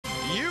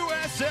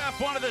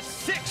USF, one of the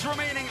 6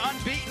 remaining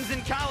unbeatens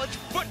in college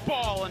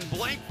football, and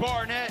Blake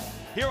Barnett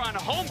here on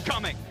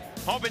homecoming,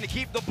 hoping to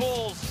keep the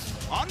Bulls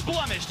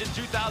unblemished in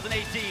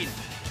 2018.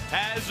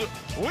 As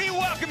we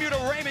welcome you to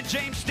Raymond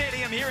James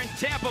Stadium here in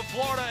Tampa,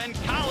 Florida, and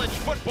college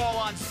football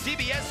on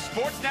CBS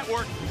Sports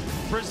Network,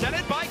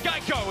 presented by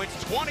Geico.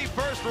 It's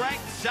 21st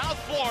ranked South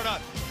Florida,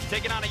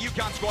 taking on a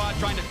UConn squad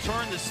trying to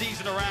turn the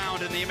season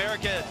around in the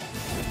America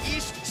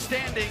East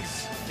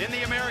standings. In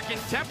the American,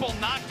 Temple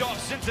knocked off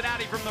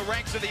Cincinnati from the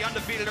ranks of the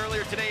undefeated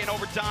earlier today in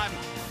overtime.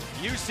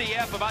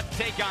 UCF about to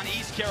take on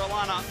East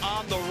Carolina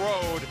on the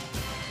road.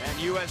 And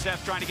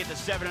USF trying to get to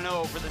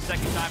 7-0 for the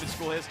second time in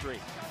school history.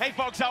 Hey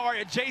folks, how are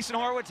you? Jason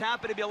Horowitz,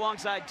 happy to be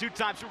alongside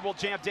two-time Super Bowl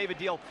champ David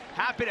Deal.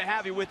 Happy to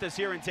have you with us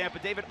here in Tampa.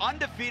 David,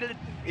 undefeated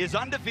is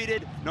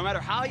undefeated no matter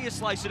how you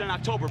slice it in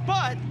October,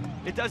 but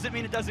it doesn't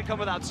mean it doesn't come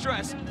without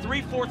stress.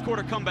 3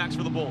 fourth-quarter comebacks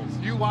for the Bulls.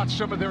 You watch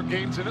some of their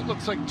games, and it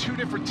looks like 2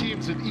 different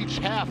teams in each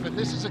half, and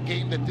this is a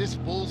game that this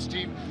Bulls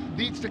team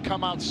needs to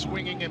come out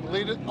swinging and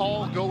let it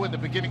all go in the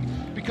beginning,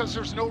 because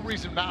there's no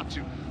reason not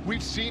to.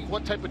 We've seen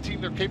what type of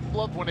team they're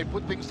capable of when they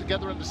put things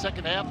together in the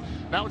second half.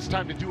 Now it's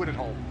time to do it at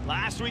home.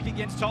 Last week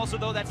against Tulsa,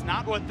 though, that's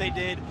not what they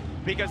did,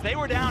 because they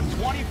were down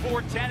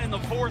 24-10 in the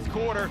fourth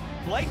quarter.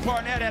 Blake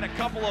Barnett had a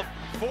couple of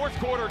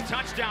fourth-quarter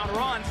touchdown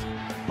runs,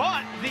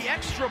 but the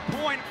extra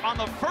point on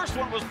the first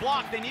one was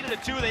blocked. They needed a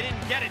 2, they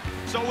didn't get it.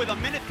 So with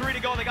 1:03 to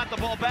go, they got the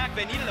ball back.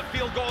 They needed a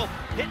field goal,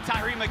 hit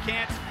Tyree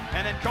McCants,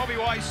 and then Kobe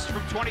Weiss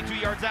from 22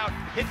 yards out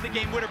hits the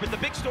game winner. But the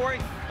big story,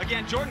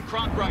 again, Jordan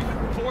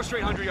Cronkright, 4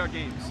 straight 100-yard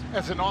games.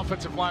 As an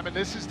offensive lineman,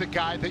 this is the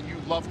guy that you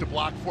love to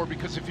block for,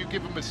 because if you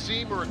give him a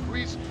seam or a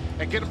crease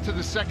and get him to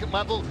the second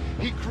level,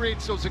 he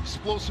creates those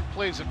explosive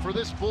plays. And for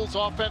this Bulls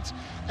offense,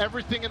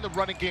 everything in the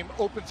running game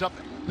opens up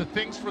the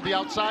things for the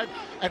outside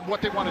and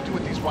what they want to do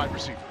with these wide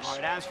receivers. All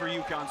right, as for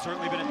UConn,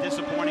 certainly been a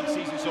disappointing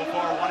season so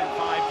far. 1-5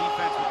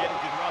 defense. We're getting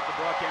to throughout the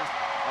broadcast.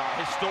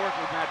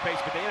 Historically bad pace,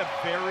 but they had a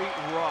very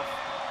rough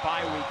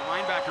bye week.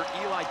 Linebacker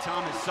Eli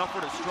Thomas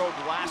suffered a stroke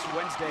last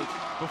Wednesday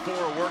before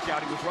a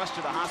workout. He was rushed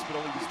to the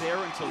hospital. He was there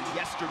until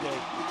yesterday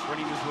when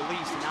he was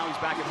released, and now he's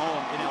back at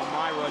home in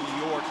Elmira, New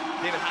York.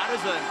 David, how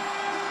does an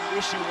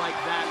issue like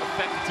that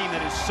affect a team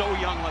that is so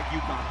young like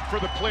UConn?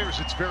 For the players,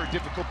 it's very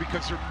difficult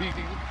because they're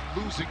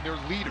losing their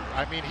leader.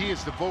 I mean, he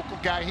is the vocal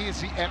guy, he is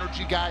the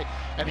energy guy,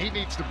 and he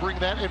needs to bring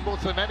that in more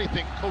than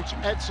anything. Coach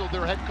Edsall,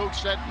 their head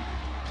coach, said,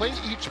 play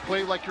each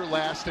play like your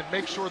last, and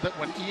make sure that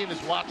when Ian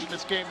is watching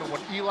this game and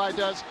when Eli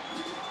does,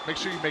 make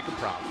sure you make him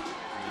proud.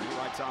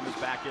 Eli Thomas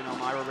back in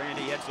Elmira.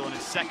 Randy Edsall in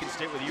his second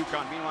stint with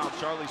UConn. Meanwhile,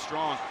 Charlie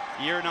Strong,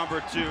 year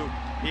number 2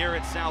 here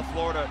at South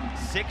Florida,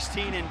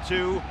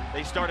 16-2.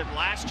 They started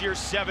last year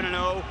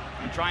 7-0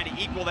 and trying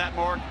to equal that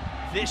mark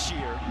this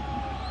year.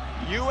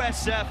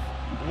 USF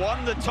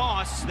won the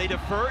toss. They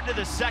deferred to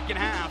the second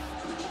half.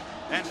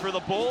 And for the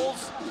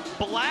Bulls,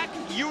 black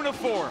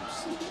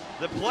uniforms.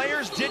 The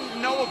players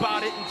didn't know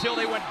about it until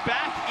they went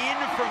back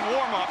in from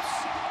warm-ups.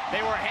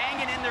 They were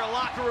hanging in their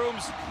locker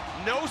rooms.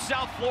 No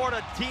South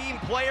Florida team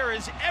player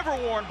has ever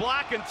worn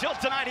black until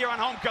tonight here on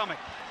homecoming.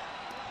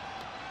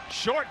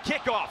 Short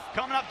kickoff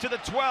coming up to the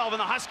 12, and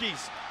the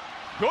Huskies.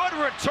 Good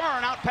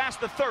return out past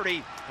the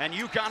 30, and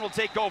UConn will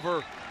take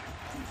over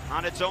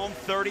on its own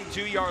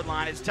 32-yard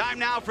line. It's time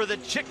now for the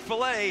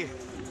Chick-fil-A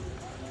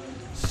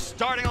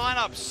starting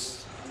lineups.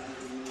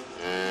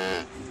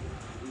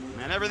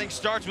 And everything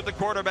starts with the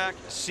quarterback,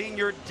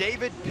 senior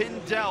David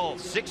Pindell,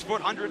 6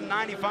 foot,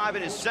 195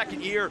 in his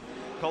second year.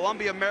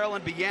 Columbia,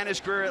 Maryland, began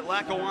his career at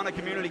Lackawanna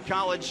Community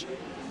College.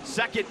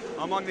 Second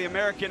among the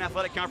American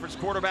Athletic Conference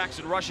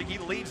quarterbacks in rushing. He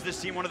leads this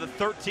team, one of the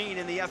 13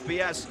 in the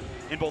FBS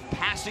in both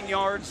passing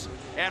yards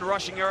and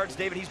rushing yards.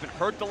 David, he's been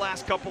hurt the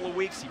last couple of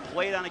weeks. He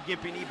played on a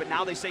gimpy knee, but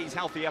now they say he's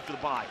healthy after the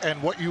bye.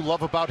 And what you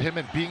love about him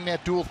and being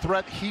that dual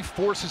threat, he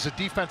forces a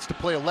defense to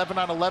play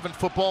 11-on-11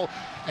 football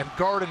and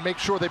guard and make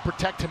sure they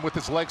protect him with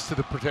his legs to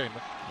the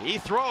containment. He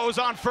throws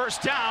on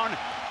first down,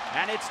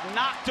 and it's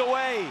knocked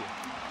away.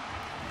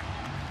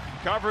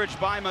 Coverage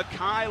by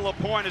Mekhi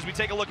LaPointe as we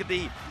take a look at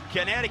the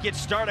Connecticut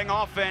starting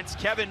offense.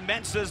 Kevin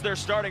Mensah's their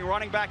starting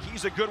running back.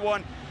 He's a good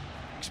one.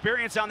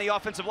 Experience on the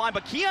offensive line,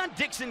 but Keon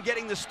Dixon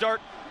getting the start.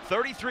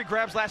 33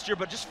 grabs last year,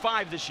 but just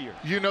 5 this year.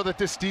 You know that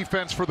this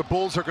defense for the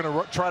Bulls are going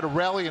to try to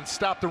rally and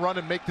stop the run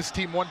and make this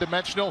team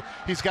one-dimensional.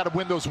 He's got to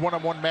win those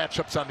one-on-one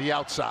matchups on the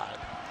outside.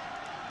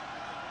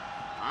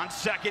 On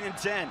 2nd and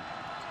 10.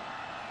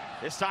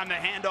 This time the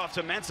handoff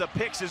to Mensah,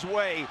 picks his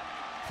way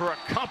for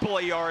a couple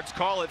of yards,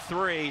 call it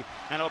 3,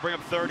 and it'll bring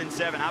up 3rd and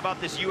 7. How about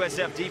this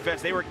USF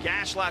defense? They were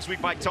gashed last week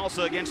by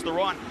Tulsa against the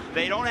run.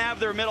 They don't have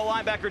their middle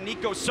linebacker,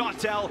 Nico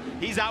Sawtell.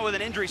 He's out with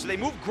an injury, so they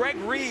moved Greg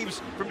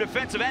Reeves from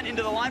defensive end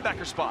into the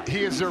linebacker spot.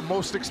 He is their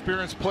most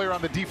experienced player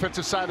on the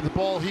defensive side of the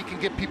ball. He can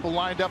get people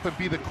lined up and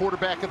be the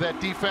quarterback of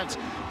that defense.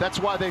 That's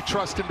why they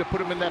trust him to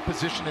put him in that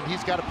position, and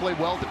he's got to play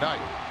well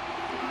tonight.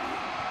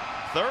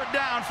 3rd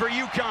down for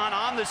UConn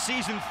on the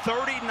season,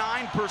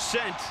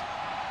 39%.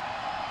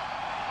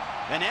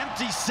 An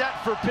empty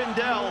set for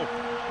Pindell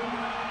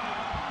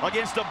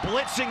against a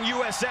blitzing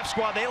USF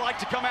squad. They like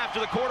to come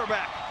after the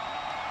quarterback.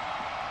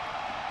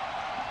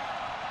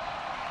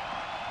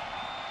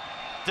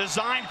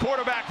 Design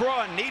quarterback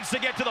run, needs to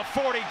get to the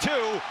 42,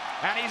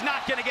 and he's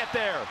not going to get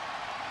there.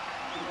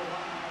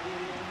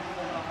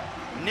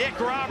 Nick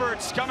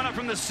Roberts coming up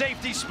from the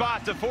safety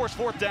spot to force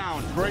fourth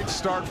down. Great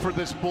start for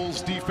this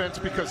Bulls defense,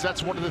 because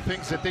that's one of the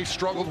things that they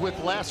struggled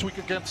with last week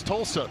against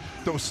Tulsa.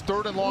 Those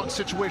third and long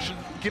situations,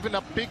 giving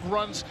up big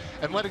runs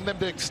and letting them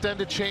to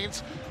extended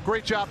chains.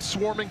 Great job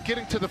swarming,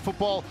 getting to the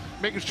football,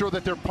 making sure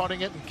that they're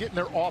punting it and getting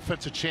their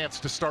offense a chance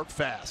to start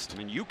fast.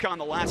 I mean, UConn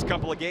the last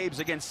couple of games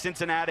against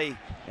Cincinnati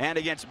and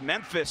against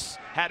Memphis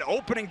had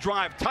opening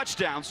drive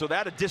touchdowns, so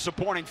that a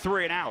disappointing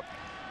 3 and out.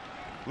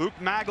 Luke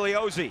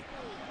Magliozzi,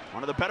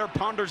 one of the better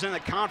punters in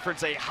the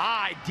conference, a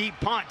high, deep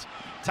punt.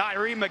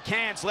 Tyree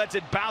McCants lets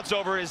it bounce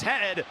over his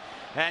head,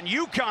 and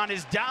UConn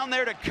is down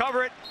there to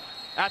cover it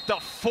at the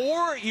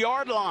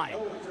 4-yard line.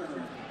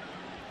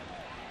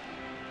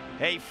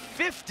 A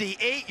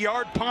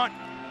 58-yard punt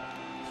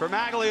for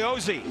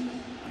Magliozzi.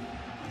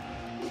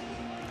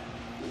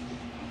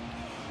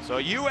 So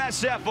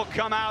USF will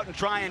come out and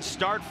try and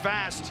start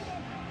fast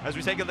as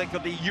we take a look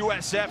at the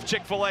USF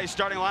Chick-fil-A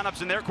starting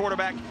lineups, and their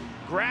quarterback,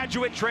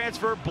 graduate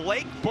transfer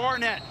Blake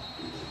Barnett,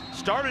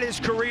 started his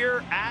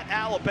career at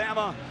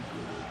Alabama.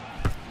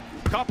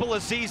 Couple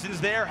of seasons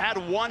there, had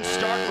one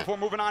start before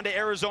moving on to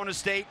Arizona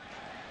State.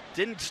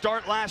 Didn't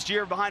start last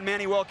year behind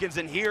Manny Wilkins,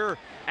 and here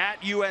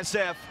at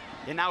USF,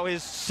 and now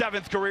his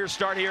 7th career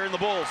start here in the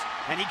Bulls.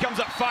 And he comes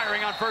up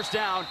firing on first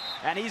down,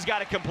 and he's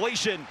got a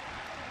completion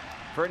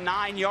for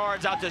 9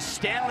 yards out to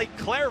Stanley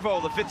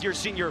Clairvaux, the 5th-year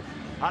senior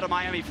out of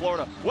Miami,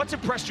 Florida. What's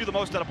impressed you the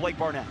most out of Blake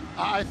Barnett?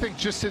 I think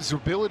just his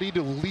ability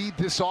to lead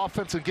this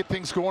offense and get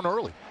things going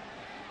early.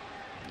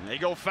 And they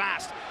go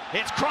fast.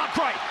 It's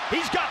Cronkright.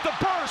 He's got the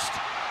burst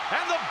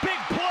and the big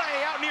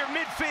play out near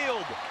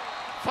midfield.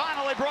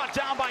 Finally brought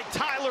down by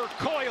Tyler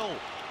Coyle.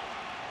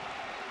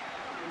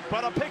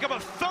 But a pickup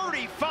of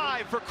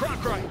 35 for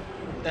Cronkright.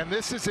 And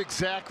this is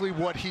exactly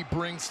what he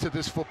brings to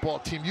this football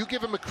team. You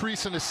give him a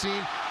crease in the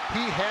seam, he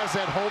has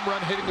that home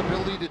run hitting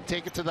ability to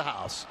take it to the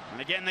house.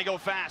 And again, they go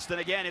fast, and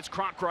again, it's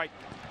Cronkright.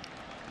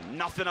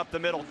 Nothing up the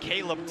middle.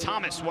 Caleb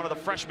Thomas, one of the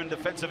freshman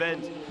defensive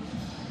ends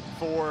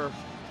for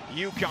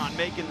UConn,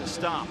 making the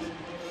stop.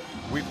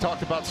 We've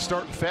talked about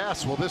starting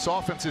fast. Well, this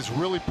offense is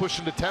really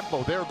pushing the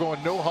tempo. They're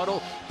going no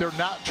huddle. They're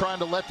not trying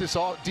to let this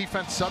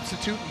defense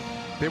substitute.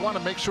 They want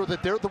to make sure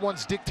that they're the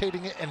ones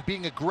dictating it and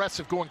being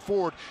aggressive going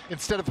forward,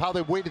 instead of how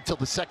they waited till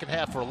the second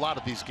half for a lot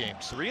of these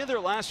games. 3 of their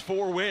last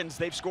 4 wins,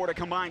 they've scored a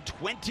combined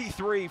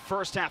 23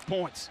 first-half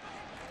points.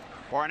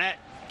 Barnett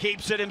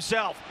keeps it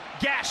himself.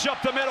 Gash up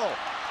the middle.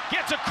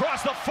 Gets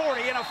across the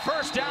 40, and a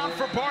first down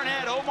for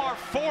Barnett. Omar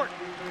Fort,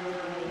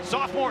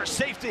 sophomore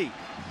safety,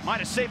 might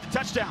have saved the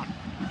touchdown.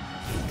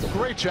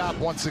 Great job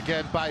once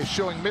again by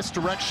showing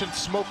misdirection,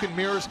 smoke and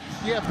mirrors.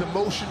 You have the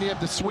motion, you have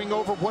the swing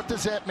over. What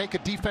does that make a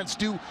defense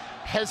do?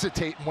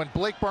 Hesitate. And when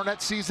Blake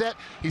Barnett sees that,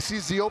 he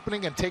sees the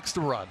opening and takes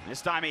the run.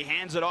 This time he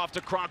hands it off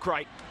to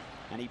Cronkright,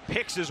 and he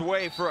picks his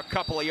way for a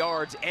couple of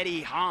yards.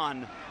 Eddie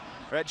Hahn,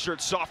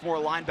 redshirt sophomore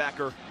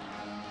linebacker,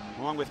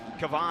 along with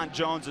Kevon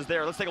Jones is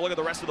there. Let's take a look at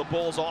the rest of the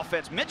Bulls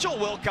offense. Mitchell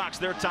Wilcox,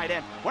 their tight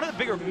end. One of the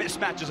bigger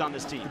mismatches on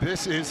this team.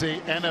 This is a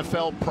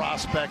NFL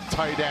prospect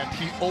tight end.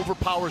 He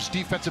overpowers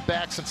defensive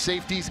backs and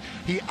safeties.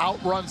 He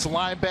outruns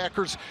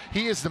linebackers.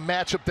 He is the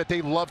matchup that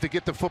they love to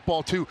get the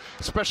football to,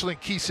 especially in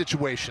key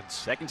situations.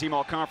 Second team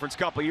all-conference a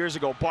couple years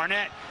ago.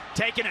 Barnett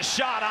taking a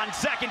shot on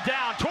second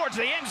down towards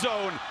the end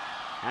zone,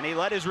 and he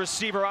let his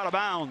receiver out of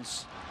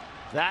bounds.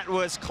 That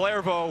was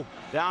Clairvaux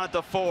down at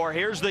the 4.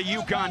 Here's the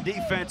UConn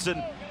defense,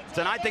 and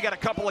tonight they got a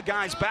couple of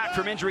guys back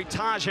from injury.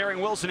 Taj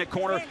Herring-Wilson at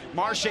corner,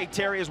 Marshae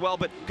Terry as well,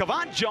 but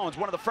Kevon Jones,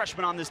 one of the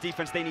freshmen on this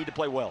defense, they need to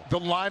play well. The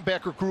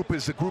linebacker group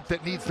is the group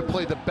that needs to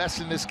play the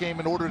best in this game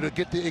in order to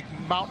get the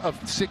amount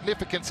of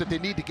significance that they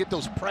need to get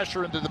those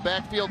pressure into the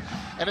backfield,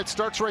 and it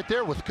starts right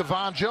there with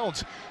Kevon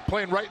Jones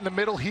playing right in the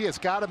middle. He has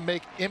got to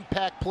make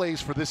impact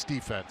plays for this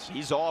defense.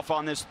 He's off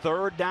on this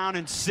 3rd down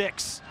and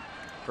 6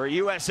 for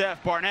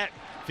USF. Barnett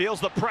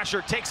feels the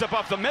pressure, takes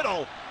up the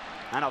middle,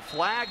 and a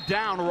flag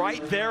down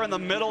right there in the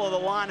middle of the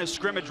line of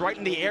scrimmage, right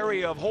in the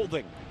area of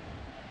holding.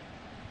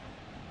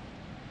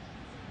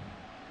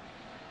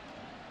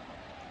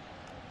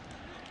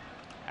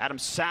 Adam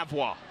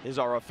Savoie is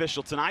our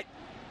official tonight.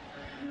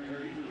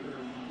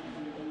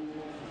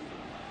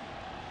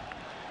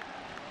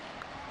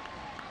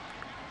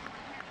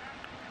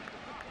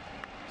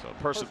 So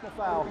personal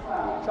foul,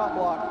 shot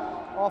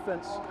block,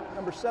 offense,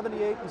 number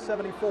 78 and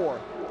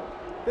 74.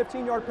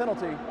 15-yard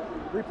penalty,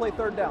 replay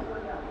 3rd down.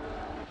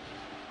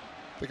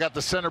 They got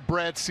the center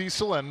Brad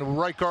Cecil and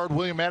right guard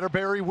William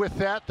Atterbury with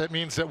that. That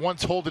means that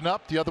one's holding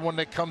up, the other one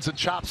that comes and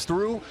chops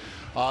through.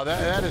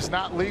 That is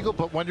not legal,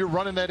 but when you're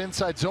running that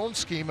inside zone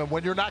scheme and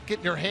when you're not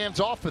getting your hands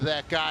off of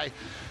that guy,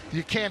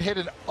 you can't hit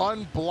an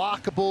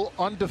unblockable,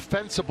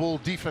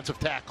 undefensible defensive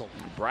tackle.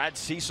 Brad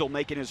Cecil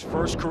making his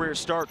first career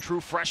start, true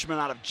freshman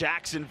out of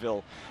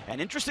Jacksonville. And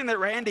interesting that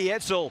Randy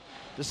Edsall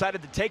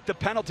decided to take the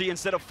penalty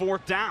instead of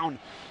 4th down.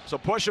 So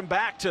push him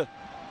back to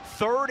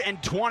 3rd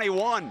and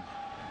 21.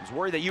 I was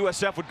worried that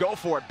USF would go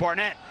for it.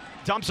 Barnett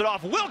dumps it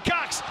off.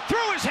 Wilcox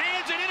through his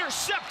hands and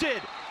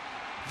intercepted.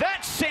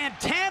 That's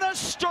Santana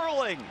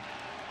Sterling.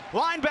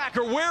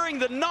 Linebacker wearing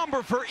the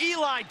number for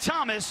Eli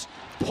Thomas,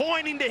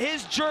 pointing to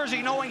his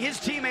jersey, knowing his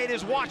teammate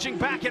is watching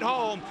back at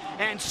home,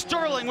 and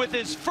Sterling with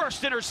his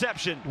first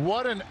interception.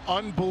 What an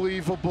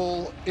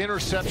unbelievable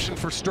interception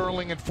for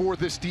Sterling and for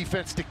this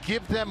defense to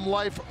give them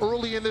life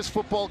early in this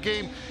football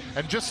game.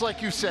 And just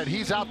like you said,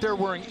 he's out there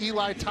wearing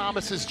Eli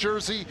Thomas's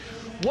jersey.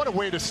 What a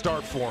way to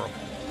start for him.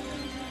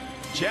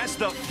 Just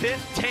the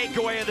 5th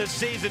takeaway of the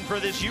season for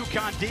this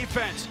UConn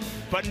defense,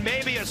 but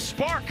maybe a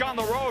spark on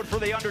the road for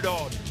the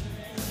underdog.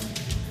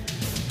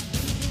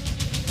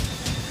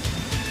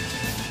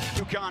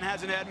 UConn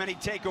hasn't had many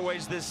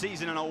takeaways this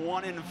season in a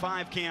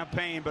 1-5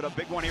 campaign, but a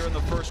big one here in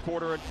the first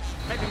quarter, and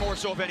maybe more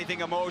so, if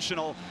anything,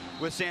 emotional,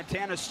 with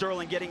Santana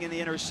Sterling getting in the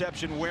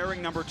interception,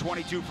 wearing number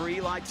 22 for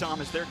Eli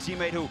Thomas, their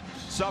teammate who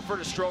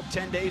suffered a stroke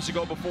 10 days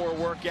ago before a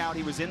workout.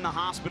 He was in the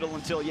hospital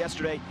until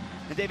yesterday.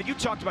 And David, you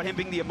talked about him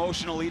being the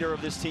emotional leader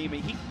of this team.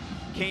 He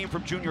came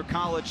from junior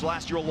college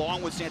last year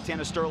along with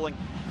Santana Sterling,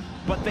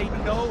 but they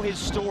know his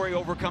story,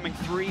 overcoming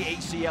 3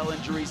 ACL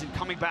injuries and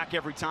coming back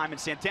every time. And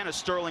Santana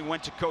Sterling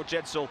went to Coach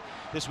Edsall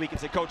this week and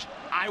said, Coach,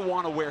 I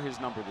want to wear his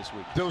number this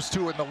week. Those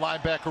two in the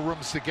linebacker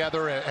rooms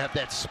together have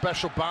that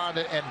special bond,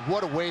 and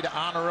what a way to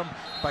honor him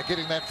by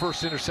getting that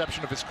first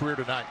interception of his career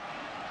tonight.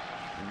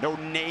 No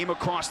name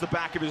across the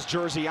back of his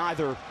jersey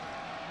either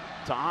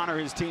to honor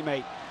his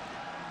teammate.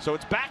 So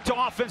it's back to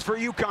offense for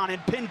UConn,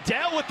 and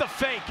Pindell with the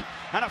fake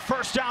and a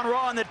first down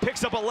run that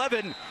picks up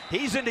 11.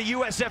 He's into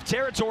USF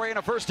territory and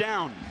a first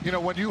down. You know,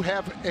 when you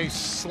have a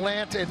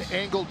slant and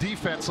angle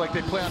defense like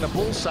they play on the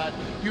Bulls side,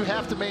 you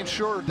have to make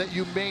sure that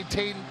you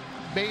maintain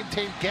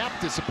gap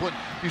discipline.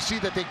 You see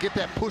that they get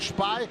that push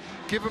by,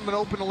 give them an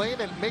open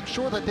lane, and make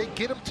sure that they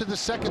get them to the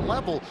second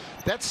level.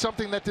 That's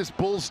something that this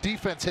Bulls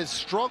defense has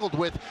struggled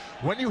with.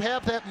 When you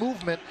have that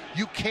movement,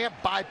 you can't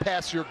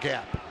bypass your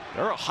gap.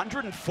 They're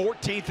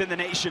 114th in the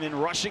nation in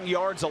rushing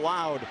yards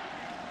allowed.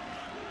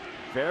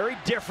 Very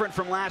different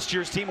from last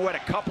year's team, who had a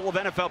couple of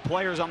NFL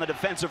players on the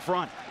defensive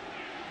front.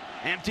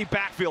 Empty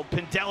backfield,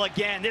 Pindell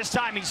again. This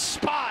time he's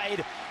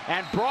spied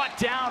and brought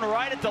down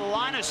right at the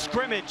line of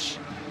scrimmage.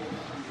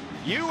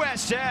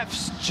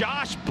 USF's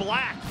Josh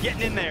Black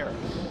getting in there.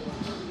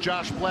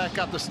 Josh Black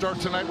got the start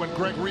tonight when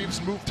Greg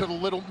Reeves moved to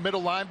the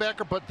middle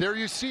linebacker, but there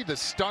you see the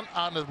stunt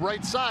on the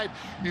right side.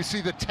 You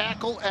see the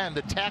tackle and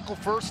the tackle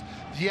first,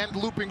 the end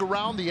looping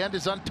around, the end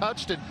is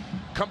untouched, and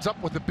comes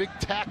up with a big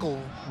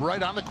tackle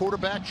right on the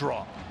quarterback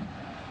draw.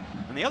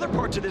 And the other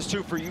part to this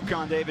too for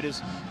UConn, David,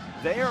 is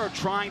they are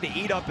trying to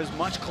eat up as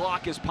much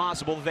clock as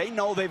possible. They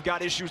know they've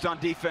got issues on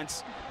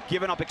defense,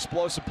 giving up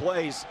explosive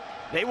plays.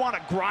 They want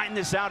to grind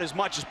this out as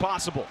much as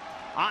possible.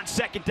 On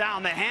second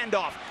down, the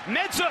handoff.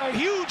 Mensah, a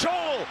huge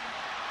hole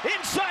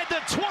inside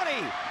the 20.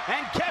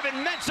 And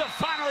Kevin Mensah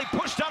finally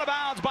pushed out of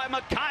bounds by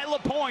Mekhi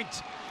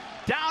LaPointe.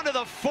 Down to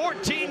the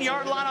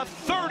 14-yard line, a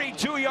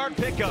 32-yard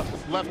pickup.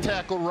 Left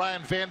tackle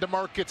Ryan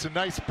Vandermark gets a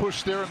nice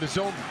push there in the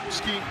zone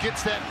scheme,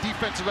 gets that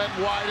defensive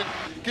end wide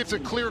and gives a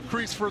clear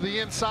crease for the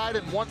inside.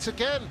 And once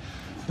again,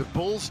 the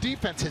Bulls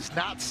defense has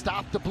not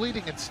stopped the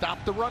bleeding and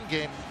stopped the run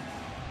game.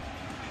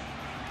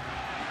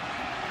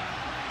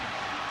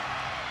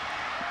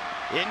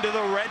 Into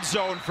the red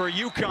zone for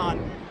UConn.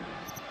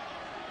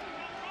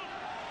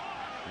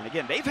 And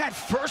again, they've had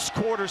first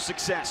quarter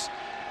success.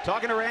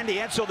 Talking to Randy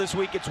Edsall this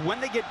week, it's when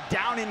they get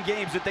down in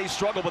games that they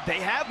struggle, but they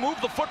have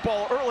moved the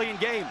football early in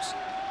games.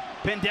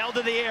 Pindell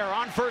to the air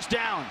on first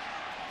down.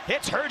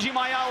 Hits Hergy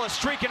Mayala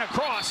streaking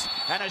across,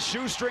 and a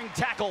shoestring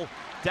tackle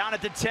down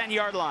at the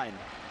 10-yard line.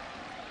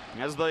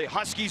 As the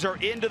Huskies are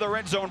into the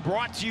red zone,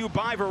 brought to you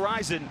by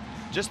Verizon.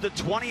 Just the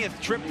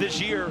 20th trip this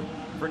year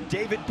for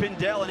David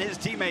Pindell and his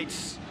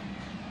teammates.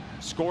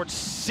 Scored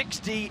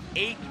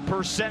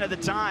 68% of the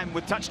time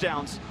with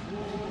touchdowns.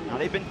 Now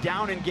they've been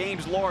down in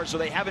games large, so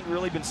they haven't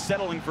really been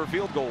settling for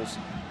field goals.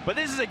 But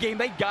this is a game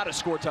they got to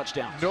score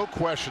touchdowns. No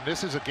question.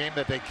 This is a game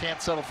that they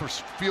can't settle for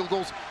field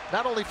goals,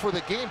 not only for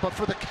the game, but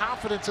for the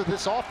confidence of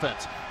this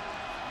offense.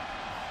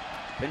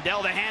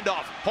 Pindell the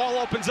handoff. Hall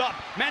opens up.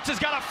 Mensah's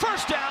got a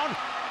first down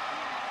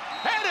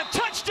and a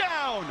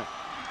touchdown.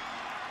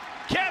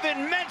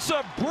 Kevin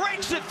Mensah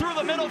breaks it through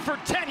the middle for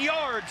 10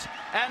 yards,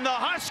 and the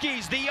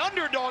Huskies, the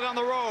underdog on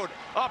the road,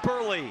 up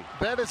early.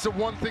 That is the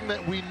one thing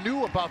that we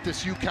knew about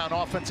this UConn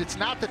offense. It's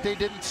not that they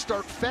didn't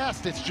start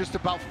fast, it's just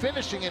about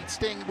finishing and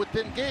staying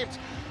within games.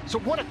 So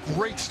what a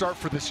great start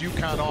for this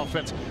UConn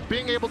offense.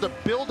 Being able to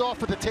build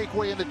off of the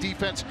takeaway in the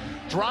defense,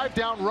 drive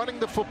down, running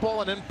the football,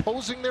 and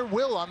imposing their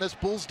will on this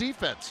Bulls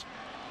defense.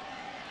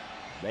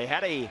 They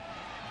had a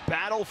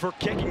battle for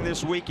kicking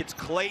this week. It's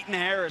Clayton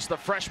Harris, the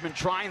freshman,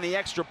 trying the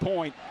extra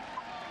point,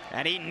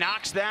 and he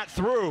knocks that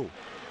through.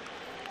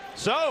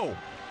 So,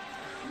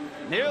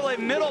 nearly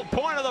middle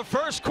point of the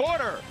first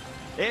quarter.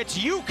 It's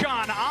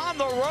UConn on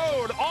the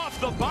road off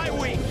the bye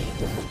week,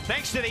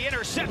 thanks to the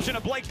interception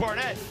of Blake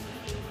Barnett.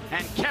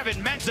 And Kevin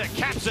Mensah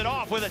caps it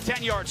off with a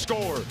 10-yard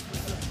score.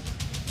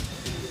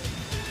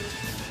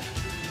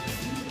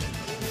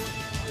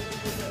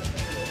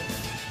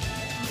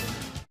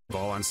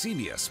 Ball on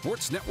CBS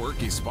Sports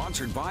Network is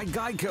sponsored by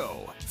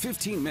Geico.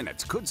 15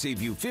 minutes could save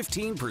you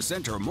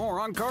 15% or more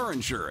on car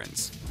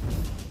insurance.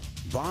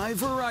 By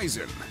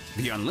Verizon,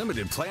 the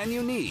unlimited plan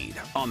you need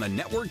on the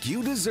network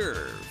you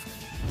deserve.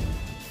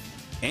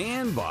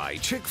 And by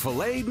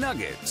Chick-fil-A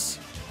Nuggets.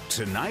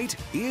 Tonight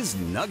is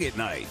Nugget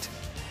Night.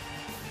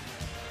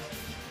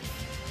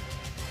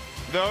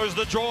 Those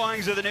are the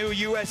drawings of the new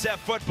USF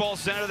Football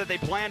Center that they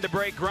plan to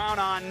break ground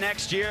on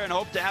next year and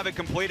hope to have it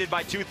completed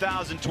by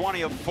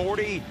 2020. A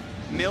 $40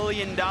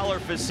 million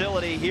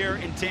facility here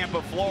in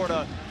Tampa,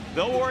 Florida.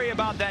 They'll worry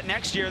about that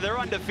next year. They're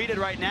undefeated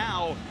right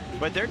now,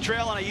 but they're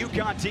trailing a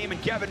UConn team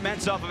and Kevin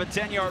Mensah of a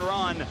 10-yard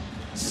run.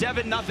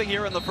 7-0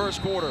 here in the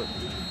first quarter.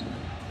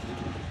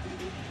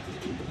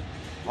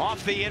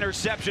 Off the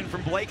interception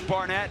from Blake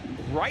Barnett,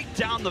 right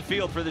down the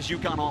field for this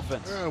UConn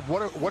offense.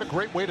 What a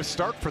great way to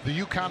start for the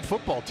UConn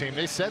football team.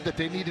 They said that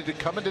they needed to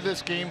come into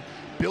this game,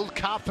 build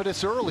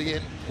confidence early,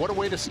 and what a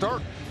way to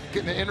start.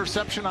 Getting an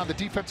interception on the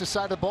defensive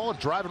side of the ball and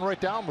driving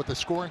right down with a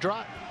scoring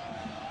drive.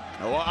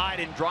 Noah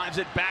Iden drives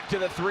it back to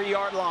the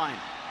 3-yard line.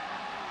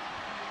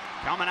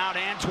 Coming out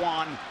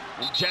Antoine,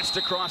 and just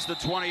across the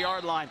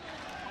 20-yard line.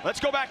 Let's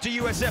go back to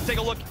USF, take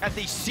a look at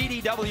the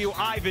CDW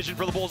eye vision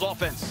for the Bulls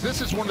offense. This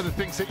is one of the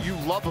things that you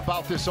love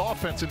about this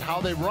offense and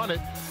how they run it.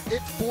 It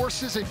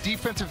forces a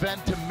defensive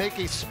end to make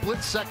a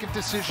split-second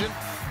decision.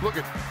 Look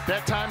at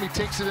that time, he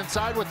takes it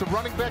inside with the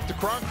running back to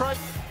Cronkite.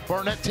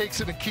 Barnett takes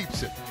it and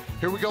keeps it.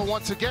 Here we go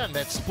once again,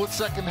 that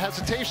split-second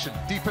hesitation.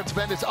 Defensive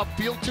end is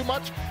upfield too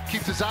much,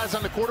 keeps his eyes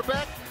on the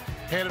quarterback,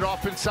 hand it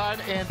off inside,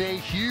 and a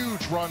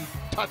huge run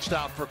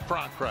touchdown for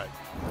Cronkite.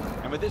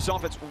 And with this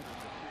offense,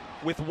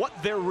 with what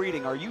they're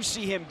reading, are you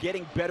see him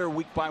getting better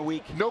week by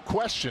week? No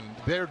question.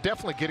 They're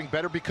definitely getting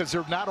better because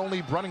they're not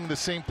only running the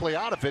same play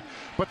out of it,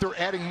 but they're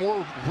adding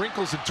more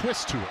wrinkles and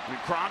twists to it.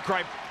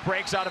 Cronkite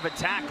breaks out of a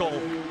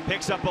tackle,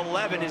 picks up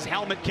 11. His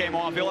helmet came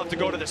off. He'll have to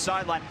go to the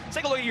sideline. Let's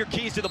take a look at your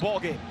keys to the ball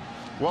game.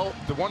 Well,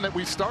 the one that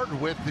we started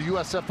with, the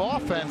USF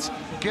offense,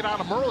 get on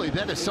them early.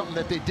 That is something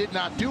that they did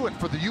not do. And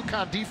for the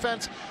UConn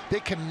defense, they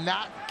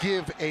cannot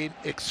give an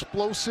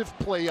explosive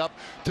play up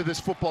to this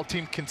football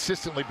team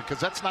consistently because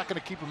that's not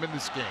going to keep them in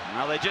this game.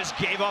 Well, they just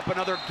gave up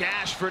another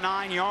gash for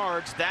 9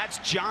 yards. That's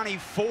Johnny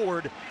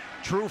Ford,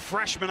 true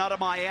freshman out of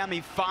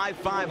Miami,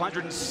 5'5",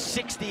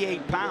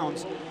 168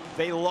 pounds.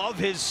 They love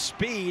his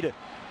speed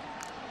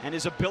and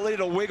his ability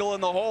to wiggle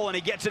in the hole, and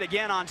he gets it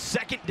again on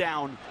second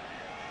down.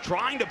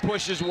 Trying to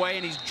push his way,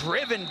 and he's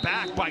driven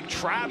back by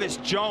Travis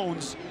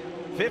Jones.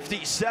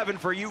 57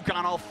 for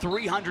UConn, all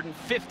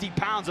 350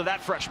 pounds of that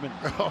freshman.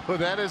 Oh,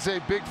 that is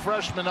a big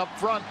freshman up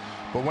front.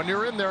 But when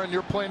you're in there and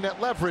you're playing that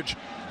leverage,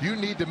 you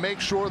need to make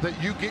sure that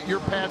you get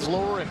your pads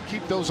lower and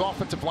keep those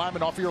offensive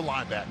linemen off of your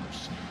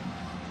linebackers.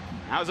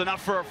 That was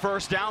enough for a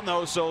first down,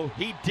 though, so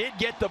he did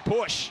get the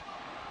push.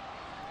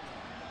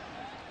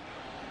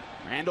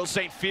 Randall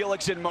St.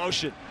 Felix in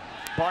motion.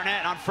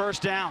 Barnett on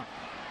first down.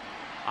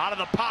 Out of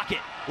the pocket,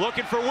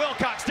 looking for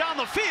Wilcox down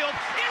the field,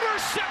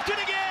 intercepted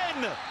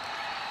again.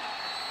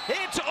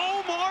 It's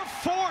Omar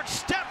Ford,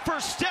 step for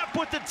step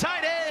with the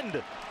tight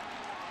end.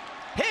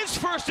 His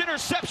first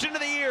interception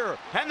of the year,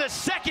 and the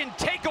second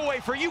takeaway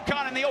for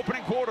UConn in the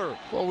opening quarter.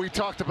 Well, we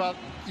talked about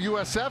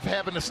USF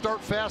having to start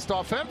fast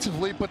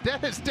offensively, but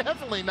that is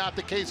definitely not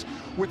the case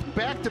with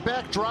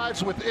back-to-back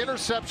drives with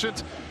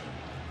interceptions.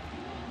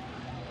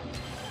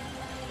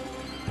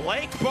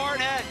 Blake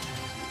Barnett,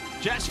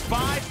 just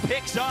 5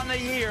 picks on the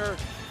year,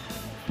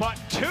 but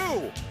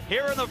 2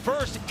 here in the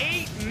first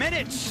 8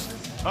 minutes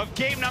of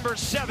game number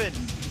 7.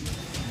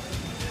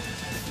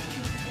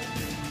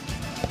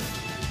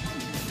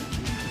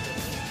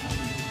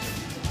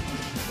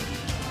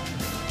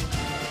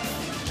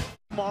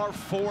 Omar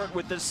Ford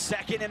with the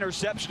second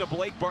interception of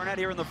Blake Barnett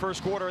here in the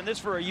first quarter, and this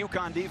for a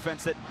UConn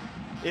defense that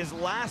is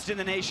last in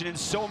the nation in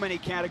so many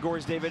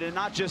categories, David, and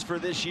not just for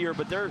this year,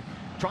 but they're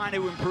trying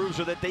to improve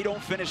so that they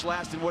don't finish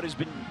last in what has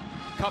been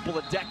couple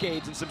of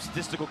decades in some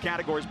statistical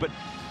categories, but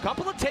a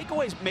couple of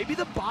takeaways. Maybe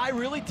the bye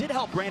really did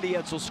help Randy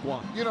Edsall's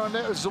squad. You know, and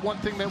that was the one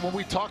thing that when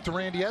we talked to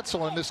Randy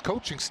Edsall and this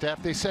coaching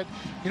staff, they said,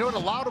 you know, it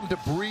allowed them to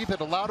breathe, it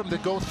allowed them to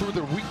go through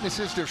their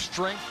weaknesses, their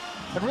strength,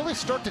 and really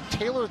start to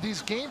tailor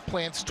these game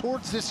plans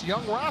towards this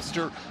young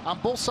roster on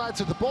both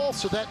sides of the ball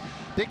so that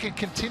they can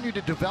continue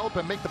to develop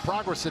and make the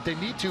progress that they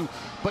need to,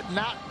 but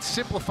not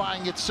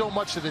simplifying it so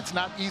much that it's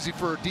not easy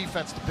for a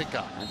defense to pick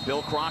up. And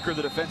Bill Crocker,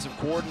 the defensive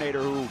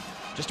coordinator, who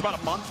just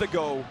about a month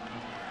ago,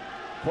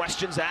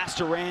 questions asked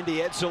to Randy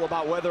Edsall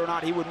about whether or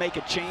not he would make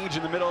a change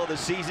in the middle of the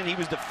season. He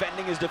was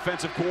defending his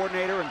defensive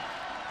coordinator and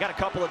got a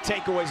couple of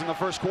takeaways in the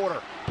first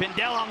quarter.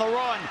 Pindell on the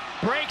run,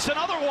 breaks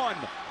another one.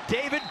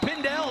 David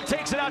Pindell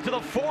takes it out to the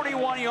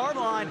 41-yard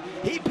line.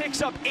 He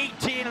picks up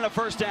 18 and a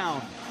first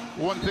down.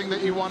 One thing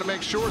that you want to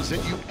make sure is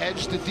that you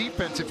edge the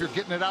defense if you're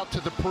getting it out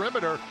to the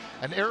perimeter.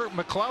 And Eric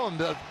McClellan,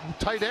 the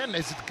tight end,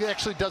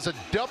 actually does a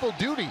double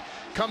duty.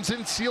 Comes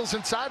in, seals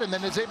inside, and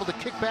then is able to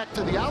kick back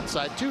to the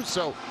outside, too.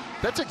 So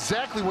That's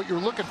exactly what you're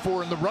looking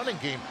for in the running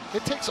game.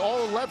 It takes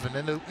all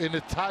 11 in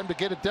a time to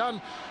get it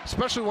done,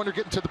 especially when you're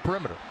getting to the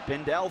perimeter.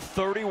 Bindell,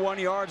 31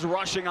 yards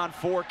rushing on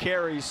 4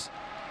 carries.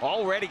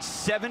 Already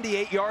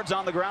 78 yards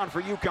on the ground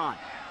for UConn.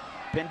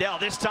 Bindell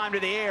this time to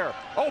the air.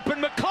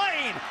 Open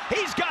McClain.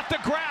 He's got the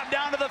grab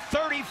down to the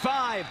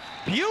 35.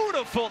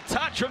 Beautiful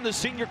touch from the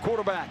senior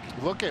quarterback.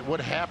 Look at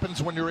what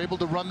happens when you're able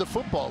to run the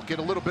football. Get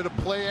a little bit of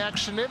play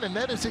action in, and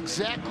that is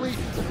exactly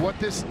what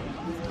this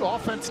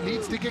offense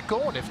needs to get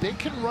going. If they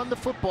can run the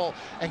football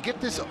and get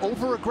this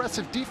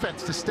over-aggressive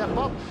defense to step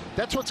up,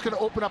 that's what's going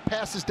to open up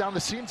passes down the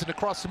seams and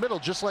across the middle,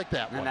 just like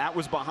that one. And that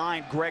was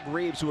behind Greg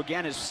Reeves, who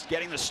again is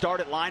getting the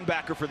start at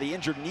linebacker for the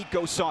injured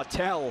Nico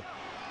Sautel.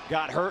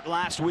 Got hurt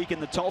last week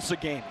in the Tulsa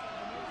game.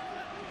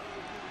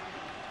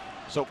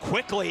 So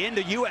quickly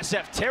into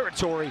USF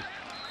territory.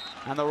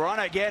 And the run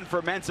again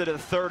for Mensah to the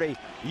 30.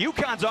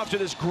 UConn's off to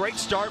this great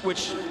start,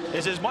 which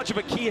is as much of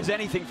a key as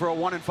anything for a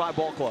 1-5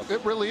 ball club.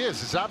 It really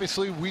is. It's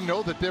obviously, we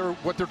know that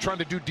what they're trying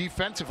to do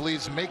defensively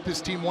is make this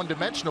team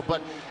one-dimensional.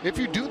 But if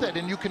you do that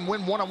and you can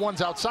win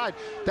one-on-ones outside,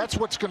 that's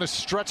what's going to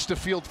stretch the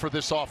field for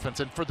this offense.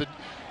 And for the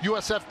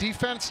USF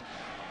defense,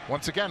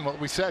 once again, what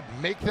we said,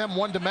 make them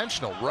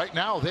one-dimensional. Right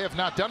now, they have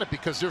not done it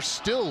because they're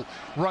still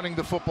running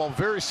the football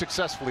very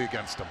successfully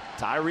against them.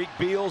 Tyreek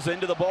Beals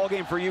into the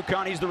ballgame for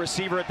UConn. He's the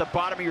receiver at the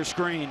bottom of your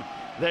screen.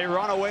 They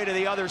run away to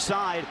the other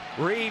side.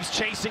 Reeves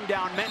chasing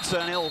down Mensah,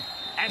 and he'll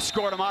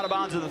escort him out of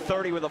bounds at the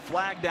 30 with a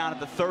flag down at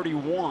the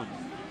 31.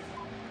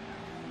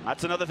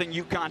 That's another thing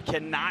UConn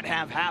cannot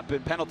have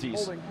happen,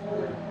 penalties. Holding.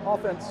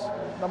 Offense,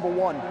 number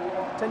 1.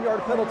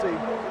 10-yard penalty.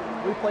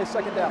 Replay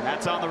second down.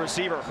 That's on the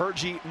receiver,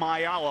 Herji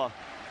Mayala,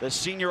 the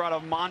senior out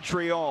of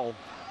Montreal.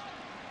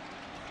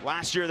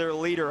 Last year, their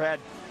leader had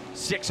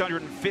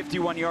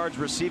 651 yards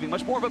receiving.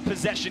 Much more of a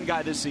possession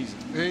guy this season.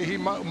 He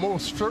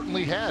most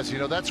certainly has. You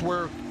know, that's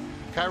where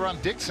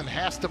Kyron Dixon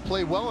has to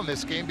play well in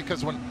this game,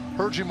 because when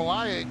Herji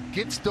Malaya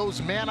gets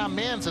those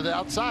man-on-mans at the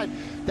outside,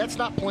 that's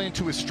not playing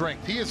to his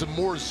strength. He is a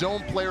more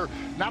zone player,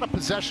 not a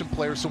possession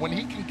player. So when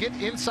he can get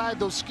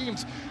inside those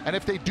schemes, and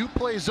if they do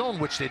play zone,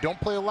 which they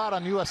don't play a lot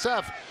on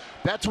USF,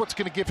 that's what's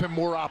going to give him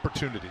more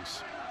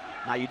opportunities.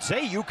 Now, you'd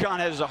say UConn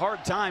has a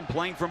hard time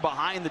playing from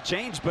behind the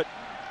chains, but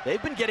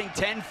they've been getting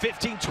 10,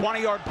 15,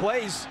 20-yard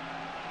plays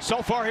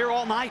so far here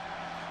all night.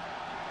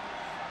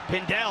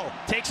 Bindell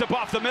takes up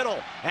off the middle,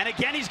 and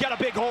again he's got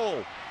a big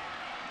hole.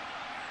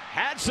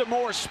 Had some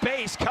more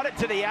space, cut it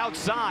to the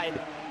outside.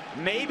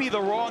 Maybe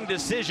the wrong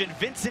decision.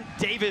 Vincent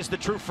Davis, the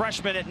true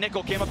freshman at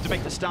nickel, came up to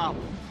make the stop.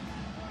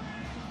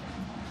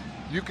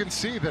 You can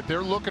see that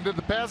they're looking to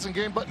the passing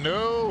game, but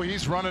no,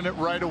 he's running it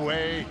right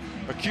away.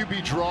 A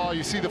QB draw,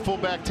 you see the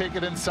fullback take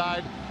it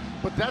inside.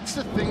 But that's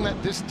the thing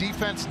that this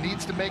defense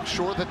needs to make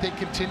sure that they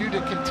continue to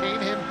contain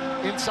him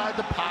inside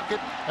the pocket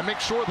and make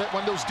sure that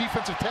when those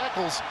defensive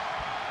tackles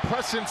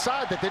press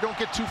inside, that they don't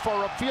get too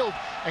far upfield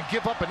and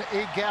give up an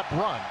A-gap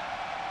run.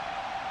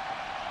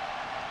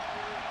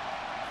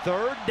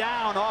 Third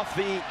down off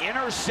the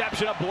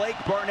interception of Blake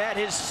Burnett,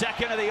 his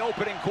second of the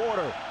opening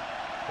quarter.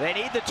 They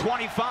need the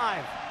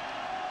 25.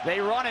 They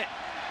run it.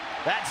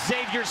 That's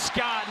Xavier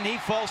Scott, and he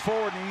falls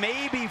forward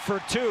maybe for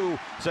 2.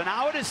 So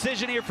now a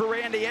decision here for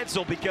Randy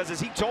Edsall, because as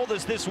he told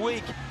us this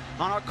week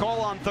on our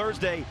call on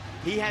Thursday,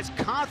 he has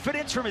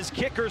confidence from his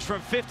kickers from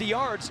 50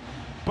 yards,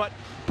 but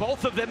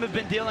both of them have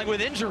been dealing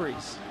with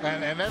injuries.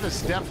 And that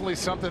is definitely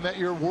something that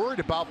you're worried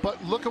about,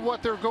 but look at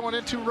what they're going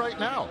into right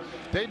now.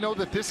 They know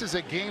that this is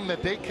a game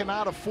that they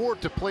cannot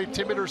afford to play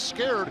timid or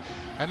scared,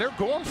 and they're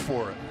going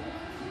for it.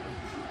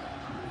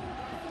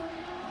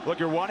 Look,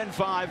 you're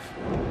 1-5,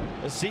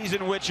 a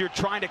season in which you're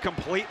trying to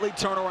completely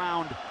turn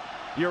around.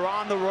 You're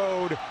on the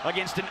road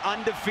against an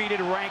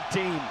undefeated ranked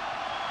team.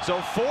 So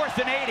 4th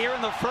and 8 here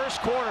in the first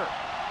quarter.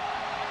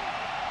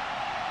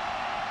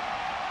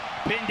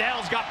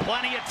 Bindell's got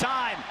plenty of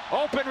time.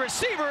 Open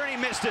receiver, and he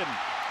missed him.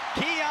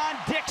 Keon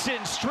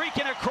Dixon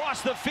streaking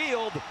across the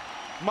field.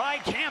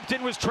 Mike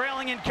Hampton was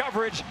trailing in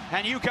coverage,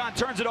 and UConn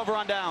turns it over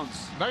on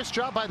downs. Nice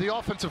job by the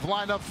offensive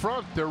line up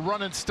front. They're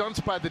running stunts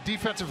by the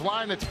defensive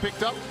line that's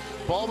picked up.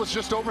 Ball was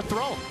just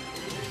overthrown.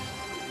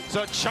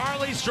 So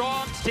Charlie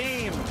Strong's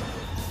team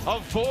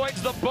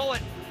avoids the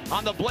bullet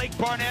on the Blake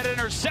Barnett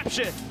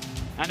interception,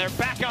 and they're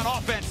back on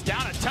offense,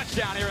 down a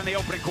touchdown here in the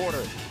opening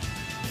quarter.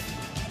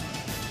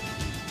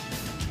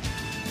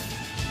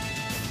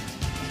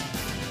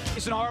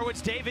 Jason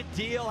Horowitz, David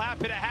Deal,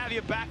 happy to have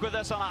you back with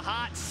us on a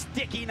hot,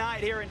 sticky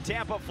night here in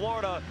Tampa,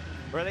 Florida,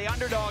 where the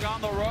underdog on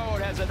the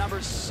road has a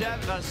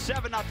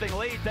 7-0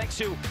 lead thanks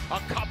to a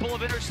couple of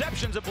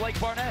interceptions of Blake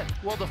Barnett.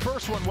 Well, the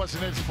first one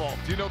wasn't his fault.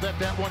 You know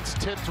that one's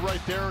tipped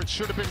right there. It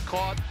should have been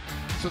caught.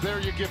 So there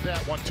you give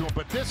that one to him.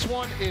 But this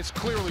one is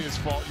clearly his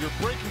fault. You're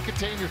breaking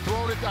contain, you're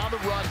throwing it down the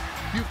run.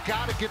 You've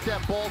got to get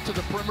that ball to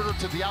the perimeter,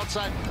 to the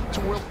outside,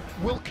 to where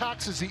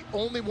Wilcox is the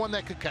only one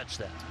that could catch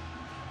that.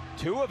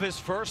 2 of his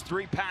first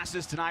 3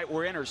 passes tonight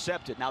were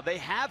intercepted. Now, they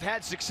have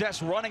had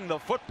success running the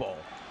football.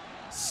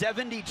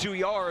 72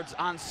 yards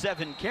on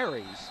 7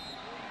 carries.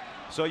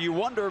 So you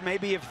wonder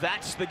maybe if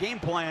that's the game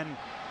plan,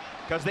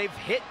 because they've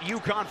hit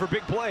UConn for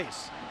big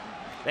plays.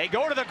 They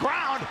go to the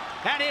ground,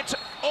 and it's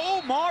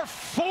Omar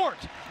Fort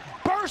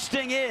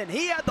bursting in.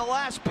 He had the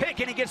last pick,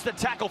 and he gets the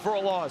tackle for a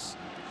loss.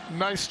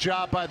 Nice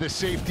job by the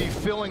safety,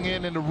 filling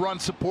in the run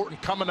support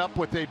and coming up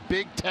with a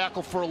big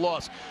tackle for a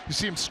loss. You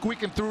see him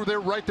squeaking through there,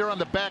 right there on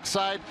the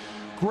backside.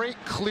 Great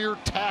clear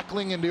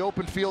tackling in the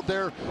open field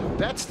there.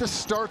 That's the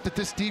start that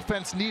this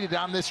defense needed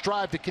on this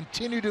drive to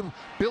continue to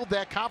build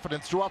that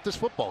confidence throughout this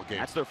football game.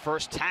 That's their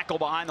first tackle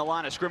behind the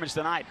line of scrimmage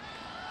tonight.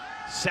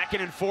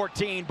 2nd and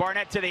 14,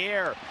 Barnett to the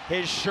air.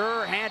 His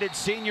sure-handed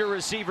senior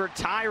receiver,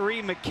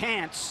 Tyree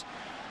McCants,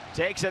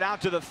 takes it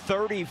out to the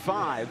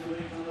 35.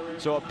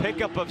 So a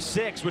pickup of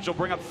 6, which will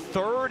bring up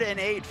 3rd and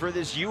 8 for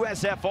this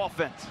USF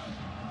offense.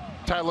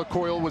 Tyler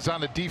Coyle was on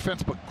the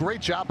defense, but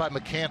great job by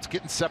McCants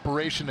getting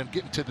separation and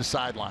getting to the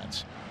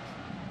sidelines.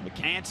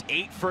 McCants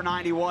 8 for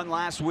 91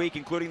 last week,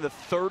 including the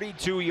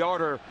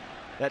 32-yarder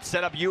that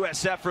set up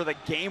USF for the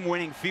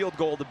game-winning field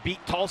goal to beat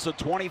Tulsa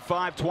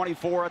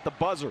 25-24 at the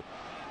buzzer.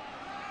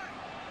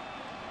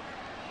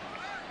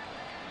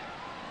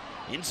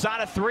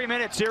 Inside of 3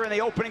 minutes here in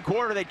the opening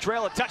quarter, they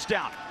trail a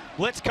touchdown.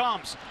 Blitz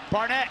comes.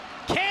 Barnett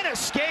can't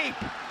escape.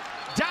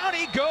 Down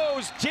he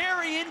goes,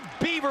 Darian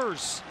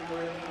Beavers.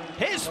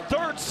 His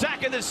 3rd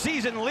sack of the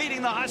season,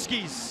 leading the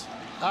Huskies.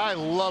 I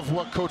love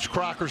what Coach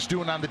Crocker's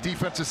doing on the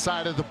defensive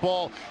side of the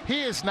ball.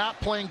 He is not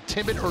playing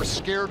timid or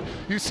scared.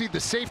 You see the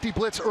safety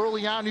blitz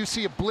early on. You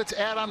see a blitz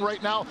add-on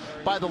right now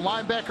by the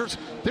linebackers.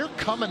 They're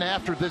coming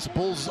after this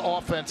Bulls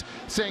offense,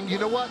 saying, you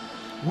know what?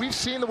 We've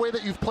seen the way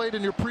that you've played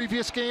in your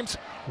previous games.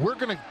 We're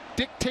going to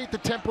dictate the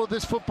tempo of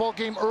this football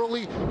game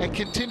early and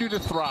continue to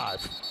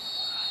thrive.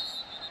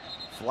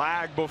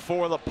 Flag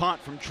before the punt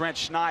from Trent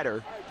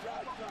Schneider.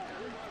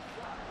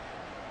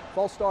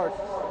 False start.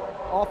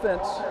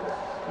 Offense.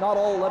 Not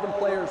all 11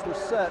 players were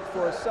set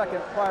for a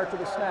second prior to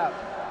the snap.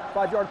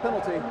 5-yard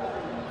penalty.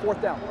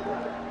 4th down.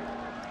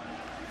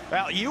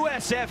 Well,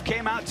 USF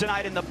came out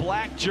tonight in the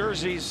black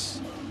jerseys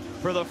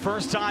for the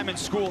first time in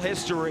school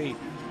history.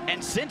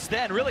 And since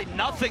then, really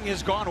nothing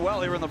has gone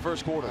well here in the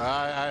first quarter.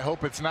 I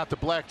hope it's not the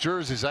black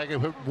jerseys. I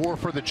wore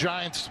for the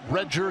Giants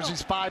red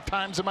jerseys 5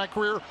 times in my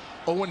career.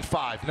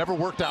 0-5. Never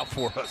worked out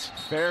for us.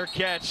 Fair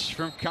catch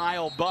from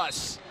Kyle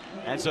Buss.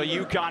 And so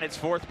UConn, its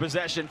 4th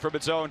possession from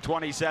its own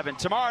 27.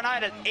 Tomorrow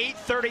night at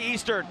 8:30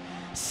 Eastern,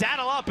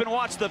 saddle up and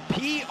watch the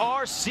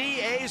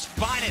PRCA's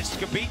finest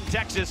compete in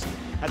Texas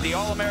at the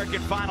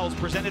All-American Finals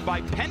presented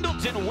by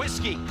Pendleton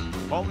Whiskey,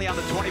 only on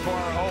the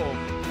 24-hour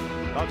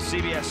home of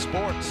CBS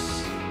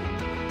Sports.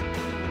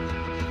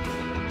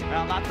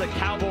 Well, not the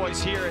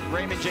Cowboys here at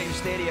Raymond James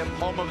Stadium,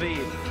 home of the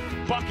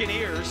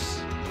Buccaneers.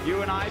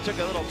 You and I took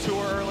a little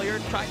tour earlier,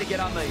 tried to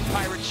get on the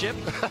pirate ship.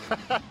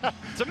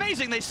 It's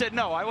amazing they said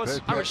no. I was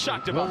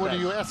shocked about that. Well,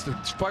 when you ask to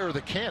fire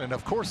the cannon,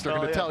 of course they're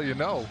going to tell you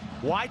no.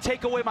 Why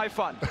take away my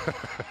fun?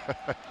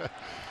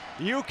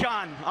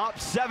 UConn up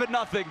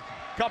 7-0.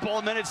 Couple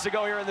of minutes to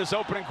go here in this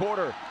opening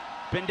quarter.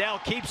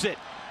 Bindell keeps it,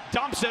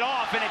 dumps it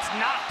off, and it's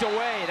knocked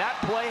away. That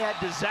play had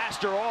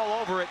disaster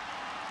all over it.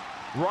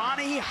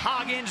 Ronnie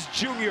Hoggins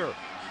Jr.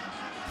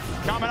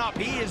 coming up.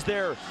 He is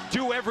there,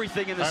 do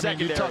everything in the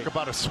secondary. You talk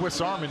about a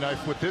Swiss Army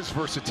knife with his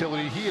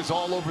versatility. He is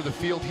all over the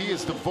field. He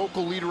is the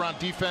vocal leader on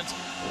defense.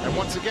 And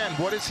once again,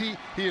 what is he?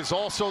 He is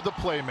also the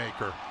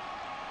playmaker.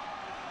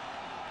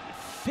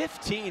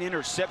 15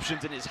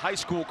 interceptions in his high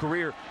school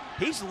career.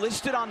 He's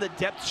listed on the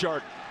depth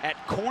chart at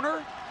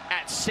corner,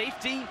 at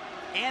safety,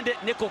 and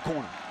at nickel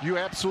corner. You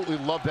absolutely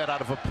love that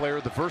out of a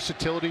player, the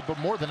versatility, but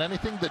more than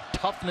anything, the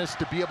toughness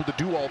to be able to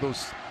do all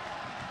those.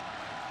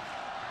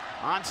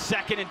 On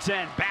 2nd and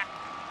 10, back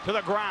to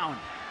the ground.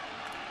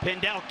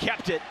 Pindell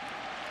kept it.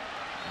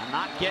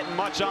 Not getting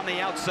much on the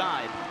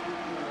outside.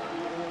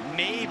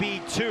 Maybe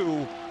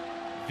 2.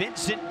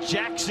 Vincent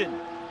Jackson,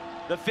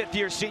 the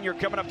 5th-year senior,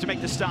 coming up to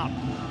make the stop.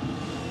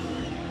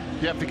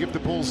 You have to give the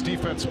Bulls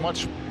defense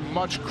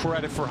much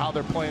credit for how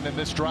they're playing in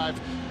this drive,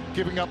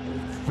 giving up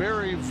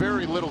very,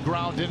 very little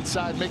ground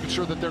inside, making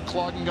sure that they're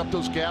clogging up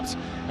those gaps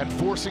and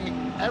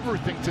forcing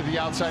everything to the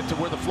outside to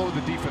where the flow of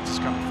the defense is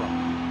coming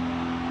from.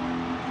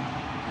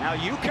 Now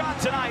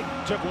UConn tonight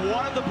took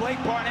one of the Blake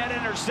Barnett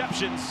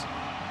interceptions,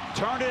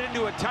 turned it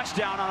into a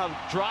touchdown on a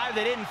drive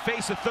they didn't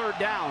face a 3rd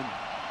down.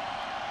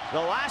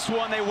 The last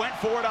one they went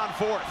for it on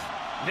 4th.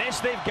 This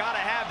they've got to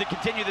have to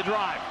continue the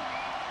drive.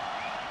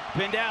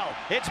 Pindell,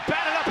 it's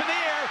batted up in the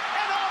air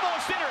and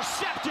almost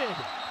intercepted.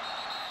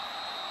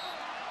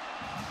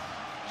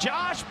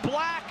 Josh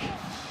Black,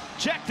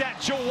 check that,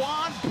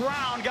 Jawan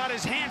Brown got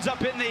his hands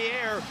up in the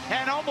air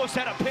and almost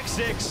had a pick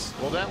 6.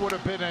 Well, that would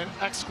have been an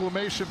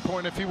exclamation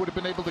point if he would have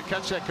been able to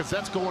catch that, because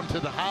that's going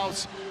to the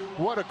house.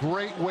 What a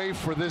great way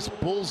for this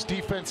Bulls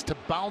defense to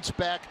bounce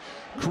back,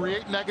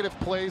 create negative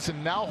plays,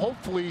 and now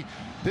hopefully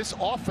this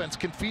offense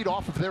can feed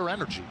off of their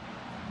energy.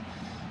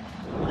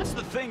 That's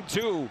the thing,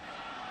 too.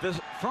 The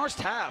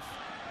first half,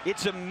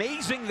 it's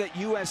amazing that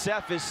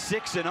USF is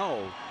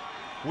 6-0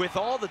 with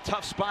all the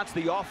tough spots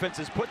the offense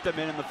has put them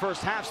in the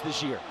first halves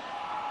this year.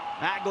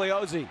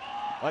 Magliozzi,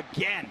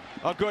 again,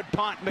 a good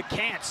punt.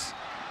 McCants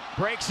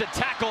breaks a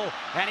tackle,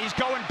 and he's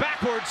going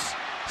backwards.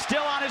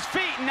 still on his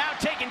feet and now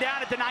taken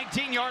down at the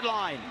 19-yard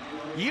line.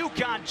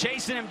 UConn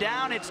chasing him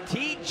down. It's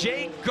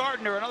T.J.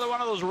 Gardner, another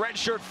one of those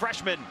redshirt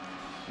freshmen,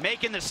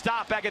 making the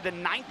stop back at the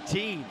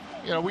 19.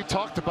 You know, we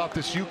talked about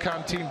this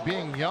UConn team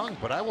being young,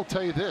 but I will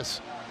tell you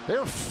this.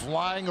 They're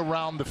flying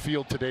around the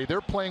field today.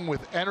 They're playing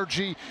with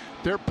energy.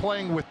 They're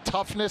playing with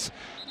toughness,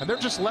 and they're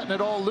just letting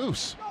it all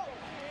loose.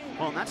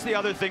 Well, and that's the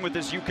other thing with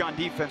this UConn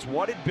defense.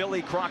 What did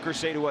Billy Crocker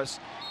say to us?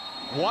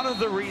 One of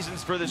the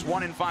reasons for this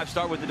 1-5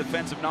 start with the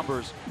defensive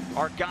numbers,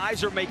 our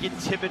guys are making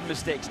timid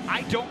mistakes.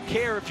 I don't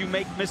care if you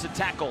miss a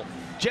tackle.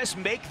 Just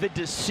make the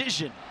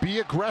decision.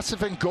 Be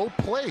aggressive and go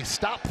play.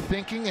 Stop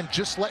thinking and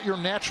just let your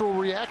natural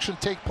reaction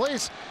take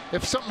place.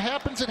 If something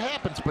happens, it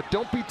happens, but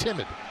don't be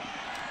timid.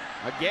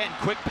 Again,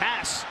 quick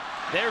pass.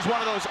 There's one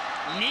of those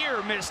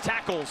near missed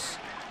tackles.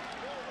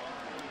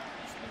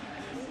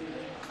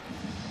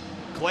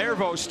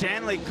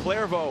 Stanley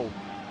Clairvaux,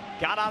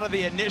 got out of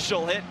the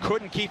initial hit,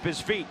 couldn't keep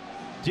his feet.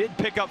 Did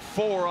pick up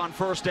 4 on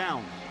first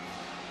down.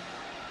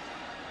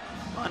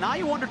 Well, now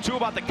you wonder too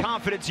about the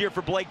confidence here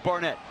for Blake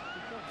Barnett.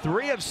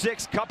 3 of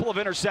 6, couple of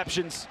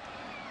interceptions.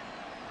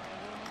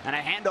 And a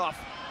handoff.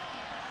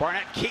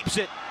 Barnett keeps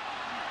it.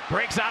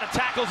 Breaks out of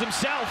tackles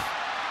himself.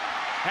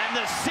 And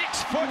the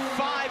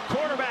 6'5"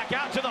 quarterback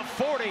out to the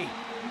 40.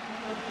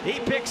 He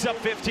picks up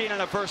 15 on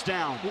a first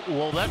down.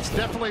 Well, that's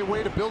definitely a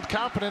way to build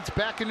confidence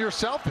back in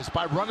yourself, is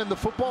by running the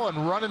football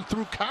and running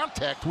through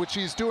contact, which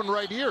he's doing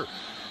right here.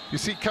 You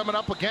see coming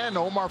up again,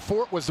 Omar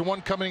Fort was the one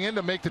coming in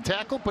to make the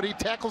tackle, but he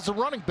tackles the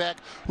running back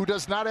who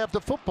does not have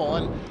the football.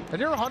 And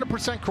you're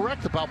 100%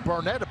 correct about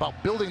Barnett,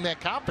 about building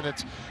that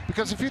confidence,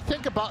 because if you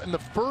think about in the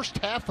first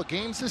half of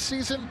games this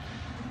season,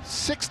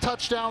 6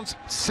 touchdowns,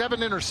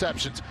 7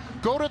 interceptions.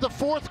 Go to the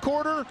fourth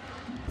quarter,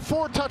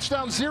 4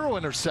 touchdowns, 0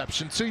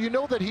 interceptions. So you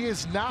know that he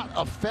is not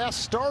a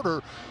fast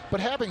starter. But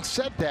having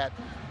said that,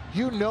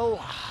 you know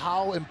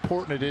how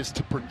important it is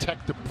to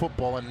protect the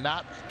football and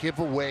not give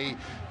away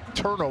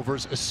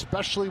turnovers,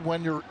 especially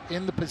when you're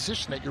in the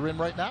position that you're in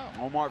right now.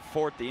 Omar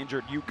Fort, the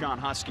injured UConn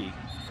Husky.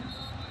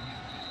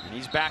 And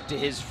he's back to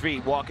his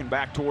feet, walking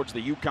back towards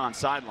the UConn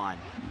sideline.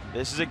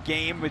 This is a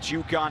game which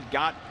UConn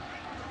got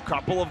a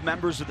couple of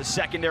members of the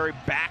secondary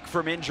back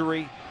from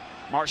injury.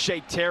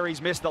 Marche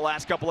Terry's missed the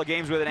last couple of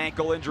games with an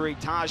ankle injury.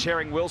 Taj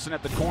Herring-Wilson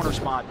at the corner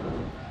spot.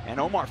 And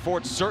Omar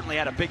Fort certainly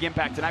had a big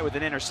impact tonight with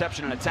an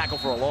interception and a tackle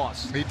for a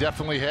loss. He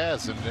definitely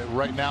has, and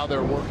right now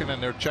they're working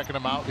and they're checking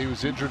him out. He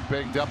was injured,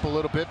 banged up a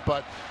little bit,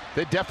 but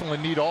they definitely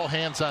need all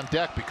hands on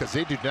deck because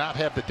they do not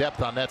have the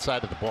depth on that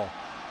side of the ball.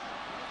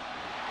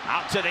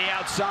 Out to the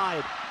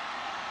outside.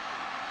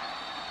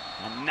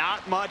 And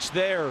not much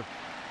there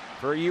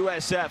for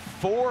USF.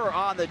 4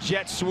 on the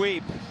jet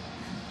sweep,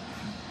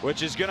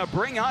 which is going to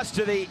bring us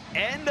to the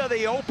end of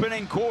the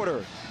opening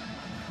quarter.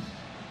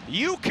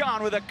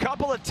 UConn with a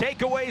couple of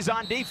takeaways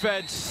on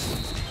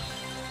defense.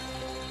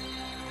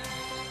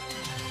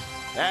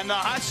 And the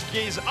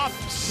Huskies up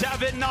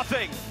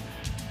 7-0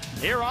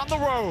 here on the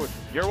road.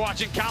 You're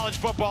watching college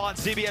football on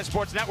CBS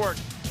Sports Network,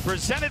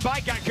 presented by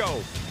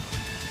Geico.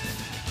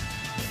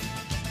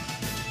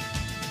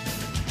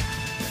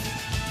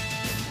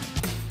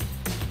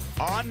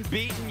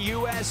 Unbeaten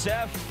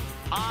USF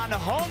on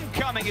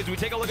homecoming as we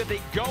take a look at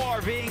the Go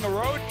RVing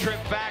road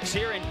trip facts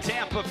here in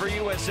Tampa for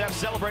USF,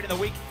 celebrating the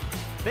week.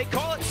 They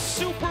call it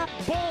Super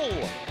Bowl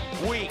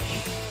week.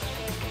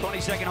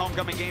 22nd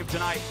homecoming game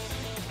tonight.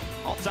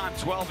 All-time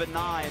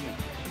 12-9.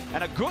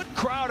 And a good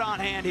crowd on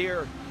hand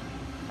here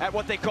at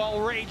what they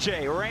call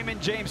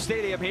Raymond James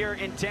Stadium here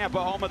in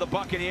Tampa, home of the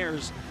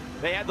Buccaneers.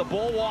 They had the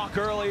bull walk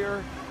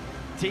earlier.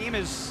 Team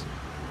has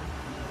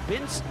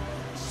been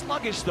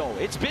sluggish, though.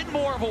 It's been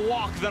more of a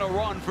walk than a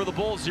run for the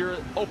Bulls here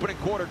opening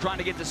quarter, trying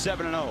to get to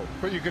 7-0.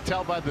 But you could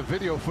tell by the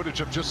video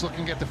footage of just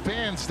looking at the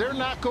fans, they're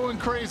not going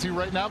crazy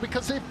right now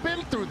because they've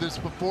been through this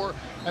before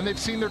and they've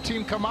seen their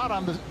team come out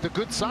on the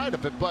good side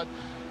of it. But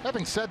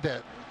having said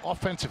that,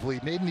 offensively,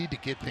 they need to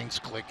get things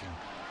clicking.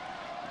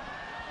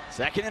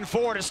 2nd and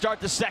 4 to start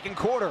the second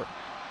quarter.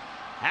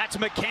 That's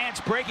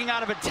McCants breaking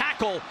out of a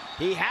tackle.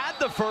 He had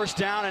the first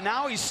down and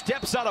now he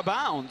steps out of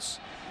bounds.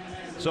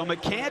 So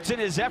McCants in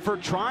his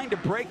effort trying to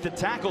break the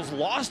tackles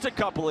lost a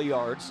couple of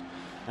yards.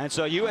 And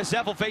so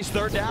USF will face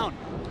 3rd down.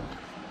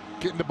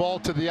 Getting the ball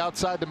to the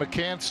outside to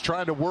McCants,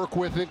 trying to work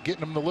with it,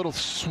 getting him the little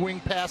swing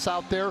pass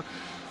out there.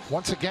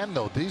 Once again,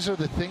 though, these are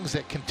the things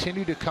that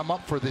continue to come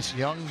up for this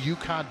young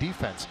UConn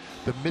defense.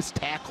 The missed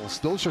tackles,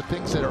 those are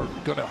things that are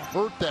going to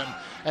hurt them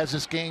as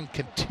this game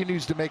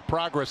continues to make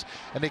progress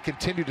and they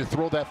continue to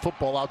throw that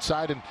football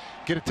outside and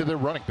get it to their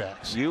running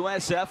backs.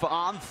 USF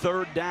on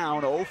 3rd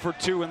down, 0 for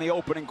 2 in the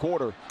opening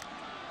quarter.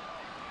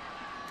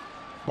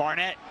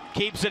 Barnett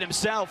keeps it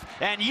himself,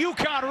 and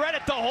UConn read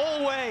it the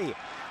whole way.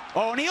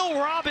 O'Neal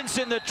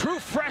Robinson, the true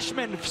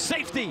freshman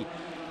safety.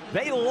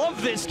 They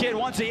love this kid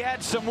once he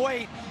adds some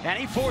weight, and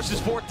he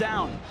forces 4th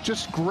down.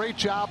 Just great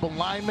job,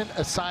 alignment,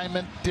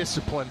 assignment,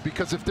 discipline,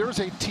 because if there's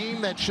a team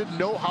that should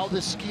know how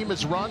this scheme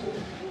is run,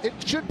 it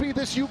should be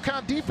this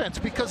UConn defense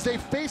because they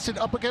face it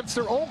up against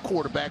their own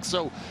quarterback.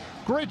 So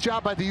great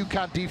job by the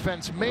UConn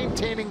defense,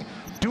 maintaining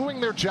doing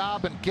their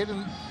job and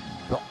getting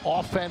the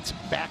offense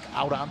back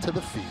out onto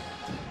the field.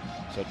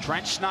 So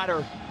Trent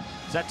Schneider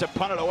set to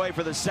punt it away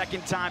for the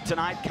second time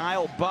tonight.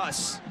 Kyle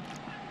Buss,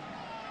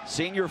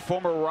 senior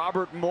former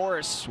Robert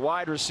Morris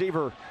wide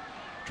receiver,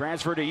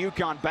 transferred to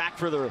UConn, back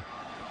for the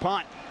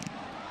punt.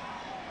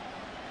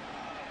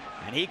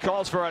 And he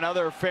calls for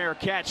another fair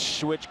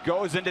catch, which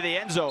goes into the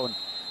end zone.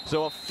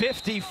 So a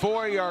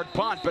 54-yard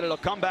punt, but it'll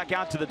come back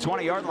out to the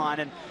 20-yard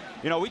line. And,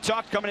 you know, we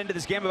talked coming into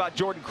this game about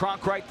Jordan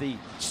Cronkrite, the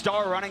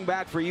star running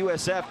back for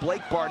USF.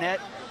 Blake Barnett,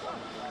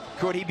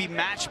 could he be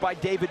matched by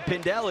David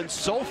Pindell? And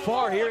so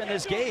far here in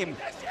this game,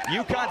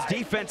 UConn's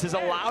defense has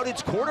allowed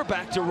its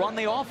quarterback to run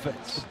the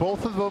offense.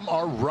 Both of them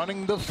are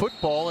running the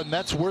football, and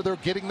that's where they're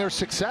getting their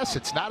success.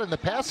 It's not in the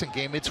passing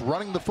game, it's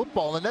running the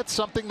football. And that's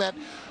something that,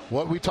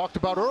 what we talked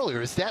about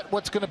earlier, is that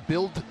what's going to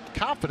build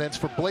confidence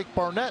for Blake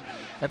Barnett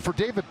and for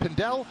David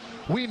Pindell?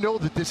 We know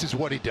that this is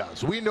what he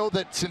does. We know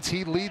that since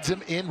he leads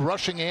them in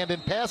rushing and in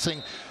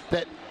passing,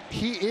 that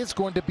he is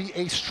going to be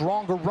a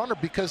stronger runner,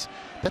 because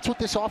that's what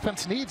this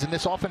offense needs and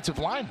this offensive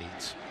line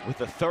needs. With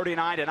the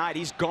 39 tonight,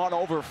 he's gone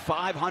over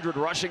 500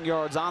 rushing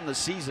yards on the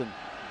season.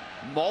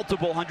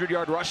 Multiple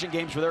 100-yard rushing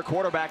games for their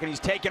quarterback, and he's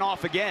taken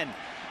off again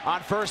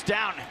on first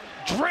down.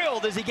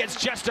 Drilled as he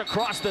gets just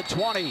across the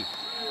 20.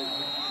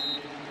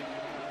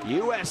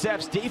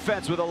 USF's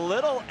defense with a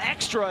little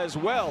extra as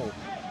well.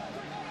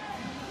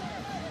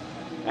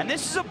 And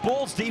this is a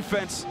Bulls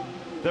defense.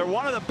 They're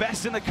one of the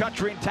best in the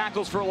country in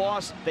tackles for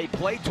loss. They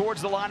play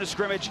towards the line of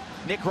scrimmage.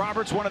 Nick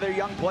Roberts, one of their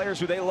young players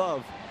who they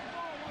love.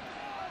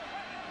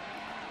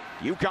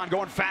 UConn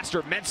going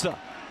faster. Mensah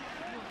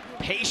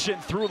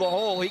patient through the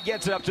hole. He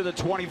gets it up to the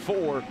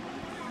 24.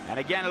 And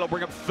again, it'll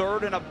bring up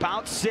 3rd and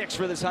about 6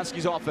 for this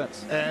Huskies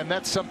offense. And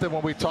that's something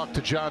when we talked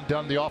to John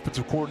Dunn, the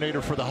offensive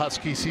coordinator for the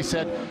Huskies, he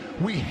said,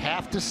 we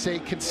have to stay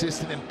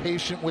consistent and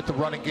patient with the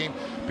running game,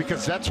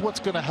 because that's what's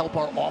going to help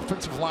our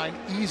offensive line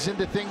ease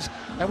into things.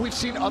 And we've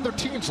seen other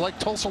teams like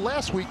Tulsa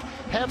last week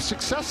have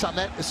success on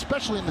that,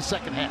 especially in the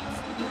second half.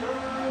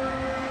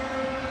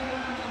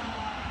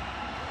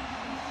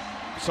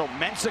 So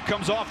Mensah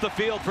comes off the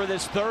field for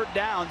this 3rd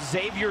down.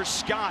 Xavier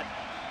Scott,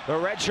 the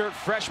redshirt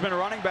freshman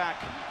running back,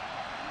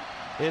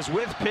 is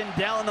with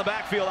Pindell in the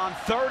backfield on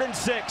 3rd and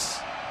 6.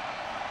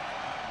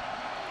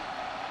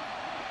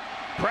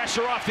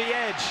 Pressure off the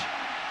edge.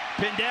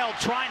 Pindell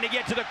trying to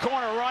get to the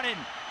corner, running.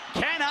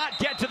 Cannot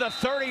get to the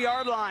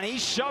 30-yard line.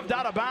 He's shoved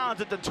out of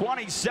bounds at the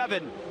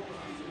 27.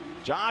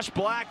 Josh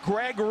Black,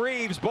 Greg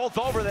Reeves, both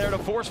over there to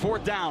force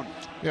 4th down.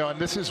 You know, and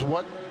this is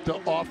what the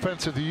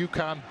offense of the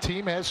UConn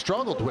team has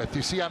struggled with.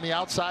 You see on the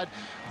outside,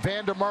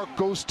 Vandermark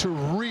goes to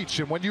reach,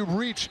 and when you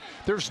reach,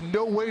 there's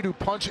no way to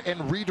punch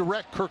and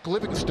redirect Kirk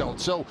Livingstone.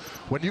 So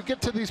when you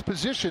get to these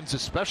positions,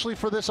 especially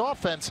for this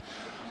offense,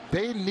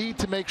 they need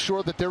to make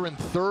sure that they're in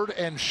 3rd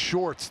and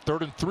shorts,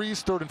 3rd and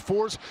 3s, 3rd and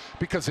 4s,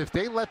 because if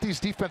they let these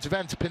defensive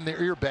ends pin their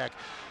ear back,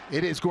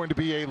 it is going to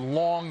be a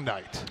long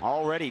night.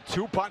 Already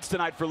 2 punts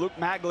tonight for Luke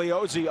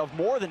Magliozzi of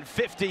more than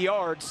 50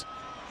 yards.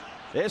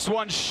 This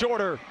one's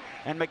shorter,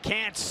 and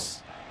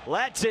McCants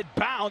lets it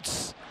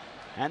bounce,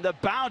 and the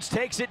bounce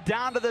takes it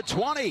down to the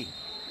 20.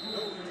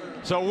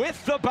 So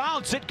with the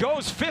bounce, it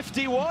goes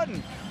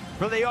 51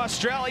 for the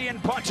Australian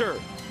punter.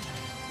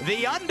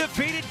 The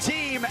undefeated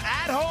team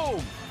at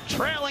home,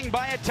 trailing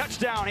by a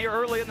touchdown here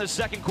early in the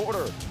 2nd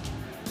quarter.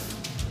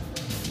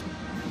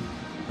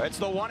 It's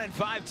the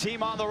 1-5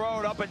 team on the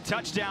road, up and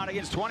touchdown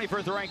against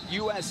 21st ranked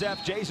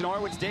USF. Jason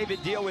Horwitz,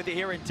 David Deal with you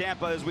here in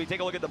Tampa as we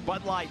take a look at the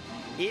Bud Light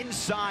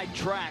inside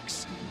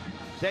tracks.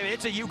 David,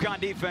 it's a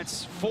UConn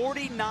defense,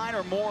 49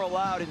 or more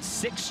allowed in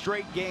 6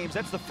 straight games.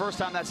 That's the first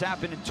time that's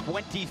happened in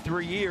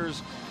 23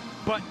 years.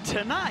 But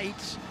tonight,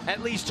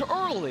 at least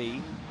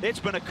early, it's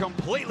been a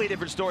completely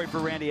different story for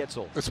Randy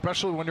Edsall.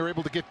 Especially when you're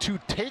able to get 2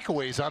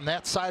 takeaways on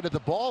that side of the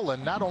ball.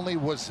 And not only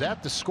was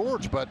that the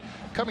scourge, but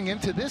coming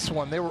into this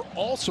one, they were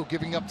also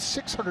giving up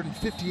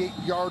 658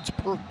 yards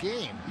per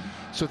game.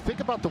 So think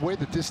about the way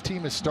that this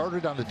team has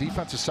started on the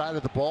defensive side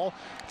of the ball.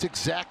 It's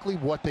exactly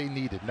what they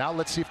needed. Now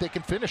let's see if they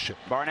can finish it.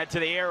 Barnett to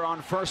the air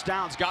on first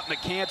downs, got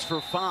McCants for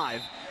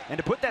 5. And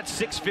to put that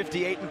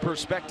 658 in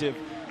perspective,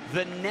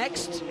 the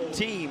next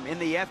team in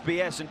the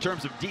FBS in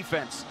terms of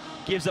defense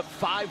gives up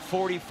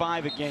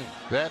 545 a game.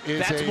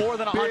 That's more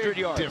than 100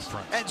 yards.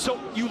 Difference. And so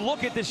you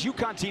look at this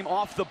UConn team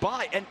off the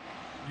bye, and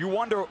you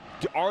wonder,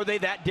 are they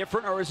that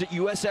different, or is it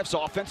USF's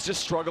offense just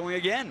struggling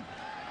again?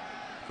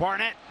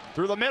 Barnett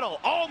through the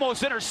middle,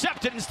 almost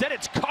intercepted. Instead,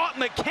 it's caught.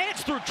 McCants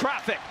through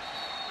traffic.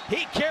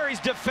 He carries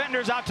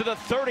defenders out to the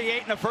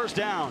 38 and a 1st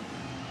down.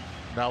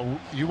 Now,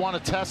 you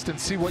want to test and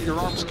see what your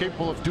arm's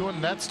capable of doing.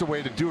 That's the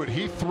way to do it.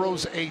 He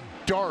throws a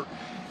dart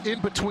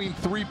in between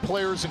 3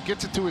 players and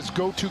gets it to his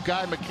go-to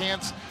guy,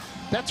 McCants.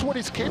 That's what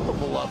he's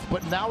capable of.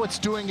 But now it's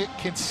doing it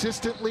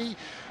consistently,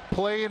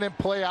 play in and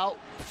play out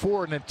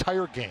for an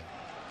entire game.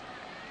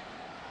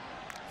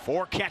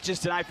 4 catches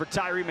tonight for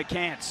Tyree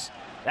McCants.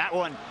 That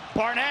one,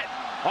 Barnett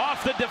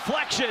off the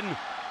deflection.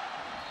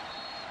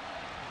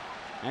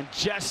 and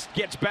just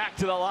gets back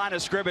to the line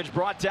of scrimmage,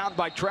 brought down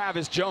by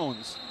Travis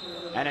Jones.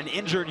 And an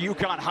injured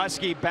UConn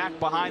Husky back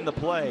behind the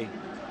play.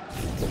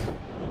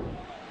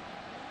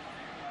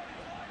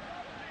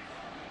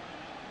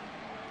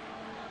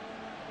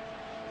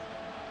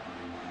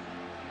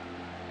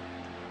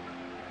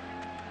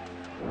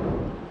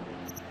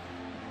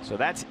 So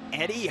that's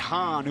Eddie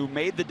Hahn, who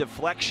made the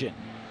deflection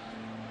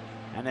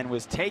and then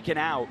was taken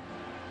out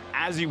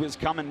as he was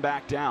coming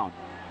back down.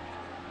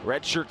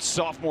 Redshirt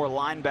sophomore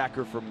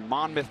linebacker from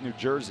Monmouth, New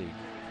Jersey.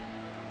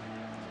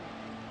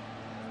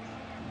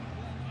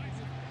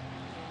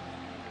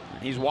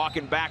 And he's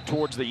walking back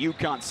towards the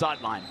UConn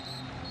sideline.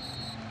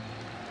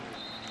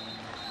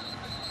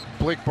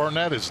 Blake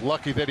Barnett is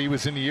lucky that he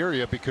was in the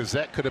area, because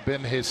that could have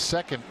been his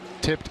second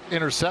tipped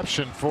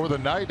interception for the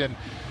night. And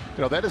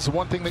you know, that is the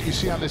one thing that you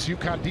see on this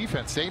UConn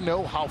defense. They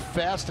know how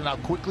fast and how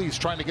quickly he's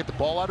trying to get the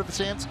ball out of his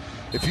hands.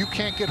 If you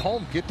can't get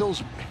home, get those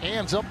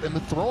hands up in the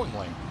throwing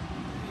lane.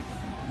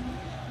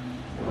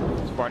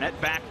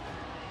 Barnett back.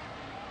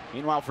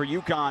 Meanwhile, for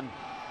UConn,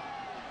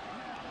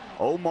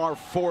 Omar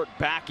Fort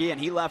back in.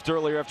 He left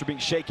earlier after being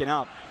shaken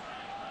up.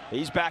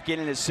 He's back in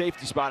his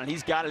safety spot, and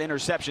he's got an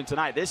interception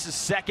tonight. This is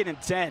 2nd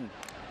and 10.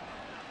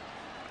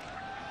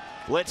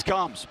 Blitz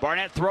comes.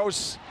 Barnett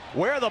throws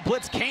where the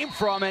blitz came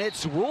from, and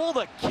it's ruled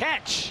a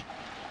catch.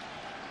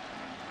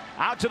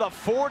 Out to the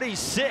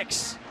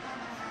 46.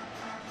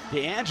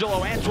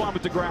 D'Angelo Antoine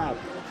with the grab.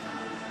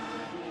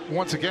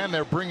 Once again,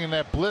 they're bringing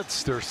that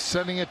blitz. They're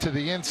sending it to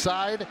the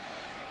inside.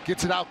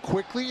 Gets it out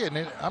quickly, and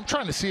I'm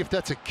trying to see if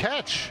that's a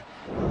catch.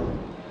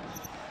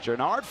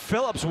 Jernard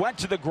Phillips went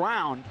to the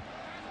ground.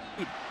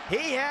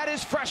 He had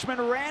his freshman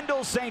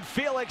Randall St.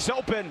 Felix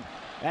open,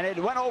 and it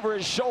went over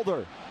his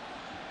shoulder.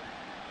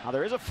 Now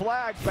there is a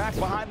flag back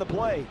behind the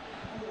play.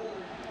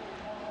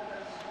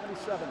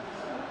 27.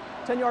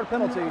 10-yard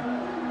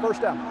penalty,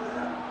 first down.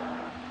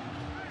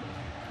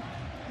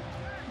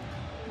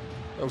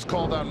 That was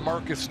called on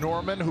Marcus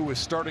Norman, who is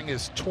starting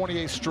his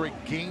 28th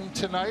straight game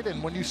tonight.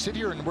 And when you sit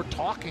here and we're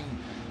talking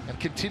and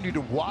continue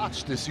to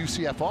watch this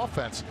UCF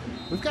offense,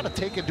 we've got to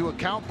take into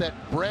account that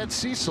Brad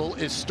Cecil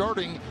is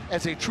starting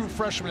as a true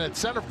freshman at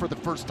center for the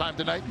first time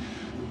tonight.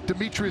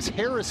 Demetrius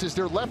Harris is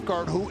their left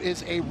guard, who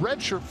is a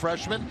redshirt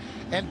freshman,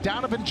 and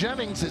Donovan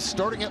Jennings is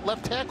starting at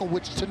left tackle,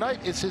 which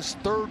tonight is his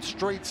 3rd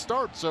straight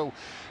start. So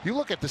you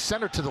look at the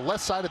center to the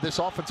left side of this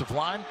offensive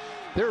line,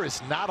 there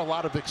is not a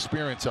lot of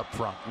experience up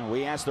front. And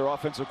we asked their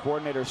offensive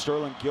coordinator,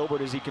 Sterling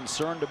Gilbert, is he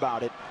concerned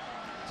about it?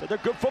 Said they're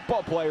good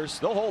football players.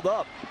 They'll hold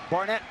up.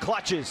 Barnett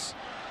clutches,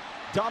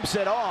 dumps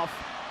it off,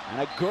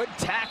 and a good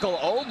tackle.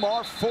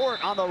 Omar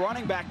Fort on the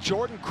running back,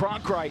 Jordan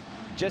Cronkrite.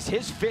 Just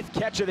his 5th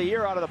catch of the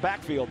year out of the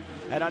backfield.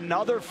 And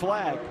another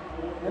flag.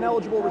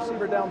 Ineligible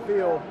receiver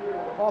downfield.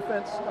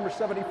 Offense number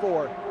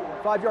 74.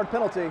 5-yard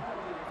penalty,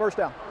 first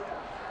down.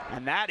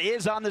 And that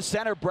is on the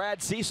center,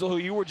 Brad Cecil, who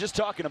you were just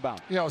talking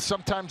about. You know,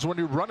 sometimes when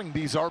you're running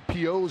these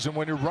RPOs and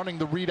when you're running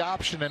the read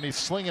option and he's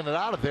slinging it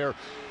out of there,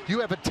 you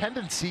have a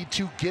tendency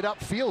to get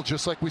upfield,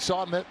 just like we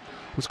saw in that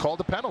was called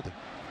a penalty.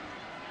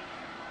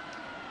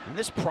 And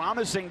this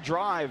promising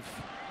drive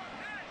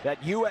that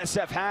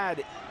USF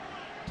had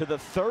to the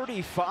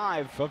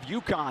 35 of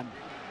UConn,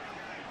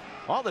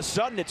 all of a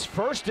sudden it's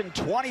 1st and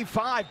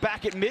 25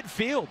 back at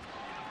midfield.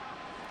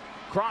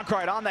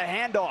 Cronkrite on the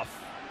handoff,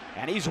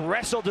 and he's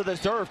wrestled to the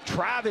turf.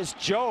 Travis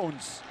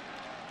Jones,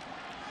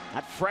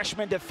 that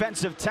freshman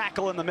defensive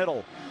tackle in the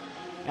middle.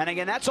 And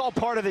again, that's all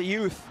part of the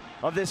youth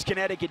of this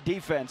Connecticut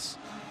defense.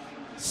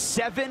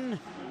 7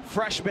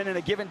 freshmen in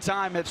a given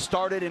time have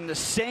started in the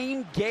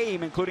same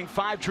game, including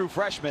 5 true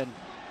freshmen.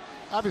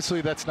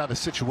 Obviously, that's not a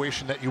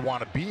situation that you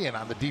want to be in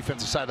on the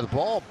defensive side of the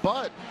ball,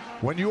 but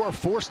when you are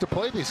forced to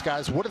play these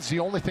guys, what is the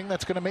only thing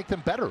that's going to make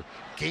them better?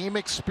 Game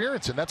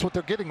experience, and that's what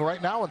they're getting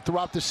right now and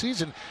throughout the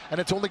season, and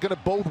it's only going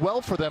to bode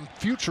well for them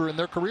future in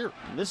their career.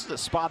 And this is a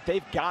spot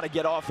they've got to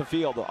get off the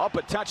field. Up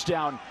a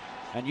touchdown,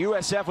 and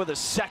USF with a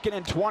 2nd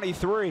and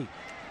 23.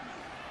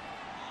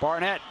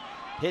 Barnett,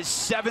 his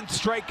 7th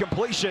straight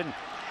completion,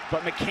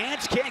 but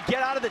McCants can't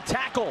get out of the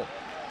tackle.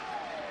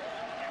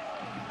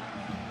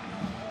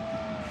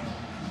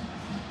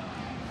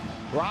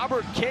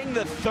 Robert King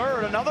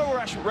III, another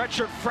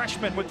redshirt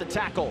freshman with the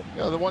tackle.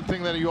 You know, the one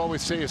thing that you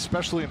always say,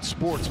 especially in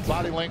sports,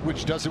 body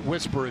language doesn't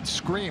whisper, it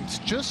screams.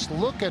 Just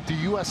look at the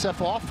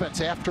USF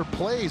offense after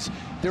plays.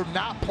 They're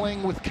not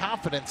playing with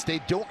confidence.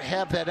 They don't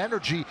have that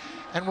energy.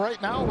 And right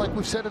now, like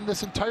we've said in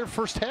this entire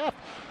first half,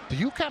 the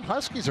UConn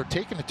Huskies are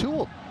taking it to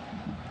them.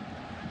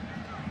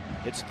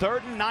 It's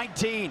 3rd and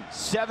 19,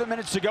 7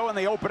 minutes to go in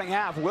the opening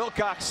half.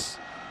 Wilcox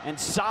and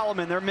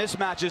Solomon, their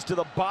mismatches to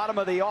the bottom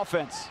of the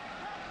offense.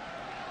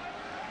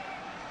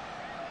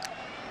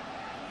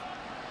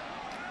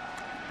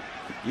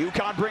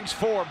 UConn brings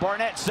 4.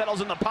 Barnett settles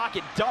in the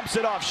pocket, dumps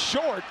it off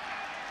short.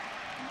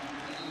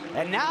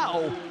 And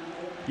now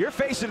you're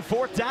facing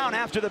 4th down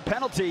after the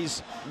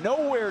penalties.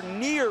 Nowhere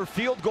near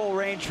field goal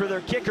range for their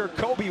kicker,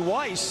 Kobe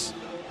Weiss.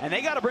 And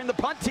they got to bring the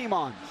punt team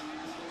on.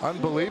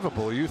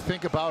 Unbelievable. You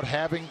think about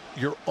having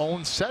your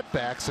own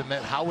setbacks and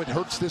that how it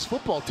hurts this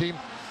football team.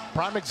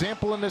 prime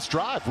example in this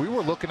drive. We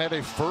were looking at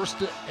a first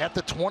at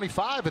the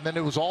 25, and then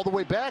it was all the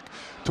way back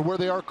to where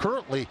they are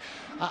currently.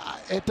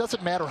 It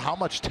doesn't matter how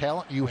much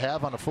talent you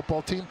have on a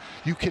football team.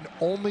 You can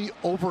only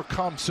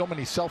overcome so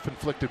many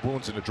self-inflicted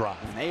wounds in a drive.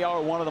 And they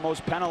are one of the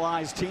most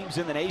penalized teams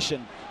in the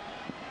nation.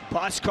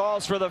 Bus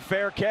calls for the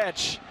fair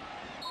catch.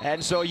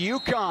 And so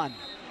UConn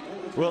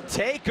will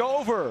take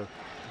over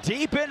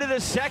deep into the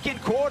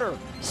second quarter,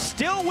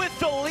 still with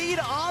the lead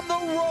on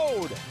the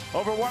road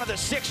over one of the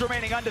 6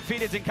 remaining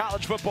undefeateds in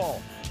college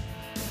football.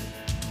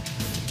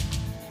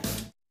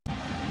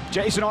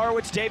 Jason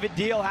Horowitz, David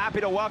Deal, happy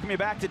to welcome you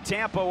back to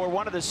Tampa. We're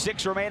one of the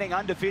 6 remaining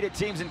undefeated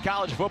teams in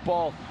college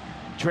football,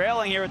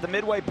 trailing here at the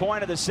midway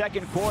point of the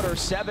second quarter,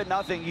 7-0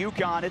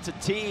 UConn. It's a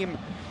team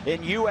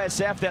in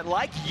USF that,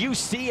 like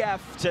UCF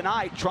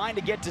tonight, trying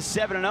to get to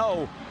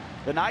 7-0.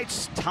 The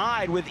Knights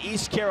tied with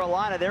East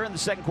Carolina. They're in the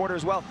second quarter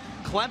as well.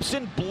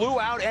 Clemson blew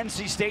out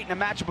NC State in a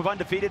matchup of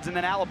undefeateds, and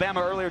then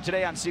Alabama earlier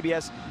today on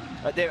CBS.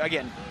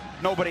 Again,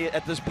 nobody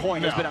at this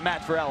point has been a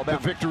match for Alabama.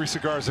 The victory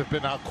cigars have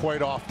been out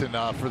quite often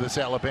for this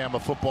Alabama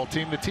football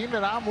team. The team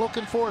that I'm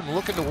looking for and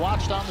looking to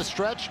watch down the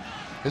stretch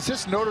is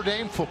this Notre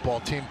Dame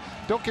football team.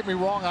 Don't get me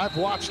wrong, I've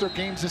watched their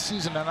games this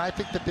season, and I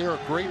think that they're a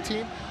great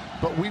team.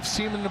 But we've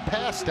seen in the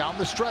past down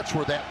the stretch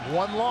where that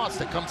one loss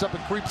that comes up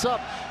and creeps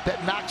up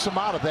that knocks them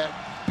out of that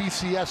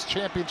BCS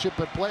championship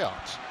and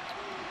playoffs.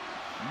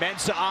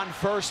 Mensah on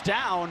first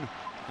down,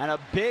 and a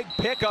big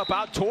pickup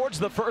out towards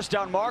the first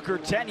down marker,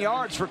 10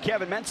 yards for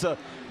Kevin Mensah.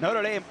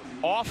 Notre Dame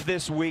off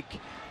this week,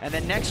 and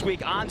then next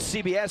week on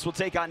CBS we'll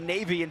take on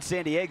Navy in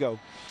San Diego.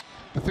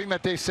 The thing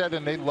that they said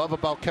and they love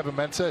about Kevin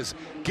Mensah is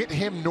get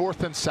him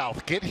north and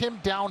south. Get him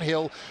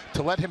downhill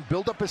to let him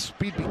build up his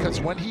speed, because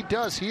when he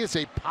does, he is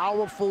a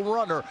powerful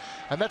runner.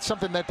 And that's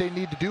something that they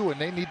need to do, and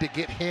they need to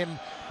get him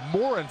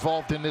more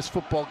involved in this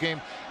football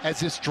game as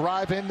this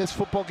drive in this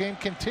football game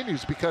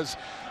continues, because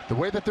the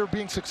way that they're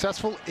being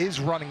successful is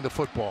running the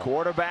football.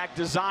 Quarterback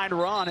design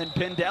run, and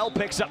Pindell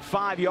picks up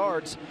 5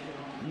 yards.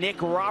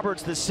 Nick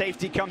Roberts, the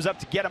safety, comes up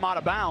to get him out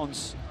of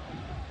bounds.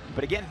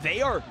 But again,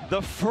 they are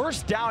the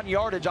first down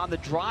yardage on the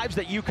drives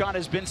that UConn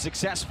has been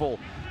successful.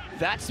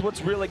 That's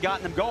what's really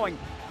gotten them going.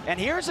 And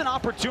here's an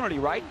opportunity,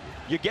 right?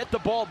 You get the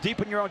ball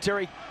deep in your own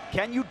territory.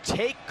 Can you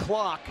take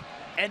clock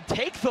and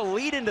take the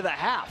lead into the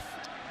half?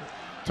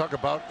 Talk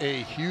about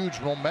a huge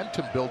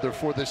momentum builder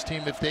for this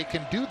team if they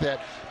can do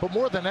that. But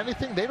more than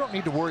anything, they don't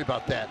need to worry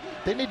about that.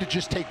 They need to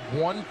just take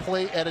one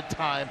play at a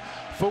time,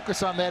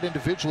 focus on that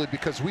individually,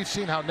 because we've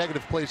seen how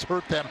negative plays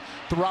hurt them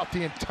throughout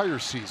the entire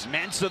season.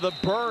 Mensah the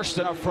burst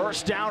and a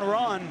first down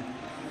run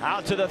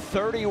out to the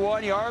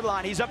 31-yard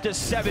line. He's up to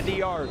 70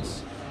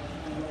 yards.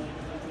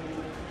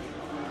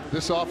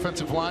 This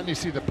offensive line, you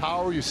see the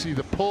power, you see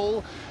the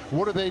pull.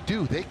 What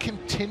do? They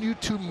continue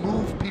to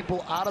move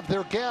people out of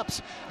their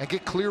gaps and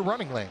get clear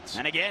running lanes.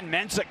 And again,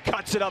 Mensah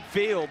cuts it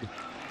upfield.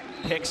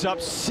 Picks up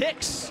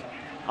 6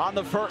 on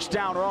the first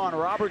down run.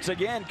 Roberts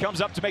again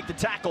comes up to make the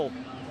tackle.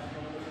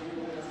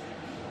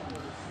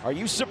 Are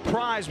you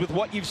surprised with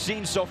what you've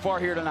seen so far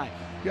here tonight?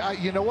 Yeah,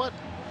 you know what?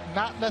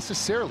 Not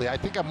necessarily. I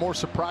think I'm more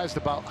surprised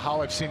about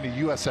how I've seen the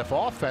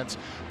USF offense.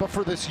 But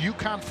for this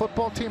UConn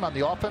football team on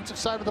the offensive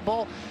side of the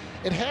ball,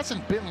 it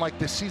hasn't been like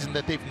this season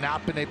that they've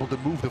not been able to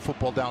move the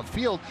football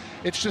downfield.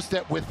 It's just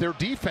that with their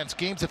defense,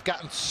 games have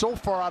gotten so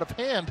far out of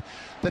hand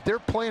that they're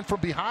playing from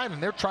behind,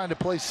 and they're trying to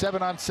play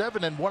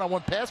 7-on-7 and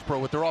one-on-one pass pro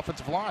with their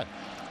offensive line.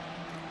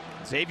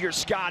 Xavier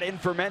Scott in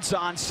for Mensah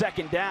on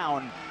second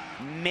down.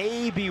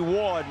 Maybe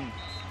one.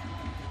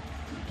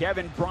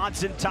 Kevin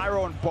Bronson,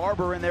 Tyrone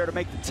Barber in there to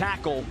make the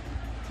tackle.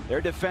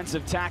 Their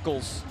defensive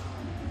tackles.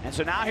 And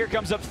so now here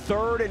comes up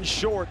 3rd and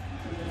short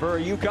for a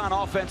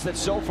UConn offense that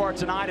so far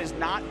tonight is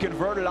not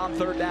converted on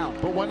 3rd down.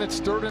 But when it's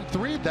 3rd and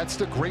 3, that's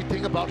the great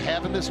thing about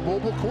having this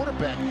mobile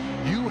quarterback.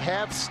 You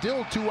have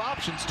still 2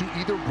 options to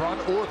either run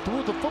or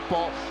throw the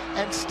football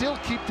and still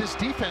keep this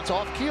defense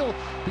off keel,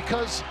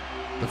 because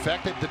the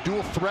fact that the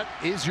dual threat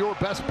is your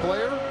best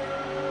player,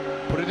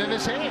 put it in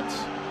his hands.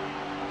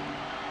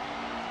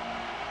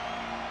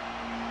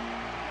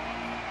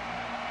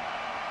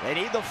 They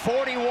need the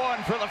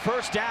 41 for the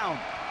first down.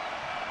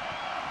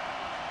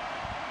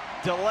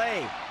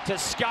 Delay to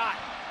Scott,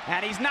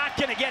 and he's not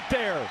going to get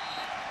there.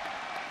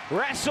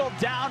 Wrestled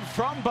down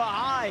from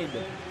behind.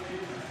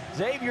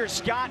 Xavier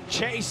Scott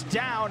chased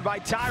down by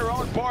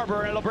Tyrone Barber,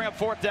 and it'll bring up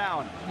 4th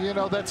down. You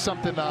know, that's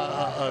something,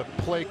 a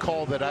play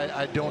call that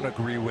I don't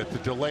agree with. The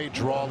delay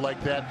draw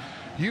like that.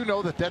 You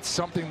know that that's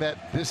something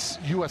that this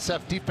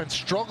USF defense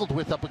struggled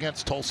with up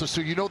against Tulsa,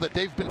 so you know that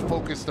they've been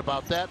focused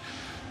about that.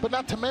 But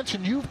not to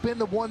mention, you've been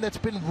the one that's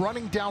been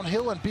running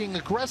downhill and being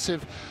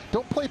aggressive.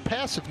 Don't play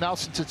passive now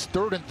since it's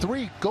 3rd and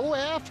 3. Go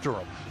after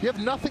them. You have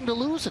nothing to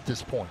lose at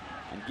this point.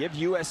 And give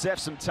USF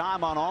some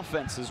time on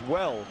offense as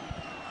well.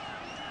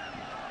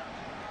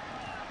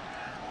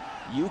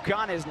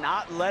 UConn has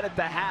not led at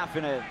the half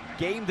in a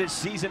game this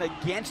season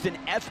against an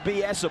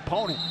FBS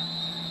opponent.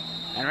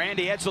 And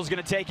Randy Edsall is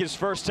going to take his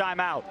first time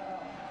out.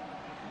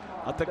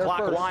 Let the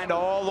clock wind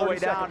all the way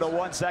down to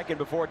 1 second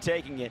before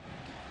taking it.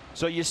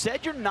 So you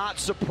said you're not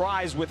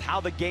surprised with how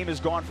the game has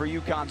gone for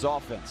UConn's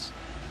offense.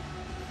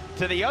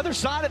 To the other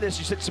side of this,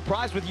 you said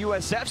surprised with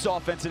USF's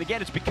offense, and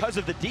again, it's because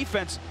of the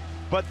defense.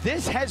 But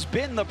this has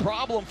been the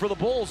problem for the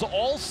Bulls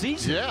all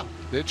season. Yeah,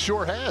 it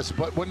sure has.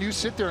 But when you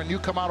sit there and you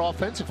come out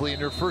offensively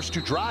and your first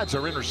 2 drives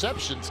are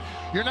interceptions,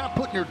 you're not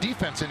putting your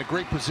defense in a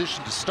great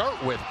position to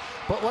start with.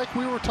 But like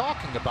we were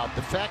talking about,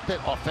 the fact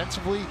that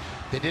offensively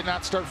they did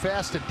not start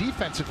fast, and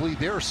defensively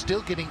they're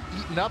still getting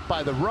eaten up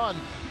by the run.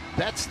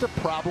 That's the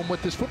problem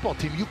with this football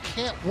team. You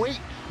can't wait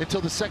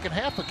until the second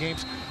half of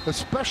games,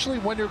 especially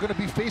when you're going to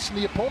be facing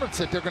the opponents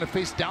that they're going to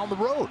face down the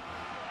road.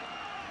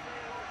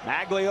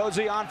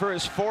 Magliozzi on for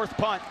his 4th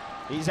punt.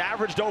 He's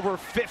averaged over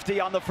 50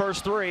 on the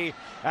first 3,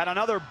 and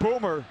another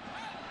boomer.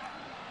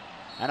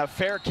 And a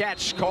fair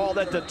catch called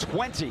at the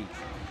 20.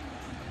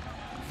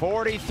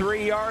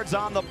 43 yards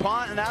on the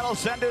punt, and that'll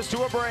send us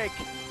to a break.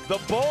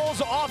 The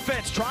Bulls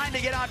offense trying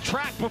to get on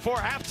track before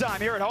halftime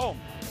here at home.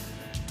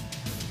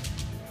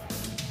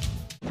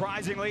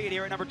 Surprising lead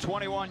here at number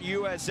 21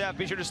 USF.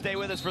 Be sure to stay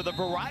with us for the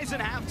Verizon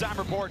halftime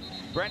report.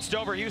 Brent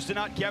Stover, Houston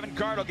Nutt, Kevin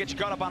Card will get you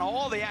caught up on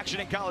all the action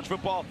in college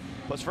football,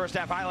 plus first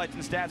half highlights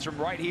and stats from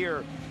right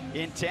here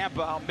in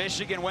Tampa.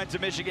 Michigan went to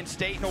Michigan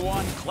State and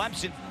won.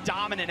 Clemson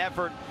dominant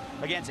effort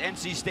against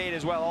NC State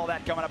as well. All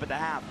that coming up at the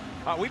half.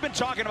 We've been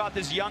talking about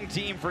this young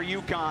team for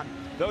UConn.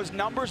 Those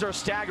numbers are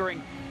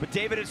staggering, but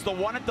David, it's the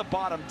one at the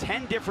bottom.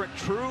 10 different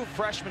true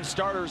freshman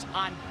starters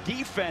on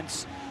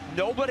defense.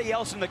 Nobody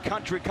else in the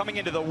country coming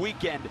into the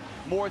weekend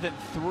more than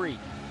 3.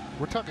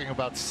 We're talking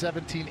about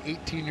 17,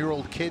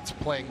 18-year-old kids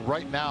playing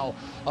right now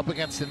up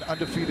against an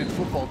undefeated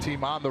football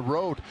team on the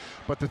road.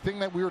 But the thing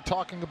that we were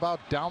talking about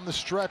down the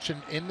stretch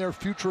and in their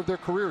future of their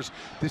careers,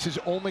 this is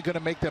only going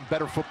to make them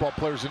better football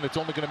players, and it's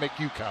only going to make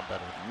UConn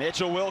better.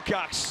 Mitchell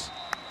Wilcox,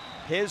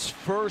 his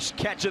first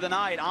catch of the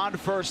night on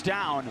first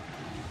down.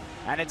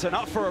 And it's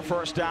enough for a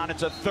first down.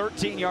 It's a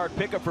 13-yard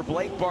pickup for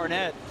Blake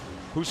Barnett,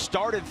 who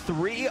started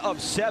 3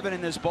 of 7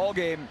 in this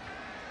ballgame.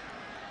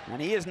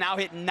 And he has now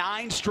hit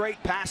 9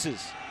 straight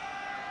passes.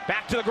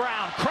 Back to the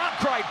ground.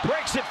 Cronkite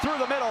breaks it through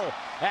the middle,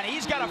 and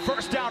he's got a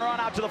first down run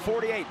out to the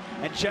 48.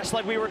 And just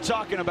like we were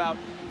talking about,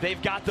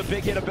 they've got the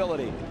big hit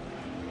ability.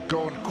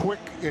 Going quick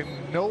in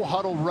no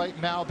huddle right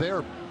now.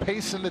 They're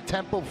pacing the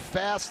tempo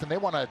fast, and they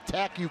want to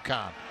attack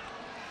UConn.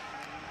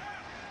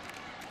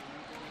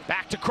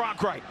 Back to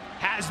Cronkite.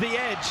 Has the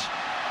edge.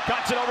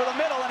 Cuts it over the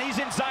middle, and he's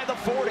inside the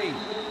 40.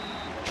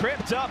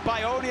 Tripped up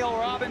by O'Neal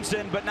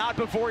Robinson, but not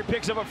before he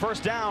picks up a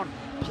first down.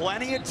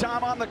 Plenty of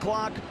time on the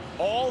clock.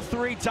 All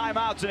 3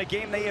 timeouts in a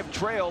game they have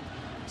trailed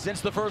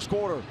since the first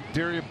quarter.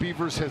 Darian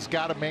Beavers has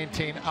got to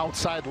maintain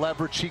outside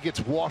leverage. He gets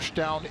washed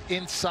down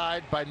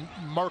inside by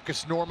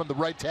Marcus Norman, the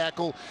right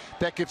tackle.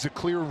 That gives a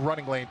clear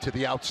running lane to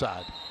the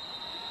outside.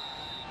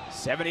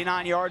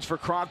 79 yards for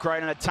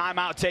Cronkite, and a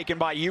timeout taken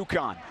by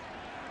UConn.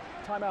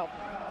 Timeout.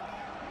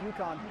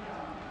 UConn,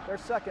 their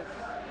second.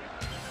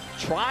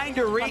 Trying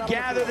to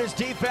regather this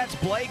defense.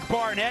 Blake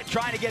Barnett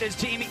trying to get his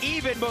team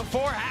even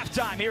before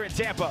halftime here in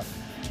Tampa.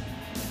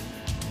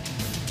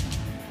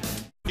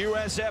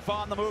 USF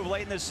on the move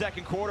late in the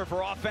second quarter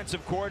for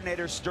offensive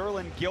coordinator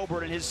Sterling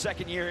Gilbert. In his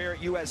second year here at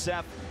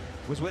USF,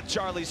 was with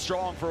Charlie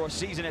Strong for a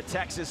season at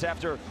Texas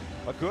after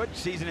a good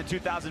season in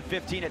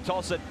 2015 at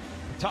Tulsa.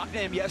 Talking to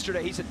him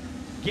yesterday, he said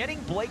getting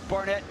Blake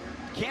Barnett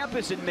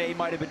campus in May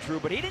might have been true,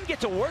 but he didn't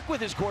get to work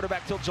with his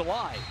quarterback till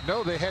July.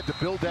 No, they had to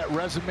build that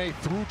resume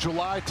through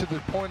July to the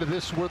point of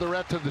this where they're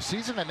at to the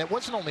season, and it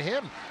wasn't only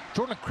him.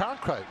 Jordan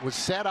Cronkite was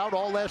sat out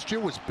all last year,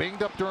 was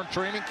banged up during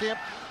training camp,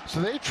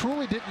 so they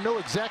truly didn't know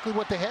exactly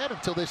what they had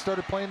until they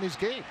started playing these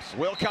games.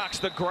 Wilcox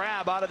the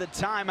grab out of the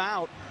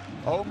timeout.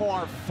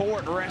 Omar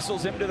Fort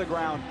wrestles him to the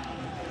ground.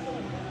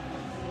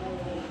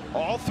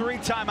 All 3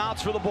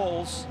 timeouts for the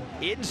Bulls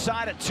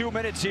inside of 2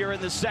 minutes here in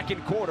the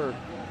second quarter.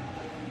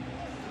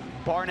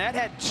 Barnett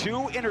had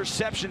 2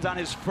 interceptions on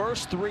his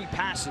first 3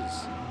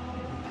 passes.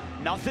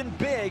 Nothing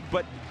big,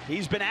 but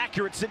he's been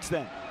accurate since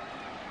then.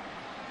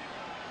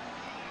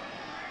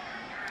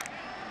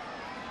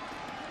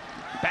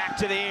 Back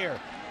to the air,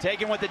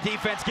 taking what the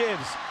defense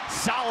gives.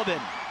 Solomon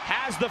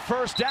has the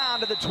first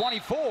down to the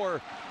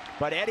 24,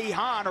 but Eddie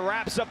Hahn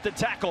wraps up the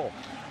tackle.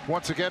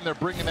 Once again, they're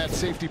bringing that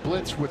safety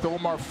blitz with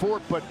Omar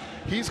Fort, but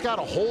he's got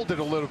to hold it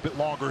a little bit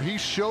longer. He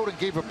showed and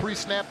gave a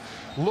pre-snap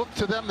look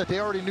to them that they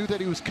already knew that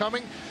he was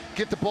coming.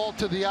 Get the ball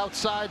to the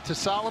outside to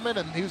Solomon,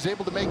 and he was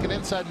able to make an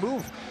inside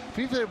move. If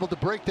he's able to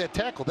break that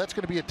tackle, that's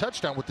going to be a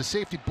touchdown with the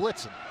safety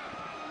blitzing.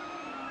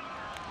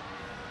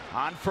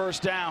 On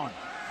first down,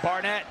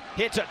 Barnett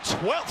hits a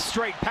 12th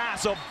straight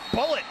pass, a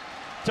bullet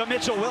to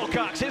Mitchell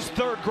Wilcox, his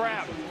 3rd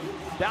grab.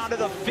 Down to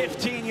the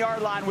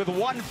 15-yard line with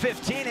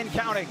 1:15 and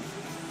counting.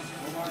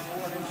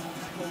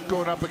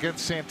 Going up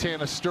against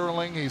Santana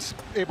Sterling, he's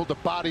able to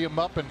body him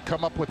up and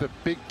come up with a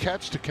big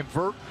catch to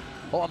convert.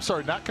 Oh, I'm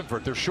sorry, not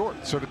convert, they're short.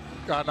 So to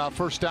on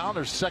first down.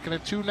 There's 2nd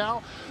and 2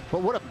 now.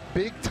 But what a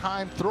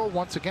big-time throw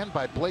once again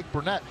by Blake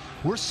Burnett.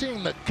 We're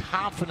seeing the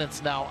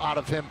confidence now out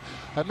of him,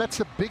 and that's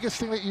the biggest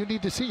thing that you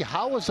need to see.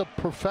 How is a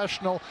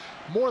professional,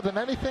 more than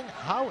anything,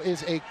 how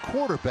is a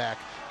quarterback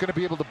going to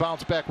be able to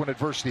bounce back when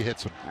adversity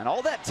hits him? And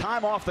all that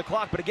time off the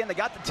clock, but again, they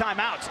got the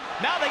timeouts.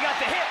 Now they got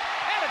the hit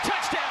and a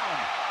touchdown.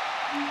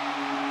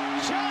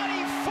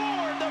 Johnny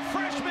Ford, the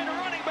freshman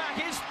running back,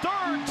 his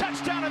 3rd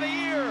touchdown of the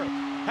year.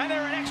 And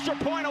they're an extra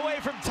point away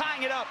from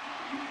tying it up.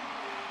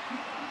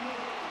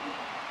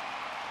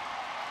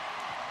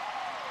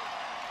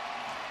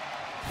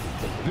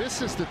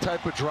 This is the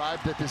type of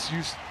drive that this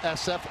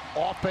USF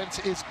offense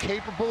is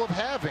capable of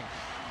having.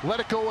 Let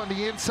it go on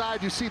the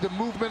inside. You see the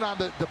movement on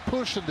the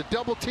push and the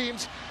double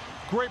teams.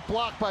 Great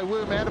block by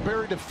William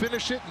Atterbury to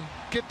finish it and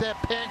get that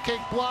pancake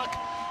block.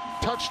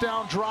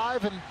 Touchdown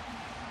drive, and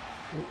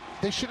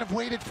they shouldn't have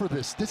waited for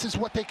this. This is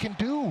what they can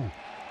do.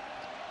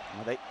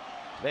 Well,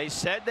 they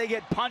said they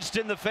get punched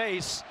in the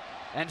face,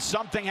 and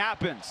something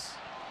happens.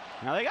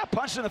 Now, they got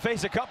punched in the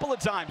face a couple of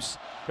times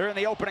here in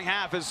the opening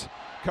half as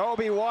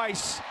Kobe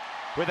Weiss,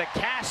 with a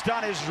cast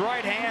on his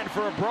right hand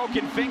for a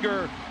broken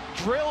finger,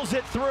 drills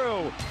it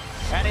through.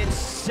 And it's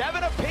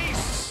 7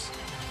 apiece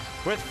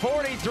with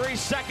 43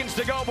 seconds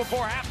to go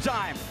before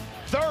halftime.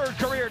 3rd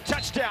career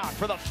touchdown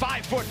for the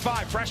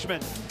 5'5"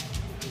 freshman.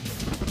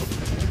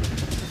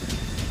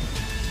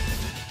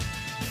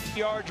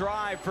 Yard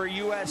drive for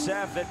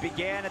USF that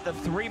began at the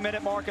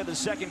 3-minute mark of the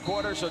 2nd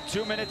quarter, so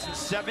 2 minutes and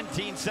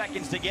 17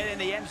 seconds to get in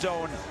the end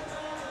zone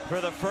for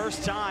the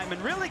first time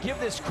and really give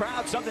this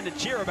crowd something to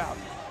cheer about.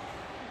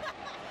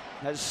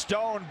 As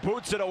Stone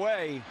boots it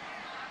away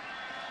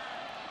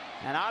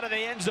and out of the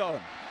end zone.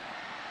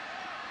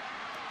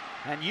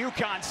 And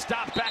UConn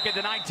stopped back at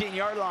the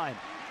 19-yard line.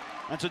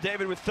 And so,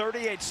 David, with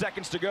 38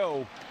 seconds to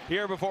go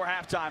here before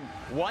halftime,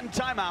 1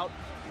 timeout,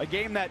 a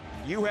game that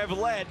you have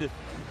led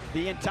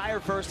the entire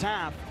first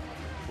half.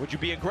 Would you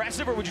be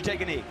aggressive or would you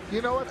take a knee?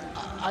 You know what?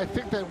 I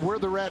think that where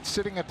they're at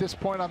sitting at this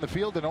point on the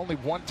field and only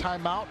 1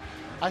 timeout,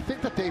 I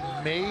think that they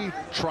may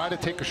try to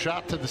take a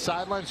shot to the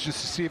sidelines just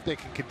to see if they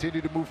can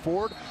continue to move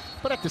forward.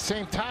 But at the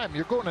same time,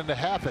 you're going into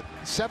half at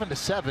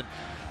 7-7,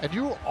 and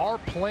you are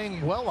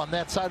playing well on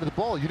that side of the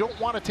ball. You don't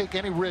want to take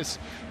any risks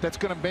that's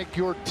going to make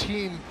your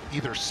team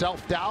either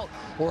self-doubt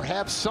or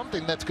have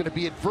something that's going to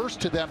be adverse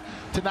to them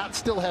to not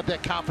still have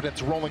that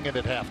confidence rolling in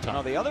at halftime.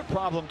 Now, the other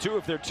problem, too,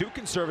 if they're too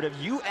conservative,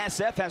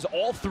 USF has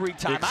all 3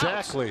 timeouts.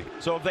 Exactly.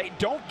 So if they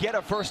don't get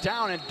a first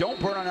down and don't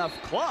burn enough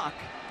clock,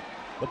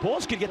 the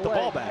Bulls could get the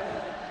ball back.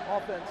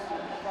 Offense,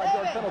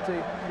 5-yard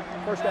penalty,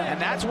 first down.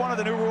 And that's one of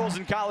the new rules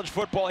in college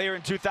football here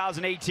in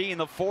 2018.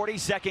 The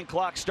 40-second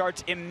clock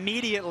starts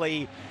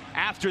immediately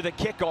after the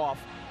kickoff,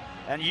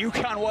 and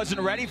UConn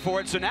wasn't ready for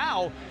it. So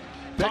now,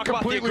 talk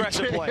about the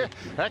aggressive play.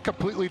 That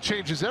completely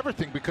changes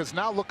everything, because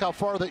now look how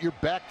far that you're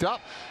backed up.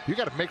 You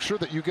got to make sure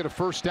that you get a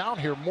first down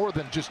here more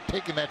than just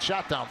taking that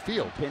shot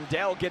downfield.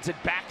 Pindell gets it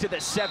back to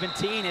the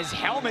 17. His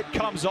helmet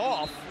comes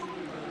off.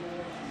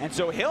 And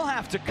so he'll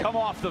have to come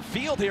off the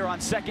field here on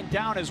 2nd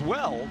down as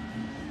well.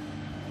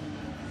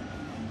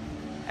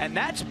 And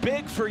that's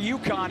big for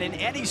UConn in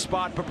any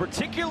spot, but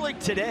particularly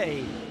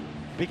today,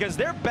 because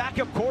their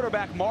backup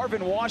quarterback,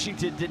 Marvin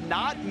Washington, did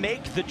not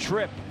make the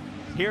trip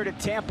here to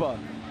Tampa.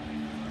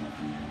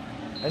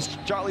 As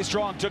Charlie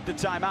Strong took the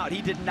timeout,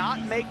 he did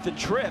not make the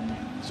trip.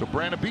 So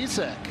Brandon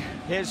Bizak.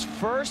 His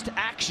first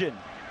action,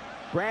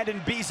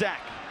 Brandon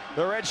Bizak,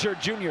 the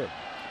redshirt junior.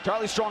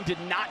 Charlie Strong did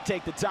not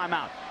take the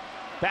timeout.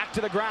 Back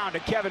to the ground to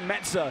Kevin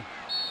Mensah.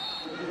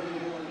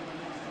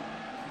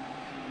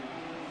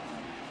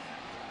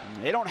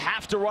 They don't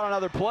have to run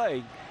another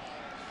play.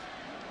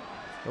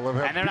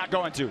 And they're not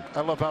going to.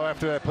 I love how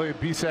after that play,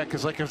 Bizak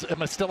is like,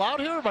 am I still out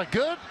here? Am I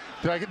good?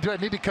 Do I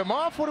need to come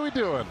off? What are we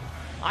doing?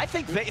 I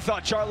think they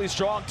thought Charlie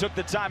Strong took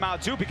the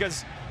timeout too,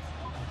 because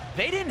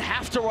they didn't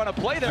have to run a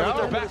play there with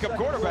their backup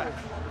quarterback.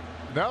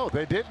 No,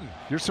 they didn't.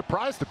 You're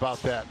surprised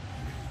about that.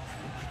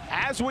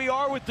 As we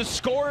are with the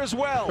score as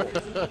well.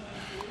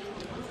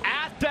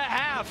 At the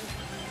half,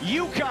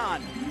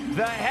 UConn,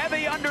 the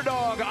heavy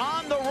underdog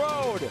on the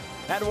road,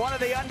 and one of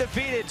the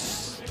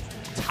undefeateds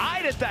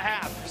tied at the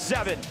half,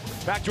 7.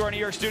 Back to our New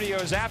York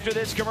studios after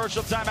this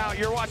commercial timeout.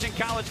 You're watching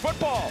college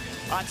football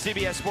on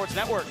CBS Sports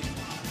Network.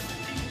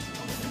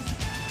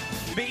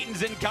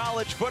 Beatings in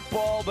college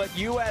football, but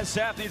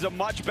USF needs a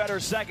much better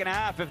second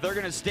half if they're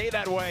going to stay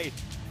that way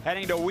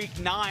heading to week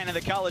 9 of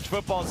the college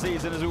football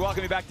season. As we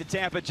welcome you back to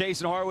Tampa,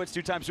 Jason Horowitz,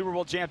 2-time Super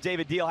Bowl champ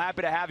David Deal.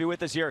 Happy to have you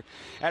with us here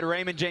at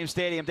Raymond James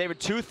Stadium. David,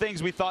 2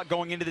 things we thought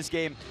going into this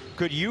game.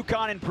 Could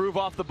UConn improve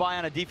off the bye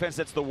on a defense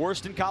that's the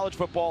worst in college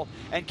football?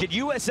 And could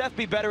USF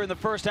be better in the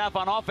first half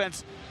on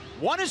offense?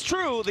 One is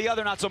true, the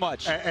other not so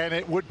much. And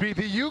it would be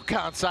the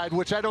UConn side,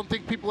 which I don't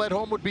think people at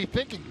home would be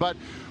thinking. But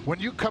when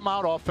you come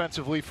out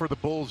offensively for the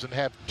Bulls and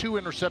have 2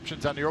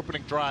 interceptions on the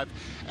opening drive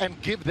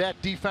and give that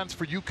defense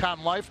for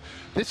UConn life,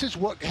 this is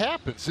what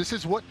happens. This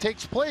is what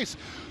takes place.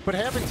 But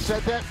having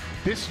said that,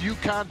 this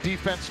UConn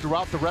defense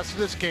throughout the rest of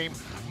this game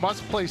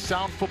must play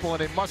sound football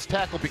and they must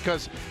tackle,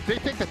 because they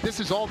think that this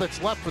is all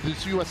that's left for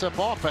this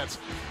USF offense.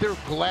 They're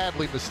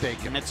gladly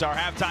mistaken. And it's our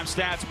halftime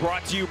stats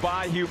brought to you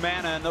by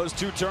Humana, and those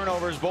 2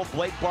 turnovers, both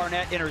Blake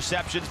Barnett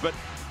interceptions, but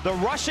the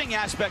rushing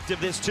aspect of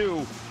this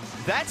too,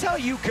 that's how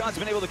UConn's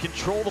been able to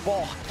control the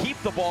ball, keep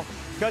the ball,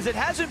 because it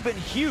hasn't been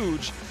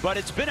huge, but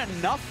it's been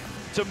enough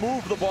to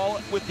move the ball,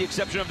 with the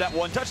exception of that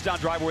 1 touchdown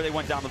drive where they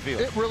went down the field.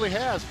 It really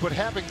has, but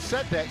having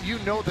said that, you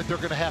know that they're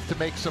going to have to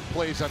make some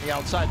plays on the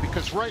outside,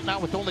 because right now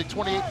with only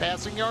 28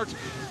 passing yards,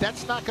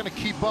 that's not going to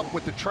keep up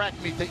with the track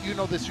meet that you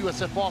know this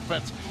USF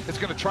offense is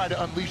going to try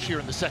to unleash here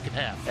in the second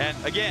half. And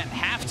again,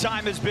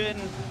 halftime has been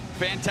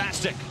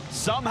fantastic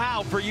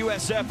somehow for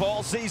USF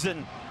all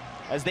season,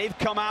 as they've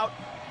come out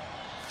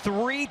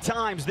 3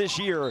 times this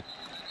year.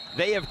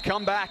 They have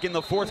come back in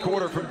the fourth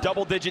quarter from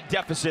double-digit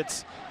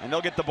deficits, and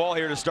they'll get the ball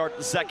here to start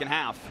the second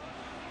half.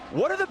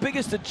 What are the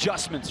biggest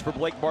adjustments for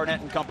Blake Barnett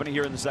and company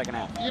here in the second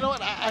half? You know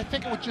what, I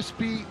think it would just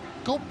be,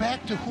 go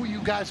back to who you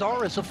guys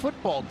are as a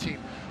football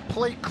team.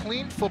 Play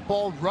clean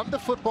football, run the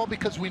football,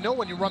 because we know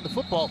when you run the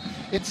football,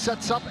 it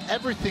sets up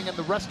everything in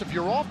the rest of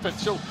your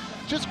offense. So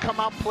just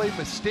come out, play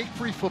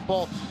mistake-free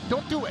football.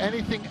 Don't do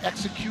anything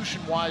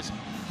execution-wise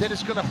that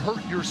is going to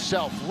hurt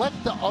yourself. Let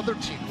the other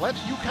team, let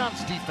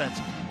UConn's defense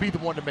be the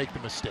one to make the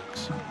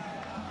mistakes.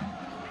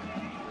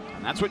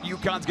 And that's what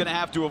UConn's going to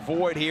have to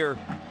avoid here.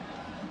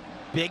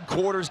 Big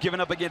quarters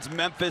given up against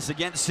Memphis,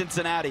 against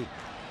Cincinnati.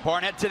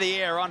 Barnett to the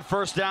air on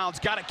first downs,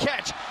 got a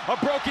catch, a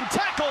broken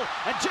tackle,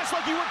 and just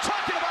like you were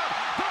talking about,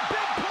 the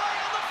big play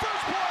on the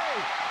first play.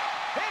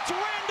 It's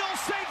Randall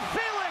St.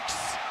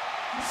 Felix,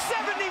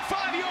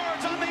 75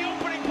 yards on the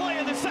opening play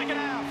of the second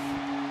half.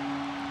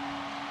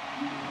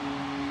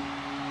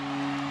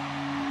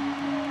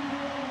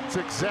 It's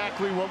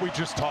exactly what we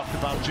just talked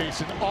about,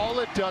 Jason. All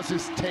it does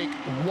is take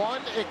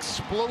one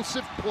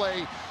explosive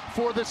play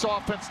for this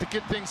offense to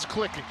get things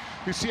clicking.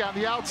 You see on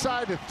the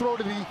outside, the throw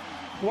to the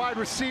wide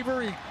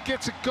receiver, he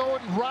gets it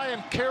going.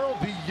 Ryan Carroll,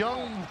 the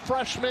young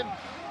freshman,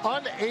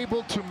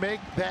 unable to make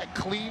that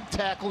clean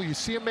tackle. You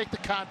see him make the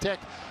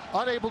contact,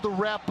 unable to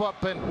wrap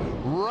up, and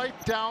right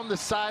down the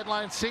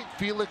sideline, St.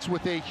 Felix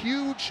with a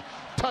huge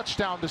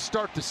touchdown to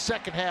start the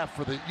second half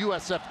for the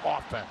USF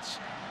offense.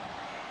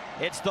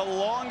 It's the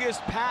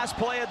longest pass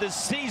play of the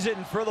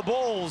season for the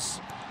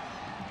Bulls.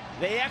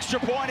 The extra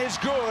point is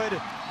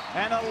good,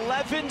 and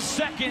 11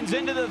 seconds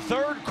into the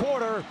third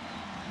quarter,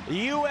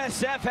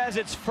 USF has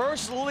its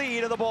first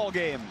lead of the ball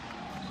game.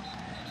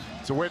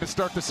 It's a way to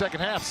start the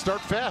second half.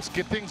 Start fast,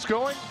 get things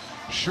going.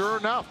 Sure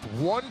enough,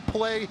 one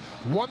play,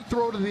 one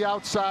throw to the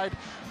outside,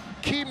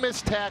 key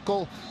missed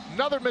tackle,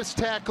 another missed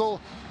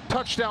tackle,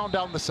 touchdown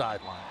down the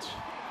sidelines.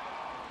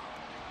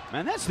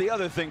 And that's the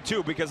other thing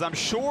too, because I'm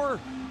sure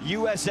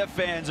USF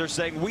fans are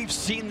saying, we've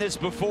seen this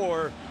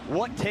before,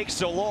 what takes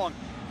so long?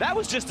 That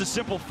was just a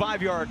simple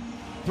 5-yard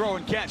throw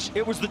and catch.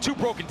 It was the 2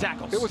 broken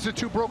tackles. It was the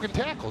 2 broken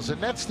tackles,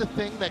 and that's the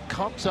thing that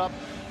comes up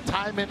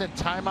time in and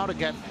time out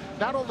again,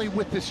 not only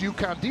with this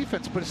UConn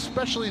defense, but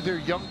especially their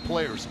young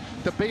players.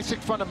 The basic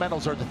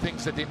fundamentals are the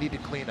things that they need to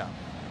clean up.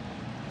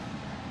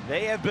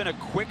 They have been a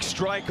quick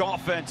strike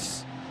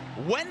offense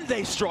when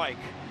they strike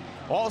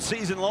all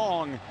season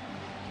long,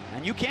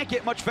 and you can't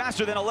get much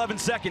faster than 11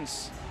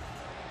 seconds.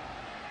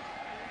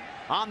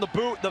 On the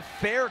boot, the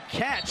fair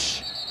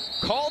catch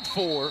called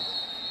for.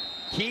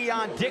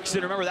 Keon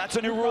Dixon, remember that's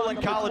a new rule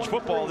in college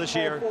football this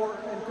year.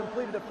 And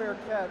completed a fair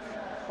catch.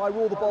 By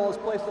rule, the ball is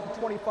placed at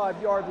the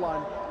 25-yard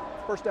line.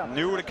 First down.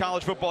 New to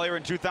college football here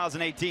in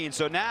 2018.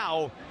 So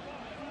now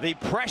the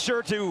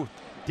pressure to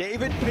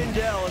David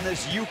Pindell and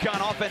this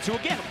UConn offense, who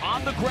again,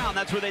 on the ground,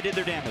 that's where they did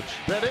their damage.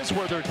 That is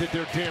where they did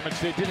their damage.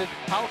 They did it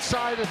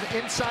outside and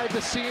inside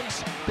the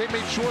seams. They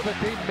made sure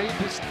that they made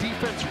this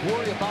defense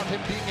worry about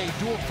him being a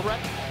dual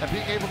threat and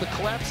being able to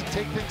collapse and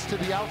take things to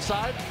the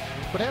outside.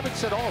 But having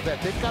said all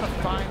that, they've got to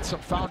find some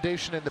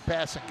foundation in the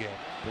passing game.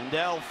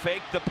 Pindell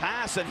faked the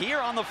pass, and here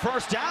on the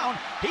first down,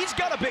 he's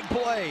got a big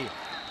play.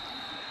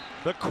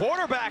 The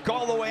quarterback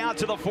all the way out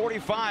to the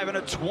 45 and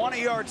a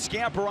 20-yard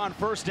scamper on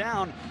first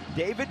down.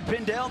 David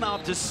Pindell now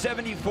up to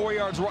 74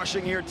 yards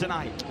rushing here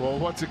tonight. Well,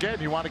 once again,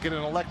 you want to get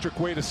an electric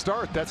way to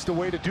start. That's the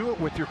way to do it,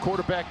 with your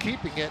quarterback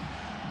keeping it.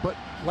 But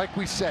like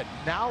we said,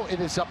 now it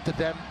is up to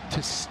them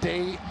to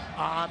stay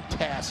on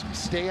task,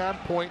 stay on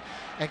point,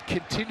 and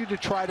continue to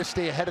try to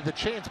stay ahead of the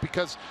chains,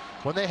 because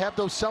when they have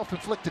those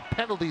self-inflicted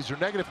penalties or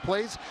negative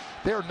plays,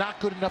 they're not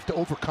good enough to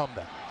overcome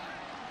them.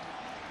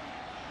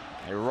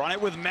 They run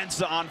it with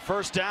Mensah on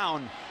first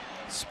down.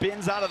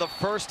 Spins out of the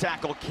first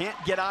tackle, can't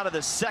get out of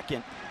the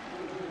second.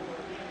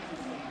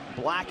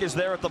 Black is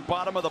there at the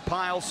bottom of the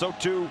pile, so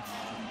too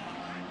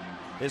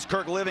is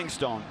Kirk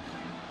Livingstone.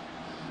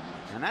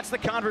 And that's the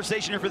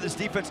conversation here for this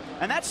defense.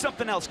 And that's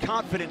something else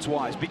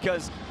confidence-wise,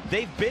 because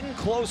they've been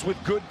close with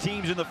good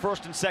teams in the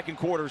first and second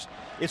quarters.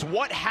 It's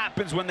what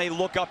happens when they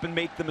look up and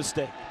make the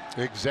mistake.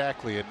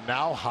 Exactly, and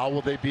now how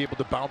will they be able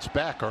to bounce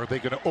back? Are they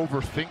going to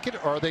overthink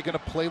it, or are they going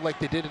to play like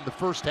they did in the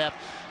first half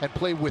and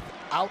play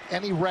without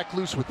any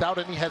recluse, without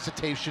any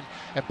hesitation,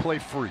 and play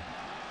free?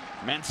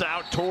 Mensah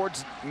out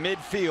towards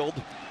midfield.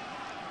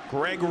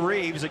 Greg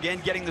Reeves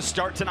again getting the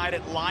start tonight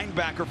at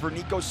linebacker for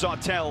Nico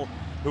Sautel,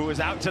 who is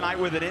out tonight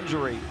with an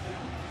injury.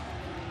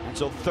 And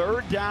so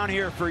third down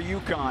here for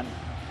UConn.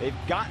 They've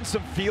gotten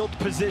some field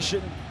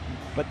position,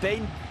 but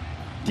they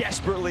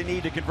desperately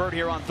need to convert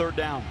here on third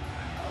down.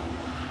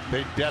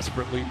 They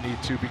desperately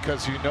need to,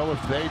 because you know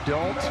if they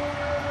don't,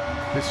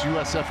 this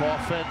USF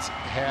offense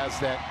has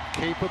that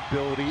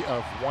capability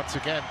of, once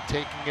again,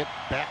 taking it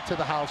back to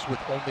the house with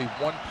only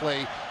one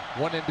play,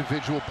 one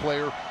individual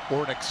player,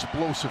 or an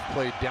explosive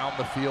play down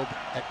the field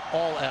at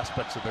all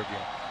aspects of their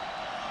game.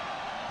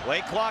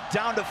 Play clock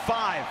down to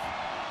 5.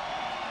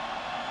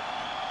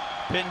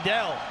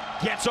 Pindell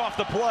gets off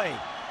the play.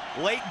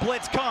 Late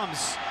blitz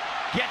comes,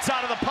 gets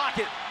out of the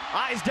pocket,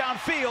 eyes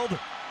downfield,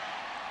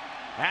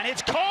 and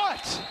it's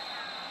caught.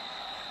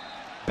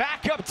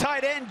 Backup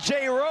tight end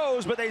Jay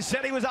Rose, but they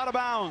said he was out of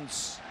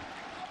bounds.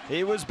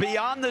 He was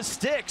beyond the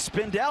sticks.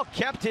 Pindell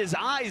kept his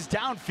eyes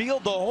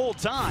downfield the whole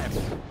time.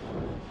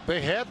 They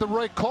had the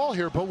right call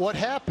here, but what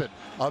happened?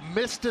 A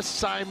missed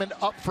assignment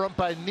up front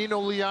by Nino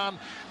Leon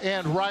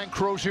and Ryan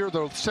Crozier,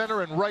 the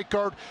center and right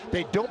guard.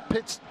 They don't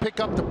pick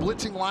up the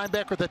blitzing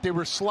linebacker that they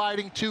were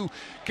sliding to.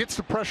 Gets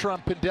the pressure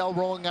on Pindell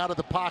rolling out of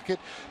the pocket.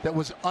 That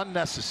was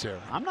unnecessary.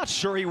 I'm not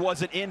sure he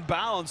wasn't in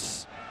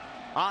bounds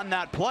on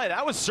that play.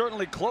 That was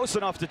certainly close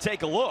enough to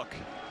take a look.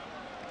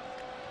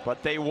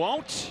 But they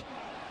won't.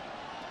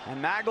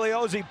 And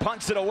Magliozzi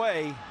punts it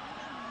away.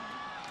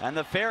 And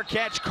the fair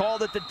catch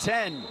called at the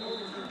 10.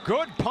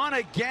 Good punt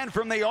again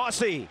from the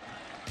Aussie.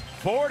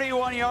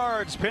 41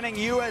 yards, pinning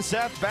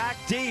USF back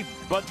deep.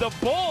 But the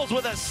Bulls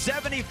with a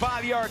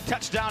 75-yard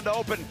touchdown to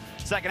open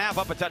second half,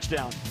 up a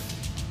touchdown.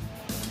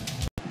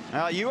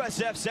 Now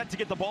USF set to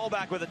get the ball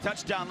back with a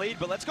touchdown lead,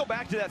 but let's go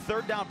back to that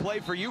third down play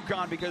for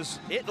UConn, because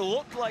it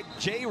looked like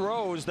Jay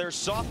Rose, their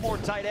sophomore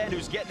tight end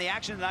who's getting the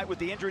action tonight with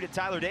the injury to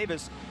Tyler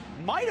Davis,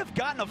 might have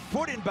gotten a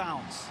foot in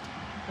bounds.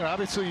 And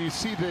obviously you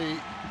see the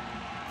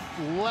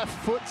left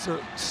foot's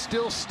are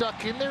still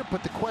stuck in there,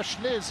 but the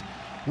question is,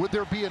 would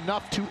there be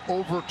enough to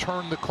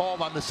overturn the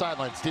call on the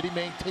sidelines? Did he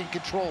maintain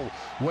control?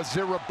 Was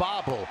there a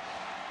bobble?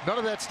 None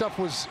of that stuff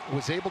was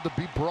able to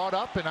be brought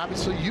up, and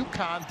obviously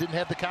UConn didn't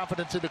have the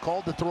confidence in the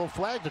call to throw a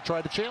flag to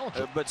try to challenge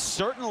it. But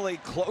certainly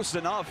close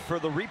enough for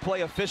the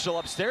replay official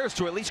upstairs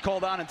to at least call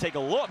down and take a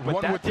look,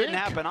 but that didn't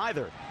happen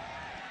either.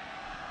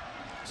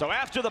 So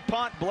after the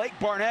punt, Blake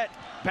Barnett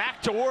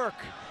back to work.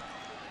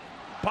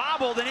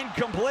 Bobbled and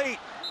incomplete.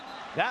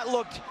 That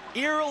looked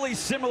eerily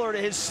similar to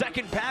his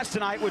second pass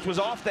tonight, which was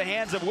off the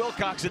hands of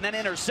Wilcox and then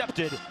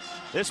intercepted.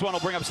 This one will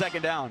bring up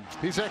second down.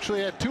 He's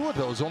actually had 2 of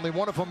those, only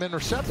one of them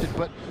intercepted,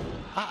 but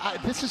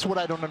this is what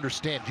I don't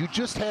understand. You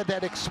just had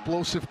that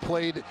explosive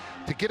play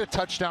to get a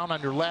touchdown on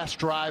your last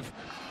drive.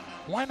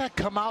 Why not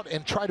come out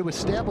and try to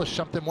establish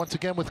something once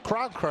again with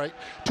Cronkite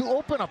to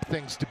open up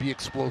things to be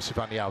explosive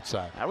on the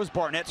outside? That was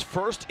Barnett's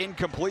first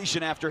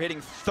incompletion after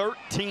hitting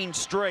 13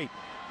 straight.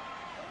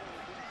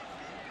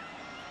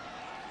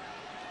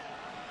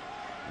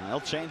 They'll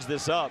change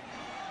this up.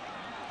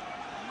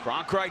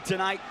 Cronkite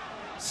tonight,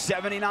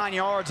 79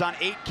 yards on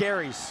 8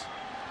 carries.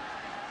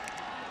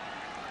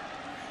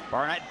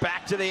 Barnett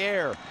back to the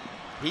air.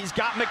 He's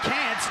got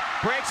McCants,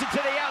 breaks it to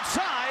the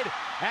outside,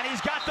 and he's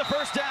got the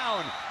first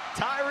down.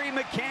 Tyree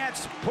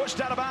McCants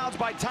pushed out of bounds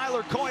by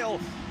Tyler Coyle,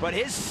 but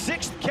his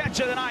 6th catch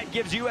of the night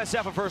gives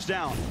USF a first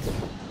down.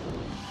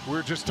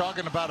 We're just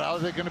talking about how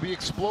they're going to be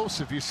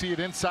explosive. You see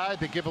it inside,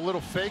 they give a little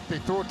fake, they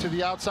throw it to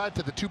the outside,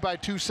 to the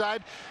 2x2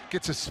 side,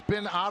 gets a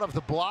spin out of the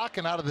block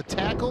and out of the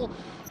tackle.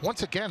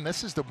 Once again,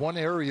 this is the one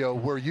area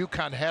where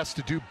UConn has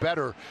to do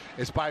better,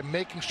 is by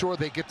making sure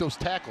they get those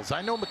tackles.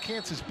 I know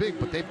McCants is big,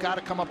 but they've got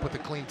to come up with a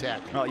clean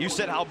tackle. Well, you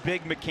said how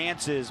big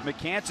McCants is.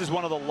 McCants is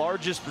one of the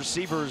largest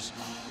receivers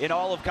in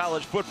all of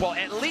college football,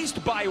 at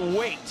least by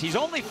weight. He's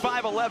only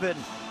 5'11",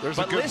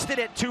 but listed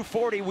at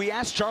 240. We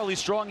asked Charlie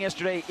Strong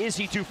yesterday, is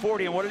he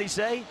 240, and what did he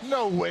say?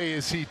 No way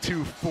is he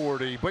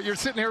 240, but you're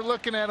sitting here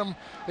looking at him.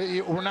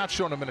 We're not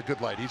showing him in a good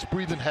light. He's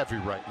breathing heavy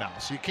right now,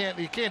 so you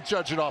can't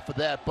judge it off of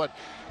that, but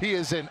he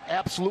is an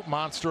absolute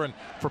monster, and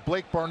for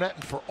Blake Barnett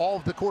and for all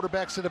of the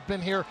quarterbacks that have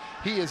been here,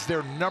 he is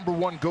their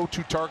 #1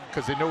 go-to target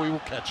because they know he will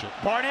catch it.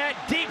 Barnett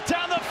deep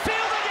down the field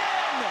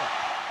again!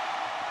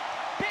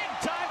 Big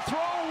time throw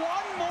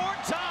one more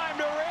time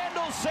to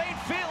Randall St.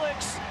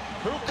 Felix,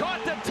 who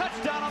caught the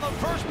touchdown on the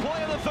first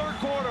play of the third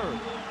quarter.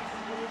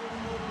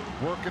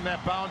 Working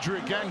that boundary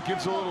again,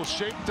 gives a little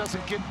shape,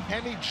 doesn't get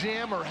any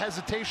jam or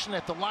hesitation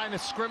at the line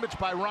of scrimmage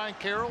by Ryan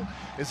Carroll,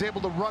 is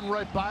able to run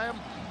right by him.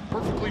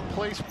 Perfectly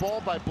placed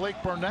ball by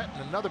Blake Barnett,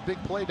 and another big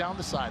play down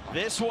the sideline.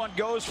 This one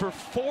goes for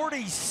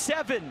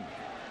 47.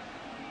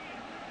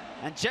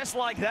 And just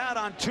like that,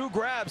 on 2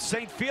 grabs,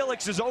 St.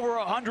 Felix is over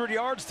 100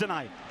 yards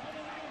tonight.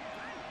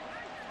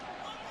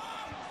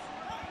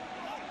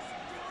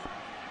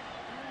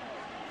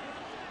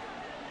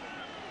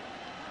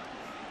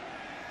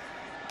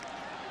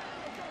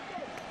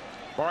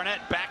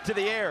 Barnett back to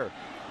the air,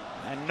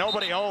 and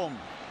nobody home.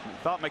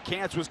 Thought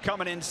McCants was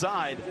coming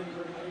inside.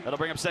 That'll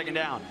bring up second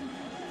down.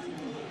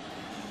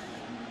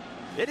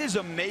 It is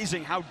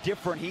amazing how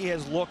different he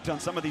has looked on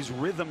some of these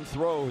rhythm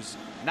throws.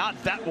 Not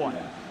that one,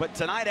 but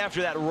tonight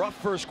after that rough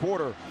first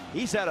quarter,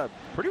 he's had a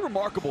pretty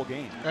remarkable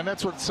game. And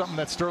that's something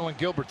that Sterling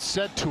Gilbert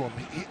said to him.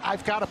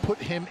 I've got to put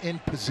him in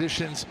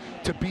positions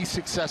to be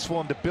successful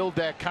and to build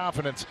that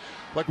confidence.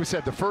 Like we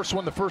said, the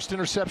first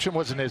interception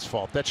wasn't his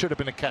fault. That should have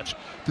been a catch.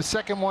 The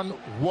second one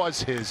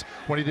was his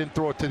when he didn't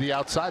throw it to the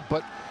outside,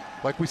 but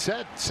like we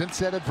said, since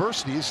that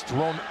adversity, he's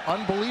thrown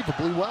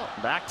unbelievably well.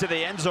 Back to the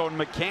end zone,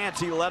 McCants,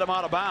 he let him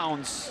out of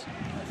bounds.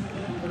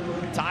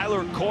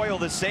 Tyler Coyle,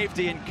 the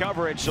safety in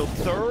coverage, so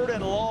 3rd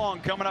and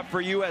long coming up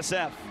for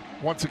USF.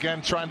 Once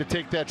again, trying to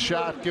take that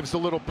shot, gives a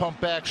little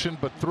pump action,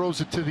 but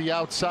throws it to the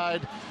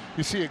outside.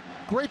 You see a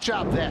great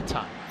job that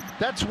time.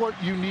 That's what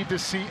you need to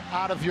see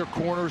out of your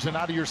corners and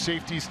out of your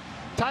safeties.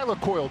 Tyler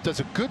Coyle does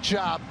a good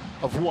job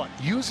of what?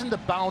 Using the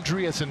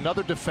boundary as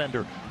another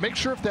defender. Make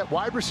sure if that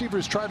wide receiver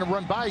is trying to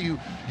run by you,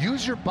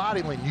 use your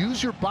body lane,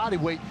 use your body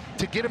weight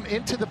to get him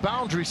into the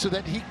boundary so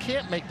that he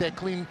can't make that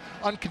clean,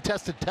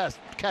 uncontested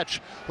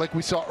catch like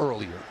we saw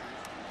earlier.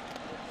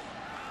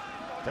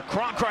 The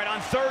Cronkite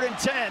on 3rd and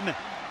 10,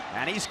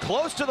 and he's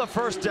close to the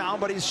first down,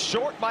 but he's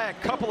short by a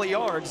couple of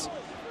yards.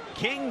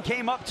 King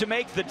came up to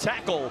make the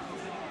tackle.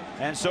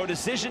 And so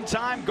decision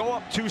time, go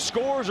up 2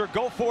 scores or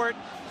go for it.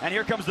 And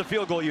here comes the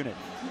field goal unit.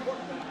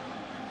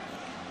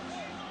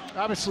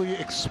 Obviously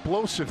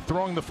explosive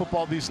throwing the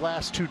football these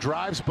last 2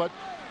 drives, but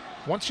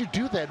once you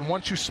do that and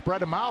once you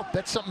spread them out,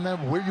 that's something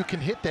that where you can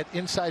hit that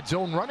inside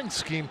zone running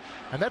scheme,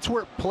 and that's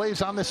where it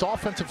plays on this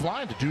offensive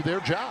line to do their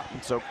job.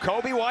 So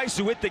Kobe Weiss,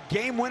 who hit the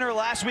game winner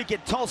last week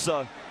at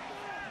Tulsa,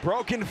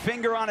 broken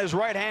finger on his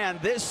right hand.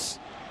 This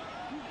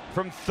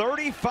from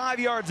 35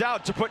 yards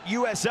out to put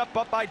USF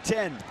up by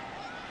 10.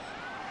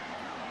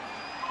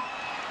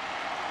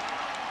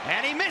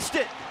 And he missed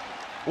it.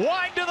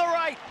 Wide to the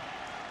right.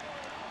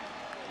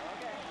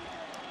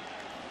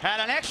 Had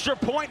an extra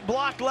point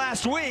blocked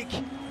last week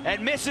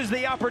and misses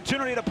the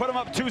opportunity to put him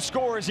up 2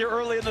 scores here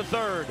early in the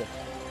 3rd.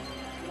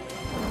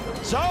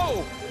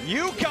 So,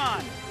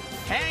 UConn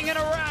hanging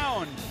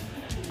around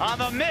on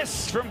the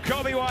miss from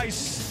Kobe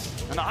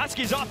Weiss. And the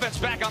Huskies offense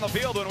back on the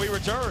field when we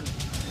return.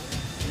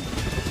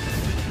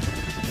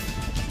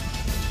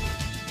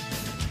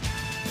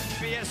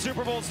 CBS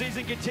Super Bowl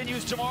season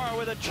continues tomorrow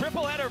with a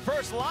triple header.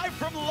 First live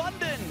from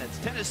London. It's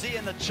Tennessee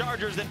and the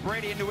Chargers, then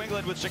Brady in New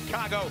England with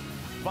Chicago,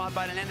 followed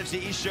by an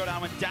NFC East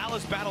showdown when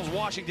Dallas battles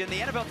Washington. The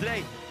NFL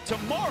Today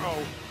tomorrow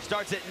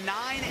starts at 9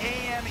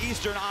 a.m.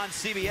 Eastern on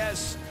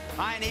CBS.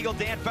 Iron Eagle,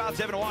 Dan Fouts,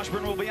 Evan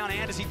Washburn will be on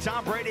hand to see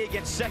Tom Brady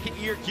against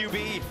second-year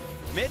QB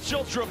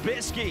Mitchell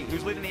Trubisky,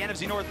 who's leading the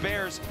NFC North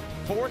Bears,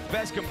 4th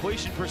best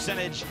completion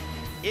percentage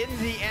in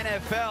the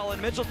NFL.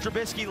 And Mitchell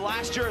Trubisky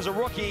last year as a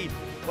rookie,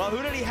 well,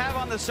 who did he have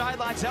on the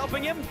sidelines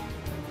helping him?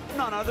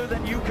 None other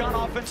than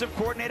UConn offensive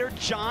coordinator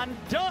John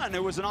Dunn,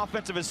 who was an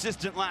offensive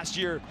assistant last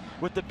year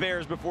with the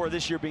Bears before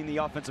this year being the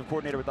offensive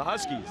coordinator with the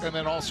Huskies. And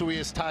then also he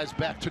has ties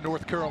back to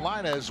North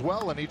Carolina as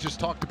well, and he just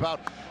talked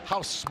about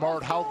how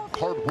smart, how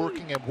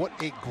hardworking, and what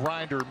a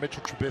grinder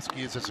Mitchell Trubisky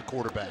is as a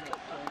quarterback.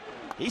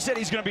 He said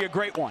he's going to be a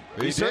great one.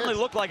 He certainly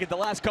looked like it the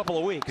last couple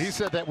of weeks. He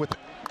said that with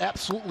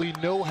absolutely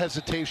no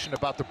hesitation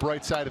about the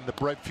bright side and the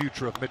bright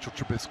future of Mitchell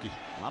Trubisky.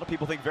 A lot of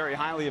people think very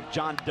highly of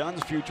John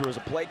Dunn's future as a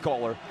play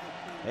caller.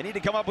 They need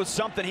to come up with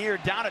something here.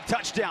 Down a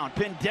touchdown.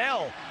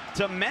 Pindell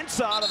to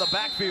Mensah out of the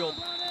backfield.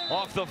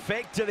 Off the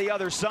fake to the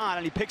other side,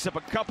 and he picks up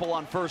a couple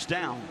on first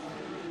down.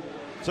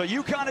 So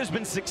UConn has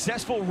been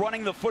successful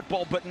running the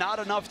football, but not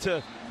enough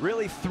to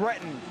really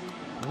threaten.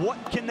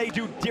 What can they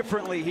do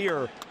differently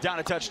here down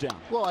a touchdown?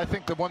 Well, I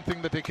think the one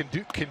thing that they can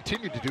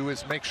continue to do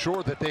is make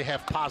sure that they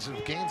have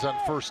positive gains on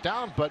first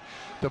down, but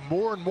the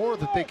more and more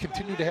that they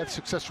continue to have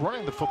success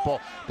running the football,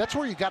 that's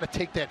where you got to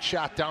take that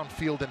shot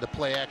downfield in the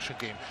play action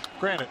game.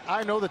 Granted,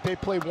 I know that they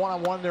play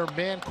one-on-one, they're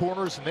man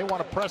corners, and they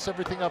want to press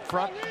everything up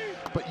front,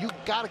 but you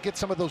got to get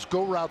some of those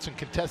go routes and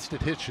contested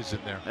hitches in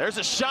there. There's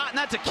a shot, and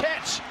that's a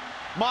catch.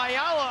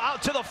 Mayala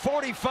out to the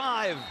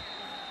 45.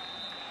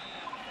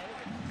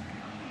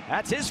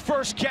 That's his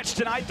first catch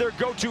tonight, their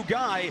go-to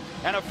guy,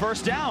 and a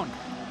first down.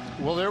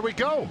 Well, there we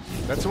go.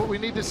 That's what we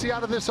need to see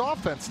out of this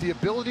offense, the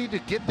ability to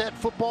get that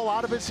football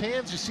out of his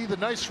hands. You see the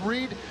nice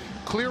read,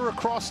 clear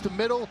across the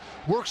middle,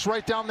 works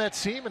right down that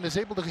seam, and is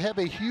able to have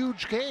a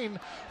huge gain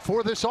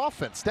for this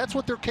offense. That's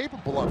what they're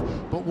capable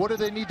of. But what do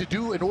they need to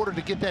do in order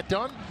to get that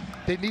done?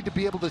 They need to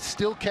be able to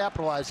still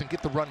capitalize and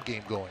get the run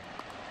game going.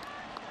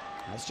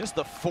 That's just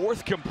the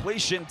 4th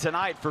completion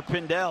tonight for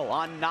Pindell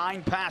on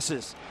 9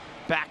 passes.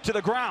 Back to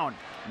the ground.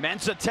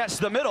 Mensah tests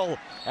the middle,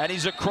 and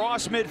he's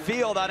across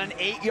midfield on an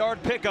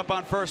 8-yard pickup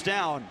on first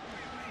down.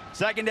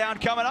 Second down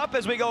coming up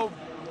as we go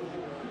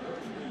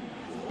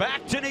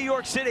back to New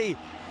York City.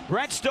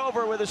 Brent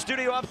Stover with a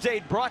studio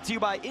update brought to you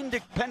by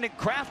Independent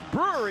Craft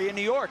Brewery in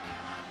New York.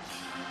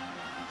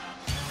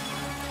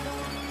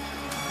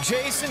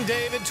 Jason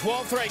David,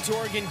 12th ranked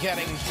Oregon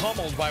getting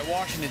pummeled by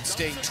Washington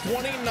State,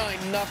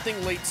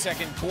 29-0 late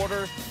second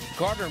quarter.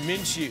 Gardner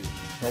Minshew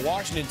for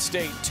Washington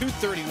State,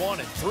 231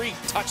 and 3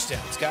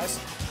 touchdowns, guys.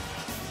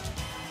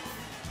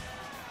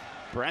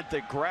 Brent,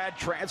 the grad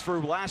transfer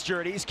last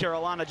year at East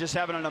Carolina, just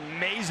having an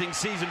amazing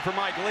season for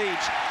Mike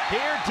Leach.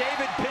 Here,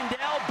 David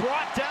Pindell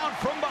brought down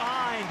from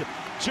behind.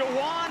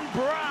 Jawan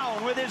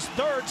Brown with his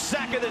 3rd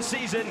sack of the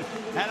season,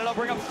 and it'll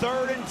bring up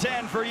 3rd and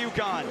 10 for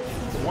UConn.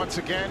 Once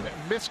again,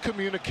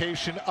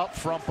 miscommunication up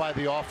front by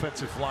the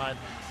offensive line.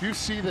 You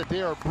see that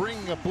they are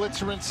bringing a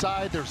blitzer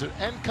inside. There's an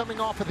end coming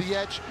off of the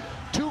edge.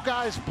 2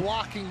 guys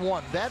blocking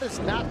 1. That is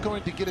not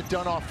going to get it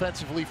done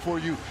offensively for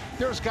you.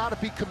 There's got to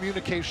be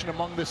communication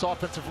among this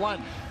offensive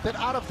line that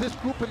out of this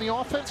group in the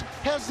offense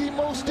has the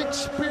most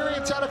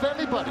experience out of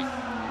anybody.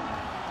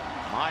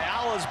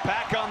 Ayala's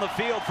back on the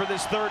field for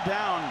this 3rd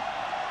down.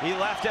 He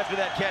left after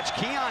that catch.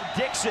 Keon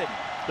Dixon,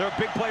 their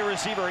big play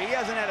receiver, he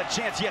hasn't had a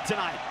chance yet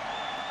tonight.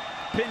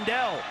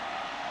 Pindell,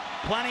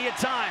 plenty of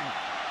time.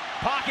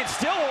 Pocket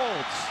still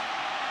holds.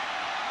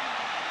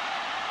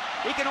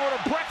 He can order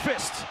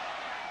breakfast.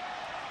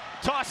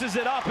 Tosses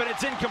it up, and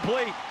it's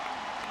incomplete.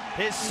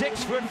 His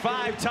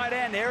 6'5" tight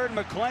end, Aaron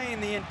McLean,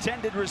 the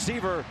intended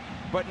receiver,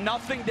 but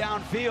nothing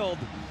downfield.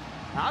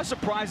 I was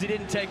surprised he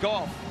didn't take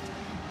off.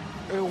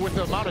 With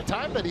the amount of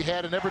time that he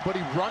had and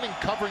everybody running,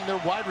 covering their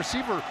wide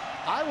receiver,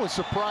 I was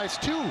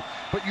surprised too.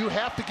 But you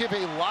have to give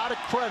a lot of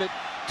credit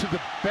to the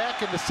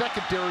back and the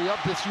secondary of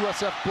this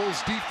USF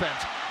Bulls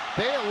defense.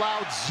 They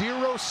allowed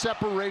 0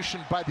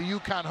 separation by the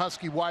UConn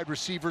Husky wide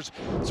receivers.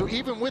 So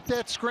even with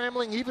that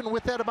scrambling, even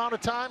with that amount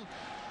of time,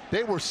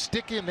 they were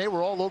sticky and they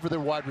were all over their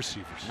wide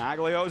receivers.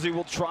 Nagliozzi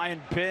will try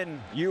and pin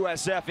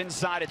USF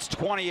inside its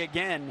 20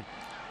 again.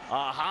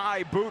 A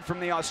high boot from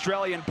the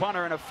Australian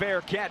punter and a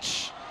fair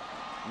catch.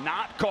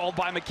 Not called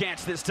by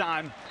McCants this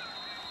time.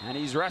 And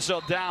he's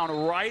wrestled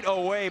down right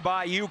away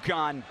by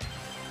UConn.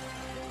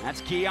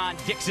 That's Keon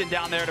Dixon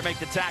down there to make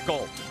the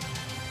tackle.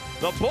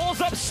 The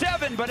Bulls up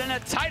 7, but in a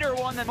tighter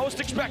one than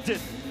most expected.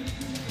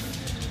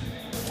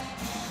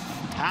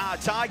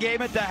 Tie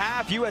game at the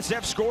half.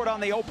 USF scored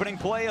on the opening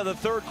play of the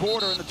 3rd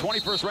quarter, and the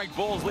 21st ranked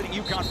Bulls leading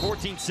UConn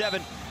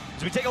 14-7.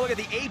 As we take a look at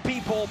the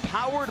AP poll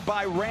powered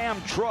by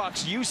Ram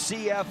Trucks,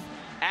 UCF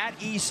at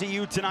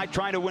ECU tonight,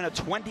 trying to win a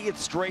 20th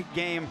straight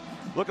game.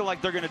 Looking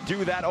like they're going to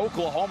do that.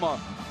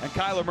 Oklahoma and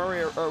Kyler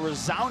Murray a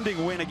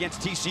resounding win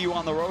against TCU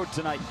on the road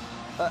tonight.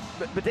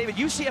 But David,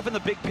 UCF in the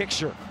big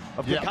picture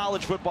of the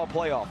college football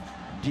playoff,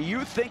 do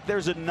you think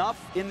there's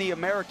enough in the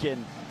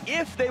American,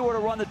 if they were to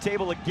run the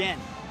table again,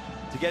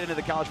 to get into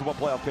the college football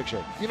playoff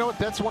picture? You know what,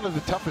 that's one of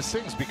the toughest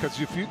things,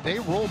 because if they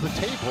roll the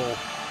table,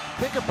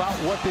 think about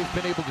what they've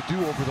been able to do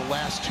over the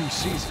last 2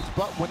 seasons.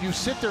 But when you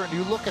sit there and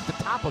you look at the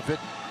top of it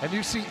and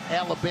you see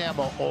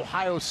Alabama,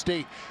 Ohio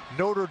State,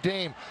 Notre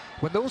Dame,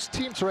 when those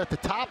teams are at the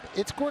top,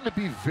 it's going to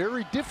be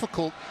very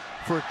difficult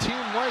for a team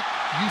like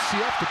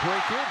UCF to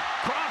break in.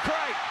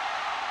 Cronkite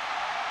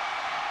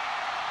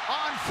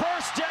on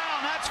 1st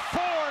down. That's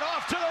Ford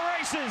off to the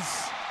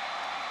races.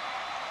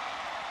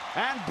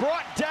 And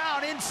brought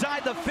down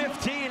inside the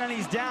 15, and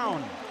he's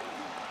down.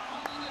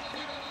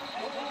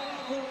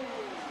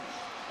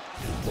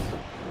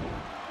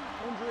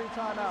 Injury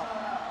timeout.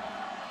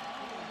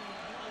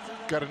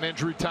 Got an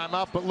injury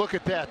timeout, but look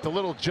at that. The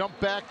little jump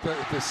back,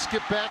 the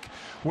skip back.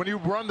 When you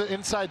run the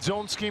inside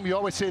zone scheme, you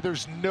always say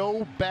there's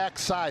no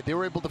backside. They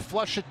were able to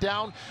flush it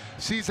down,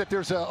 sees that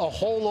there's a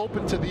hole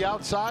open to the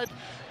outside,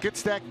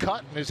 gets that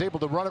cut, and is able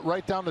to run it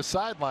right down the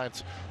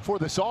sidelines. For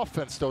this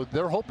offense, though,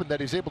 they're hoping that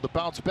he's able to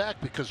bounce back,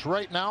 because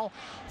right now,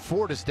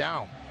 Ford is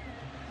down.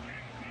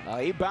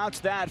 He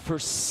bounced that for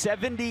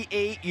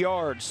 78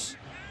 yards.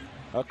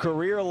 A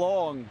career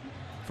long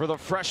for the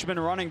freshman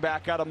running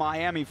back out of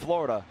Miami,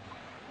 Florida.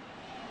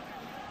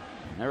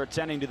 They're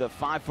attending to the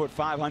 5'5",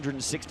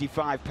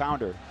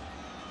 165-pounder.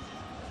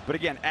 But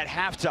again, at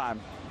halftime,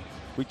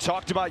 we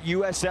talked about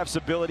USF's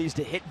abilities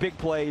to hit big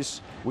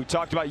plays. We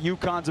talked about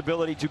UConn's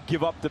ability to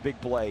give up the big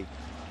play.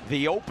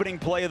 The opening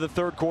play of the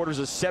 3rd quarter is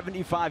a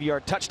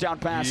 75-yard touchdown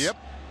pass. Yep.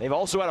 They've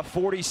also had a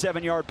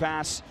 47-yard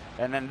pass,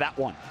 and then that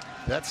one.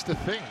 That's the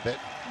thing that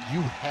you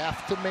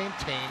have to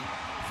maintain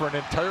for an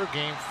entire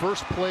game,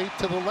 first play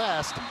to the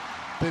last,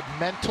 the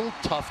mental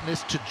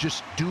toughness to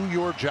just do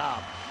your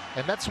job.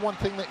 And that's one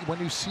thing that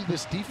when you see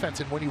this defense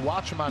and when you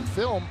watch them on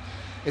film,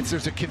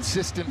 there's a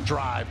consistent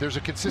drive. There's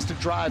a consistent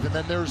drive, and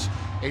then there's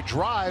a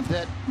drive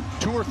that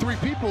 2 or 3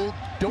 people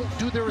don't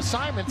do their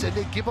assignments, and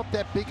they give up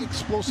that big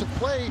explosive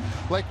play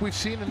like we've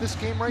seen in this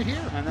game right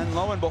here. And then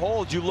lo and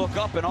behold, you look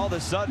up and all of a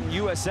sudden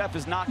USF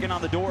is knocking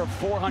on the door of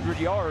 400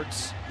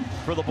 yards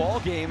for the ball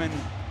game, and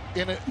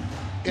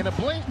in a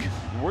blink.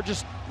 We're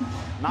just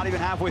not even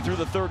halfway through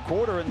the 3rd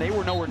quarter, and they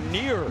were nowhere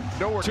near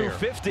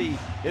 250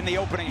 in the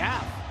opening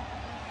half.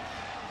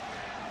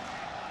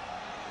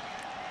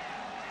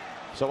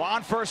 So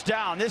on 1st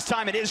down, this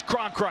time it is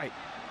Cronkite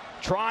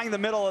trying the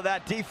middle of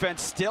that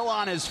defense, still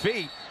on his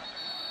feet.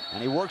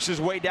 And he works his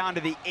way down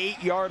to the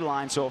 8-yard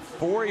line. So a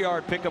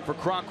 4-yard pickup for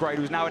Cronkite,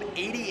 who's now at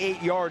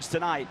 88 yards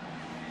tonight,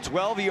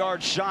 12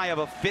 yards shy of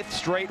a 5th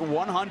straight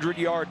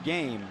 100-yard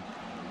game,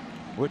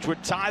 which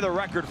would tie the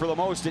record for the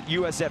most in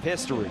USF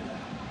history.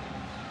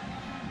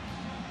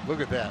 Look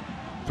at that.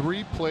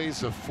 3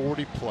 plays of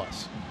 40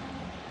 plus.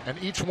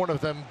 And each one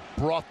of them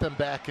brought them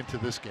back into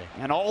this game.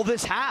 And all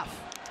this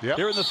half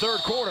here in the third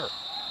quarter.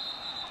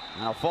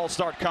 And a false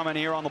start coming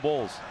here on the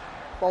Bulls.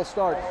 False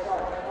start.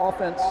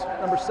 Offense,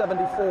 number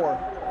 74.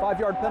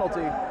 5-yard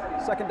penalty,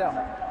 second down.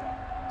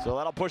 So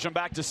that'll push them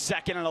back to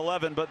 2nd and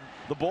 11, but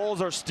the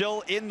Bulls are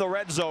still in the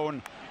red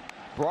zone.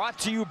 Brought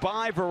to you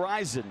by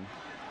Verizon.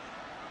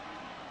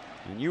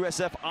 And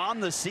USF on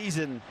the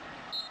season,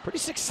 pretty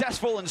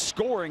successful in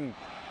scoring,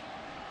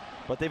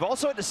 but they've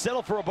also had to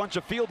settle for a bunch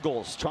of field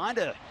goals, trying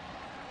to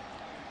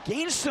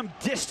gain some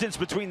distance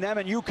between them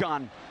and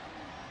UConn,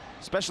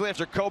 especially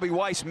after Kobe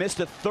Weiss missed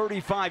a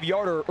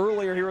 35-yarder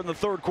earlier here in the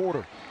third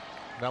quarter.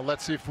 Now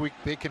let's see if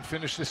they can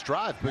finish this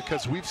drive,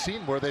 because we've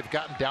seen where they've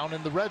gotten down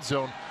in the red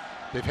zone.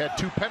 They've had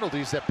 2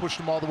 penalties that pushed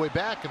them all the way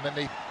back, and then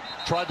they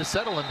tried to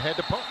settle and had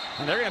to punt.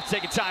 And they're going to have to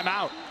take a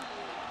timeout.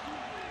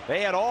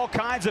 They had all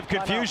kinds of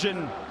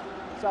confusion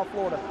South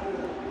Florida.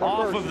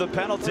 off of the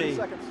penalty.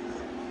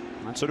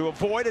 And so to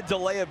avoid a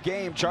delay of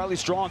game, Charlie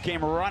Strong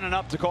came running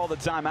up to call the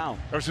timeout.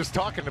 I was just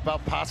talking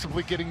about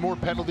possibly getting more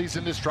penalties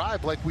in this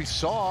drive like we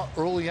saw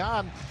early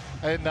on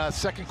in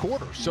second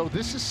quarter. So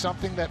this is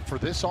something that for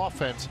this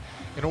offense,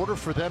 in order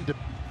for them to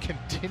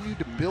continue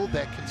to build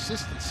that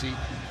consistency,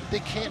 they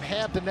can't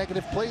have the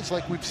negative plays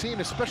like we've seen,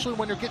 especially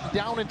when you're getting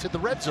down into the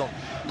red zone.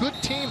 Good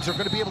teams are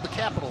going to be able to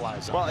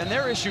capitalize on it. Well, and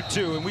their issue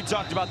too, and we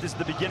talked about this at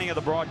the beginning of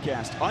the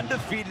broadcast,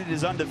 undefeated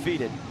is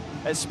undefeated,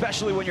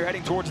 especially when you're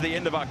heading towards the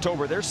end of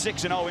October. They're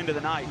 6-0 into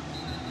the night,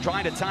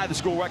 trying to tie the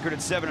school record at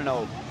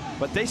 7-0.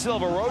 But they still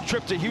have a road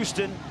trip to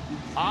Houston,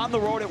 on the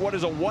road at what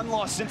is a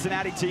 1-loss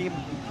Cincinnati team.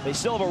 They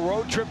still have a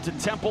road trip to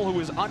Temple, who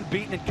is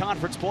unbeaten in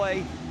conference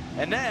play.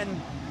 And then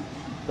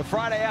the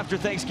Friday after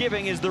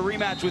Thanksgiving is the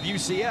rematch with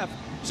UCF.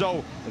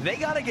 So they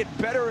got to get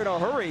better in a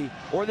hurry,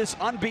 or this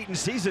unbeaten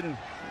season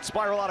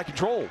spiral out of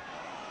control.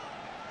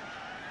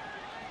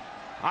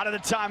 Out of the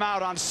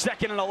timeout on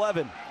 2nd and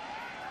 11.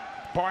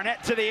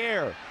 Barnett to the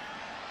air,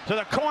 to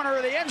the corner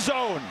of the end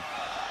zone.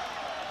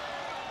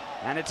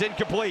 And it's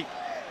incomplete.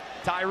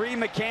 Tyree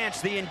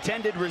McCants, the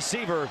intended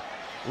receiver.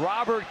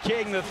 Robert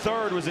King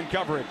III was in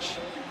coverage.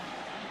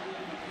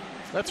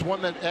 That's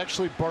one that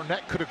actually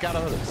Barnett could have got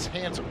out of his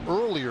hands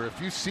earlier.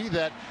 If you see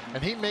that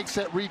and he makes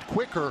that read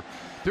quicker,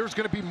 there's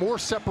going to be more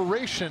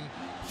separation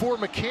for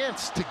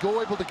McCants to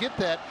go able to get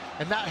that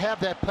and not have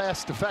that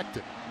pass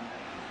defected.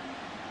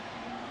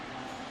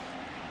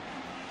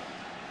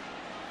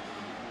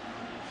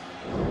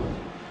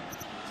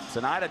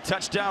 Tonight a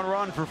touchdown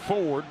run for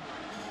Ford.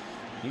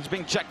 He's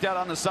being checked out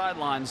on the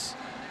sidelines.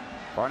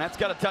 Barnett's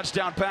got a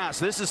touchdown pass.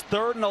 This is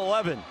 3rd and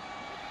 11.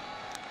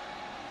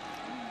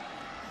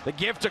 The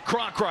give to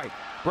Cronkrite.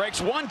 Breaks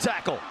 1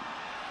 tackle.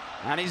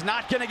 And he's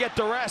not going to get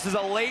the rest as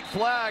a late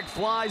flag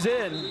flies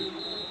in.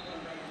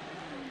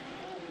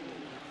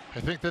 I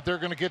think that they're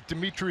going to get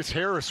Demetrius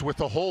Harris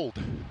with a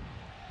hold.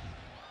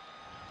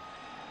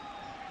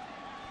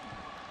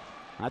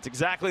 That's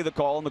exactly the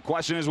call. And the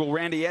question is, will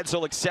Randy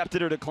Edsall accept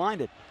it or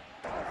decline it?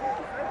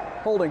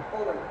 Holding.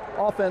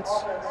 Offense,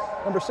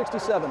 number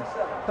 67.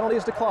 Penalty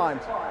is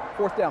declined.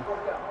 4th down.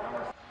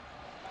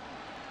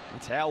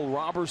 It's Hal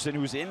Robertson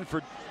who's in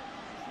for...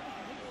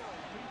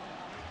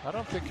 I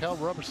don't think Hal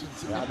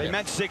Robertson's in. They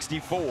meant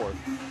 64.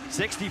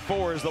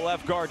 64 is the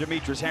left guard,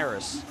 Demetrius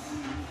Harris.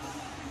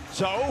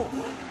 So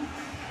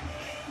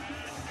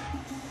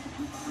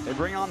they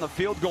bring on the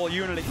field goal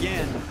unit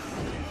again.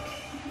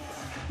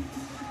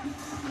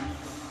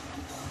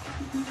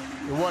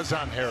 It was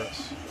on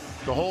Harris.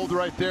 The hold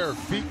right there.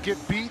 Feet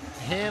get beat,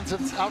 hands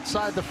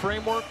outside the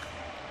framework.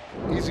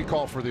 Easy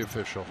call for the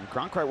official. And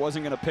Cronkrite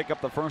wasn't going to pick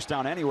up the first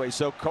down anyway,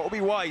 so Kobe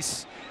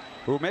Weiss,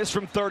 who missed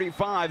from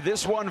 35,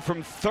 this one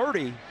from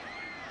 30.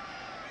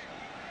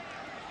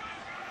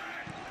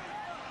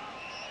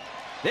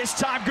 This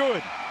time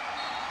good.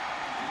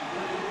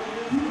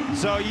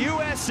 So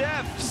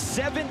USF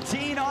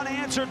 17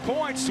 unanswered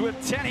points with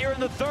 10 here in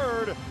the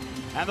third.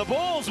 And the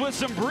Bulls with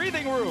some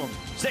breathing room.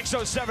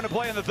 6:07 to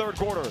play in the third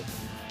quarter.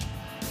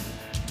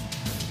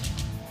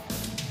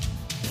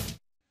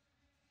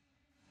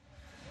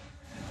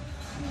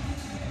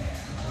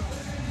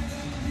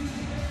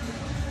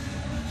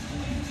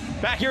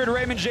 Back here at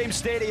Raymond James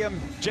Stadium,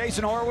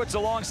 Jason Horowitz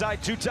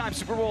alongside 2-time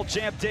Super Bowl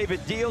champ David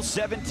Deal.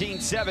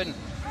 17-7,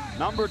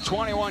 number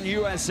 21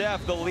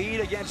 USF, the lead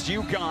against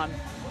UConn.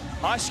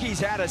 Huskies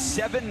had a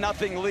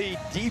 7-0 lead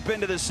deep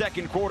into the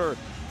second quarter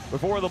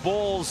before the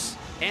Bulls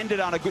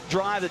ended on a good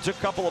drive that took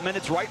a couple of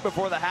minutes right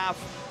before the half.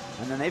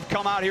 And then they've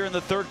come out here in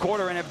the third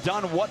quarter and have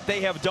done what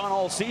they have done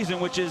all season,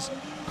 which is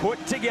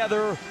put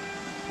together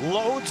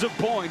loads of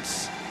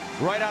points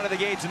right out of the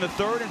gates in the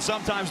third and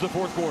sometimes the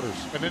fourth quarters.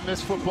 And in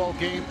this football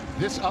game,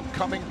 this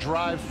upcoming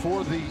drive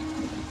for the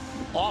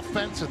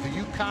offense of the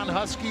UConn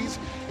Huskies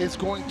is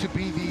going to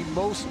be the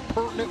most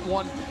pertinent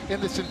one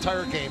in this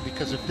entire game,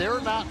 because if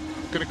they're not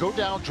going to go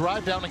down,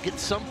 drive down, and get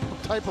some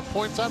type of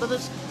points out of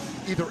this,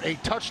 either a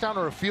touchdown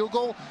or a field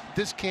goal,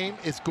 this game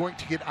is going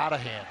to get out of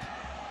hand.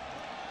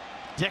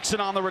 Dixon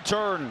on the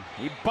return.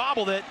 He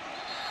bobbled it,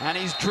 and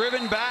he's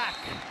driven back.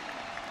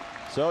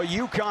 So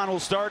UConn will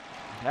start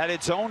at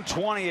its own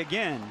 20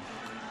 again.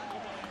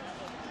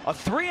 A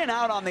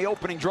 3-and-out on the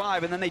opening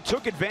drive, and then they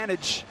took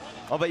advantage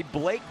of a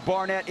Blake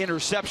Barnett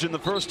interception, the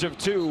first of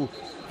two.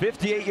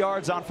 58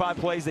 yards on 5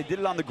 plays. They did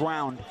it on the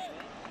ground.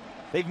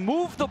 They've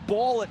moved the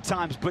ball at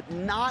times, but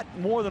not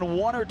more than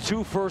 1 or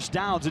 2 first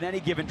downs in any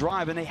given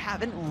drive, and they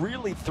haven't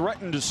really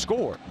threatened to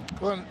score.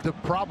 Well, the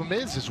problem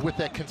is with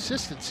that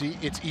consistency,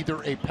 it's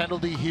either a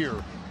penalty here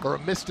or a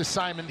missed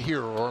assignment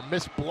here or a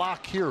missed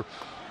block here.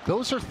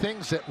 Those are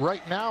things that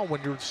right now,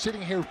 when you're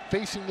sitting here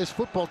facing this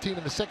football team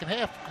in the second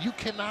half, you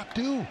cannot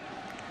do.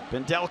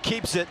 Pindell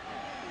keeps it,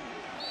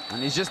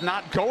 and he's just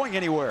not going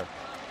anywhere.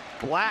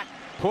 Black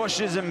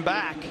pushes him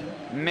back,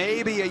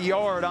 maybe a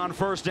yard on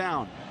first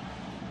down.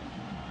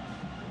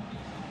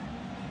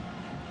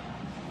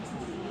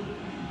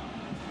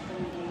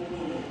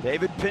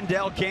 David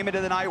Pindell came into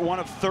the night one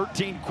of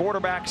 13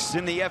 quarterbacks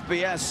in the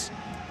FBS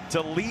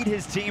to lead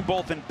his team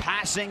both in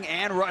passing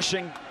and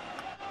rushing.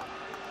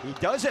 He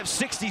does have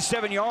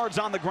 67 yards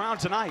on the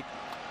ground tonight.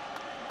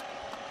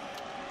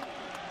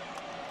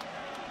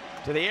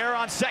 To the air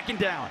on second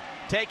down.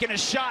 Taking a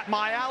shot.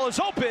 Mayala's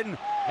open,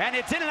 and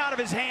it's in and out of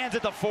his hands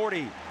at the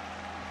 40.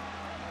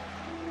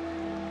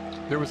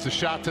 There was the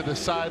shot to the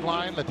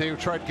sideline that they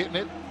tried getting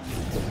it.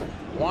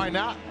 Why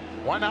not?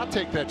 Why not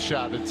take that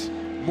shot? It's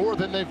more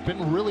than they've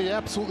been really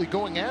absolutely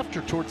going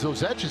after towards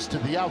those edges to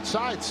the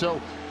outside.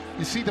 So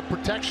you see the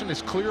protection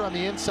is clear on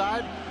the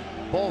inside.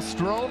 Ball's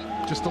thrown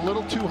just a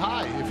little too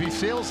high. If he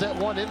sails that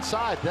one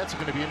inside, that's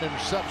going to be an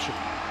interception.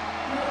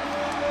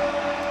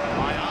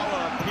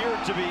 Mayala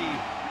appeared to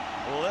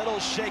be a little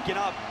shaken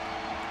up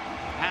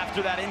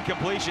after that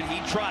incompletion.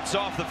 He trots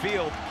off the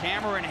field.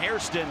 Cameron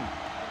Hairston,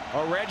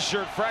 a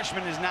redshirt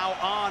freshman, is now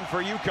on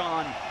for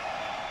UConn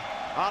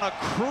on a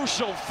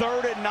crucial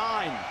 3rd and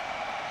 9.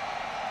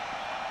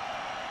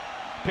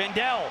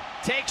 Pindell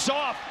takes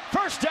off.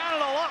 First down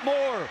and a lot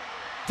more.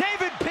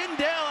 David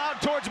Pindell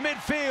out towards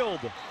midfield.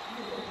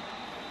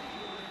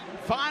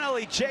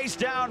 Finally chased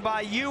down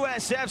by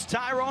USF's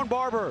Tyrone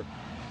Barber.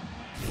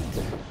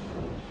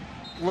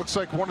 Looks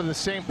like one of the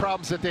same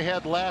problems that they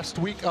had last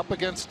week up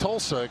against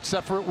Tulsa,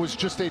 except for it was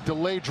just a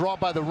delayed draw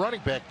by the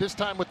running back. This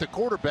time with the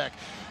quarterback.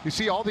 You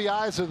see all the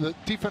eyes of the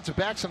defensive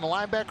backs and the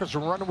linebackers are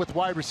running with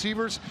wide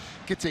receivers.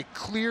 Gets a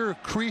clear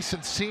crease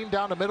and seam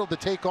down the middle to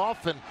take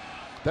off, and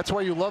that's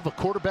why you love a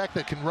quarterback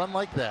that can run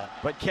like that.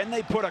 But can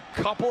they put a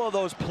couple of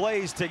those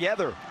plays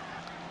together?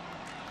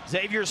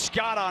 Xavier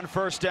Scott on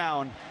first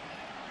down.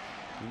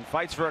 And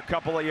fights for a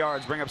couple of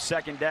yards, bring up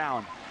second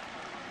down.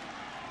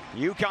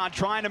 UConn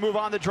trying to move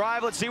on the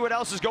drive. Let's see what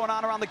else is going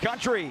on around the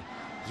country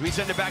as we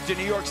send it back to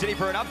New York City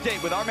for an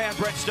update with our man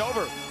Brent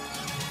Stover.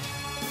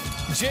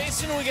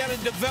 Jason, we got a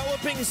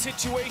developing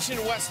situation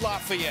in West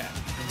Lafayette.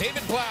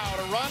 David Blau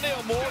to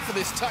Rondale Moore for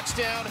this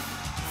touchdown.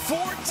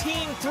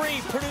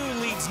 14-3,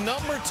 Purdue leads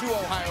number 2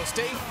 Ohio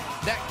State.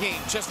 That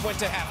game just went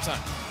to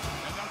halftime.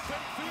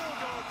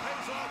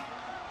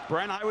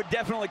 Brent, I would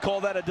definitely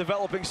call that a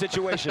developing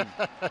situation.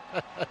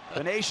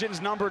 The nation's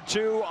number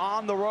 2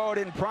 on the road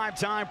in prime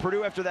time.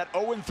 Purdue, after that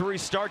 0-3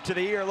 start to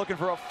the year, looking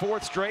for a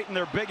 4th straight and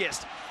their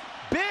biggest.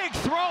 Big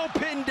throw,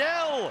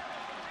 Pindell.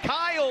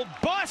 Kyle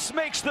Buss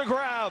makes the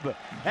grab,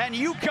 and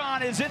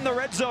UConn is in the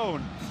red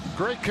zone.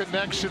 Great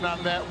connection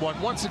on that one.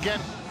 Once again,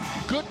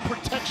 good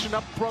protection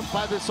up front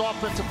by this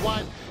offensive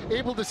line,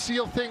 able to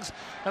seal things.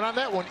 And on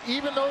that one,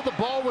 even though the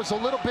ball was a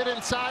little bit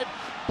inside,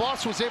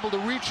 Boss was able to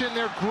reach in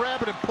there,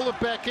 grab it, and pull it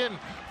back in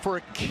for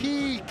a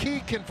key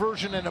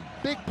conversion and a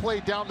big play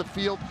down the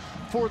field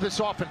for this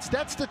offense.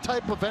 That's the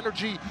type of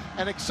energy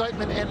and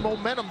excitement and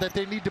momentum that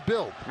they need to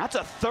build. That's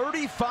a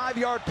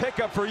 35-yard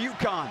pickup for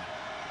UConn.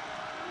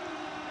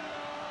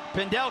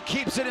 Pindell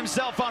keeps it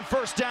himself on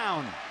first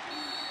down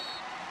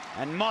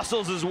and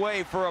muscles his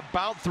way for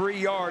about 3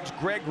 yards.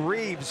 Greg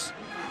Reeves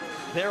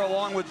there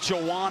along with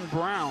Jawan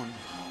Brown.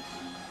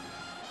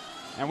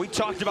 And we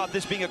talked about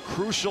this being a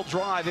crucial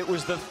drive. It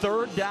was the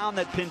 3rd down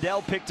that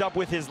Pindell picked up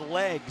with his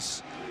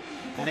legs.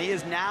 And he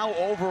is now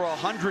over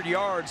 100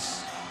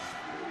 yards,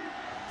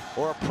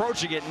 or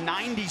approaching it,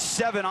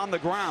 97 on the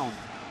ground.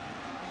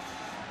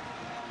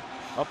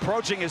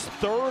 Approaching his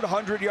 3rd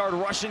 100-yard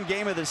rushing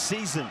game of the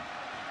season.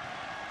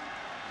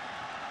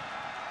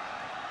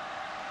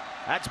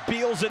 That's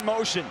Beals in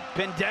motion.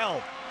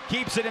 Pindell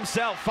keeps it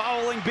himself,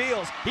 fouling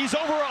Beals. He's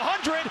over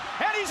 100,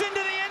 and he's into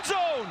the end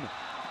zone.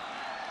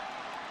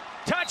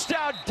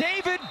 Touchdown,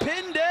 David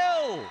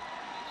Pindell.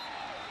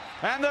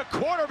 And the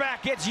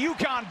quarterback gets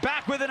UConn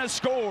back within a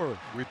score.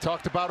 We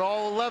talked about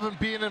all 11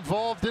 being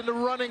involved in the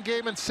running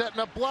game and setting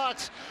up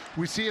blocks.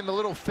 We see in the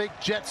little fake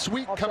jet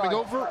sweep coming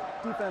over.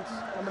 Defense,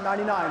 number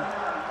 99.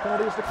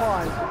 Penalty is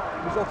declined.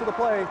 Result of the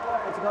play,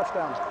 it's a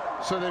touchdown.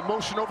 So they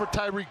motion over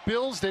Tyreek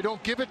Bills. They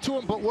don't give it to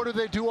him, but what do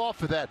they do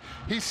off of that?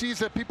 He sees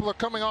that people are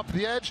coming off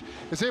the edge,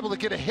 is able to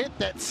get a hit.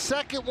 That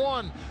second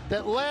one,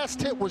 that last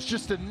hit was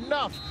just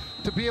enough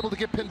to be able to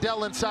get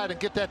Pindell inside and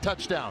get that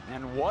touchdown.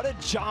 And what a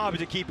job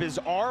to keep his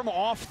arm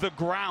off the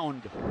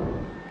ground.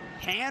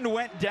 Hand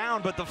went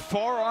down, but the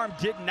forearm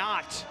did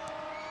not.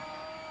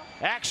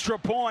 Extra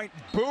point,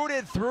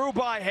 booted through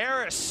by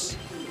Harris.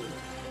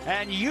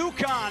 And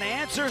UConn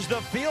answers the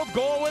field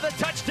goal with a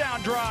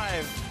touchdown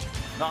drive.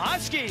 The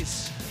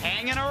Huskies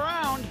hanging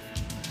around.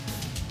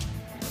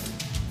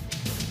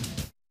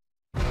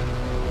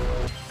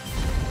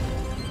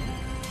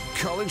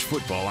 College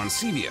football on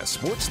CBS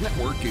Sports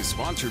Network is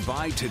sponsored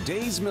by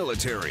Today's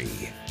Military.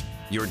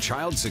 Your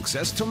child's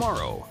success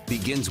tomorrow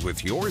begins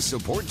with your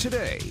support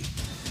today.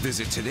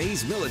 Visit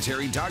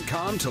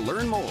todaysmilitary.com to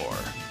learn more.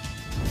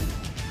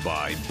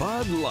 By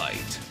Bud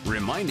Light,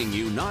 reminding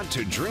you not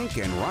to drink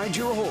and ride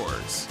your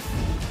horse.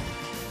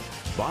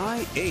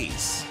 By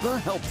Ace, the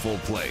helpful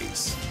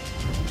place.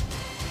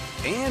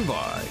 And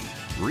by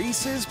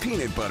Reese's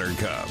Peanut Butter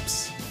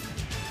Cups.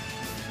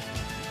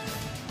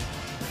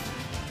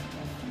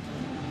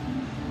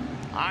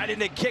 Hiding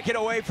to kick it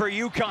away for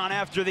UConn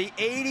after the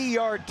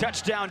 80-yard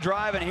touchdown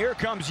drive, and here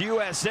comes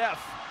USF.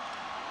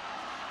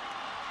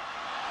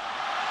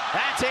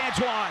 That's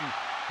Antoine,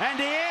 and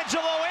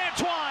D'Angelo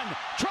Antoine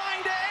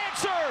trying to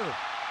answer,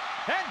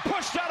 and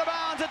pushed out of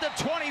bounds at the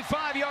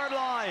 25-yard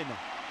line.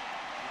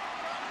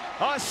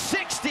 A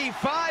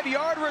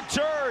 65-yard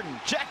return.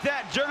 Check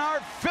that,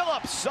 Jernard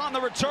Phillips on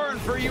the return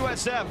for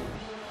USF.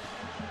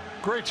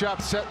 Great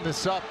job setting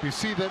this up. You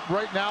see that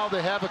right now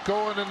they have it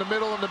going in the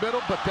middle,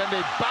 but then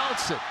they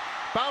bounce it.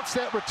 Bounce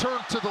that return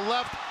to the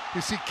left.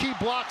 You see key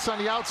blocks on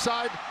the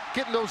outside,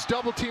 getting those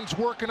double teams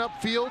working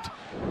upfield.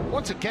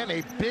 Once again,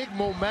 a big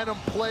momentum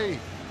play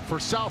for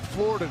South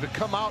Florida to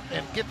come out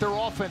and get their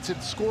offense in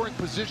scoring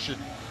position.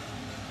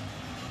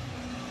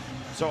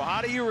 So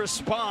how do you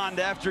respond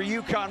after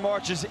UConn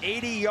marches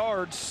 80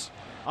 yards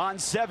on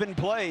 7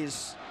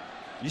 plays?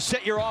 You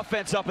set your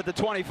offense up at the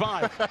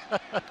 25.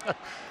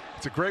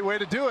 It's a great way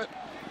to do it.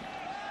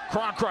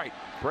 Cronkright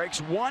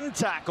breaks 1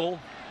 tackle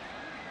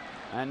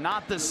and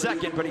not the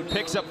second, but he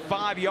picks up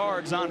 5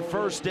 yards on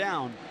first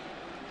down.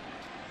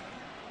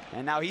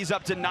 And now he's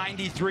up to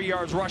 93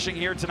 yards rushing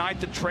here tonight.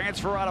 The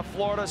transfer out of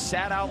Florida,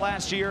 sat out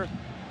last year,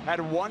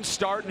 had 1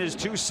 start in his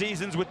 2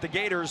 seasons with the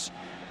Gators,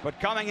 but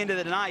coming into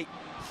the night,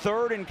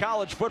 3rd in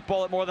college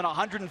football at more than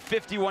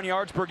 151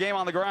 yards per game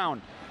on the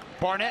ground.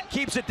 Barnett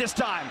keeps it this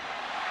time.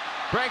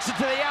 Breaks it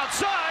to the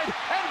outside,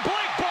 and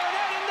Blake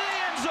Barnett into the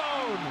end zone.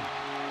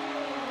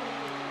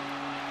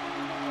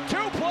 2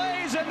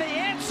 plays and the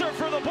answer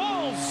for the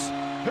Bulls,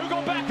 who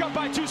go back up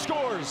by 2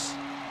 scores.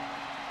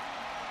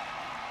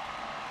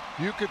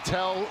 You could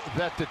tell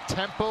that the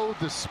tempo,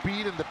 the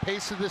speed, and the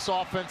pace of this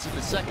offense in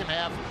the second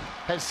half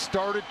has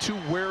started to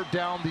wear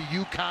down the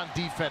UConn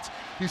defense.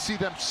 You see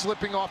them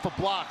slipping off of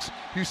blocks.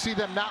 You see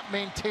them not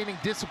maintaining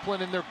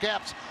discipline in their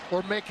gaps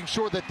or making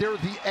sure that they're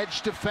the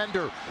edge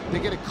defender. They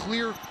get a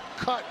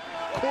clear-cut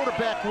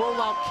quarterback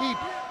rollout keep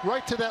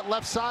right to that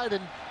left side,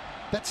 and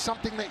that's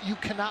something that you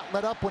cannot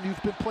let up when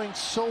you've been playing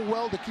so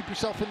well to keep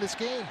yourself in this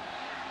game.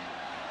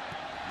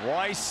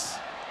 Weiss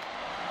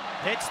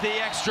hits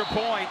the extra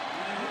point.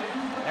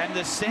 And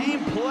the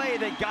same play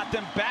that got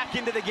them back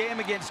into the game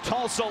against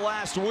Tulsa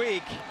last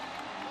week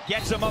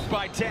gets them up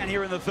by 10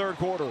 here in the 3rd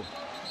quarter.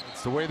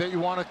 It's the way that you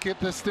want to get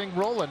this thing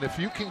rolling. If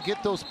you can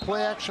get those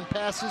play action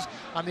passes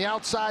on the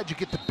outside, you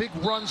get the big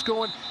runs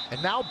going.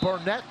 And now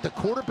Barnett, the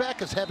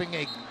quarterback, is having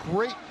a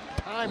great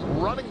time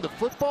running the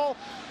football.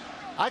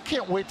 I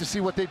can't wait to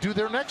see what they do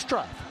their next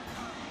drive.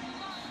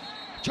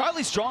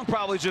 Charlie Strong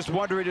probably just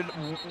wondering,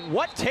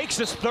 what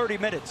takes us 30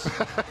 minutes?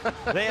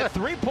 They had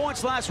 3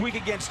 points last week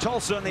against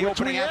Tulsa in the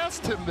opening half. We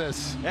asked him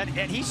this. And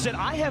he said,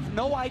 I have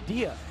no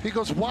idea. He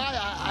goes, why?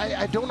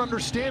 I don't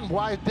understand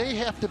why they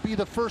have to be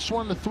the first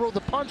one to throw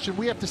the punch and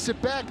we have to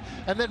sit back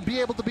and then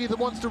be able to be the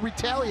ones to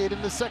retaliate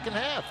in the second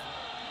half.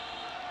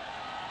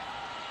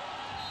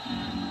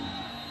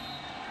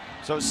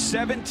 So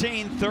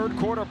 17 3rd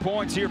quarter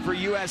points here for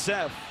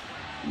USF.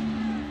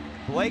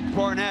 Blake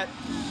Barnett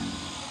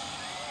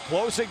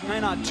closing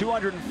in on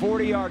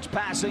 240 yards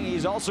passing.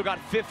 He's also got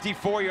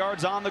 54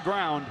 yards on the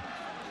ground.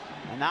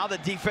 And now the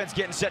defense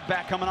getting set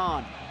back coming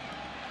on.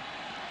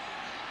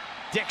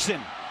 Dixon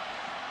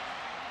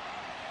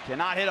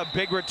cannot hit a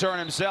big return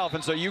himself,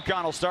 and so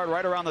UConn will start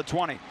right around the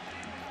 20.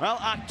 Well,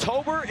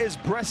 October is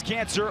Breast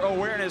Cancer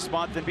Awareness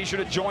Month, and be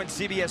sure to join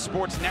CBS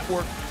Sports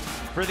Network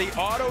for the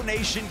Auto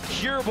Nation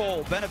Cure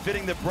Bowl,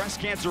 benefiting the Breast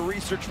Cancer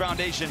Research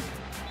Foundation.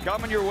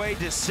 Coming your way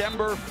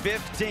December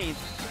 15th.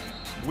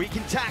 We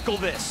can tackle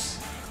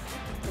this.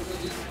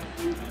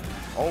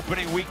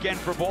 Opening weekend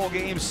for bowl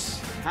games.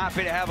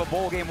 Happy to have a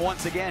bowl game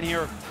once again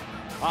here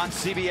on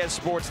CBS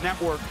Sports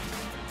Network.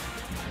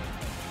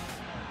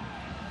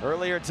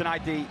 Earlier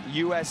tonight, the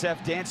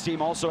USF dance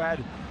team also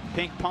had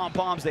pink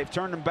pom-poms. They've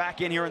turned them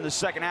back in here in the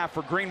second half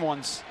for green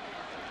ones.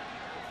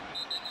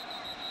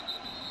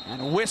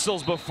 And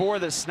whistles before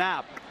the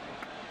snap.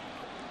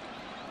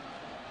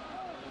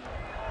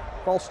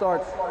 False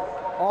start.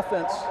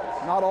 Offense.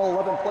 Not all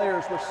 11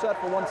 players were set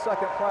for 1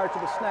 second prior to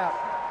the snap.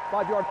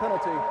 5-yard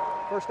penalty.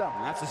 First down.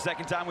 And that's the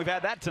second time we've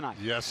had that tonight.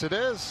 Yes, it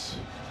is.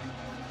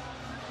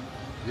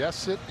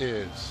 Yes, it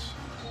is.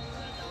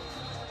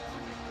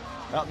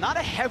 Well, not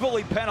a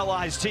heavily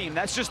penalized team.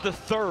 That's just the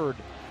 3rd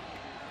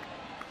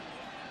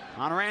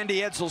on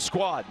Randy Edsall's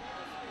squad.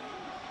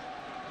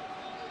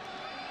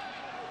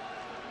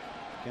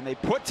 Can they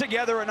put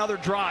together another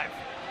drive?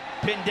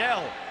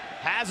 Pindell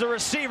has a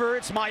receiver.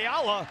 It's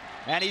Mayala,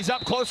 and he's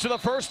up close to the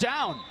first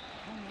down.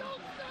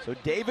 So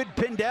David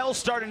Pindell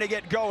starting to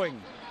get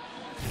going.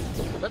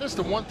 That is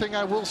the one thing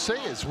I will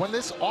say is when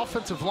this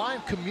offensive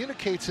line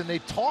communicates and they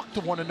talk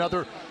to one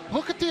another,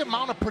 look at the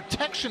amount of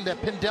protection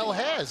that Pindell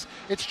has.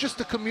 It's just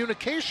the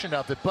communication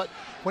of it. But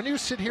when you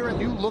sit here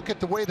and you look at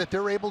the way that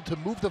they're able to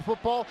move the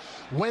football,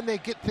 when they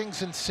get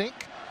things in sync,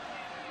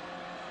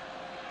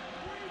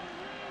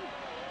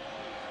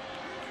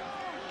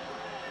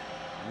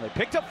 they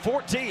picked up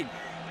 14.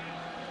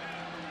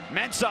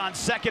 Mensah on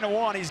 2nd and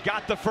 1. He's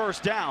got the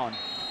first down.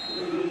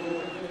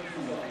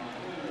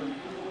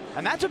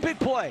 And that's a big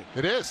play.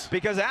 It is.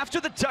 Because after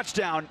the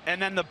touchdown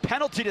and then the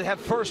penalty to have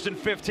 1st and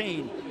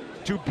 15,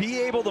 to be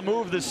able to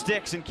move the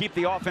sticks and keep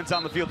the offense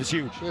on the field is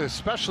huge.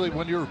 Especially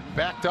when you're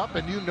backed up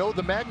and you know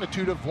the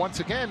magnitude of, once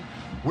again,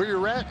 where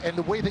you're at and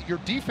the way that your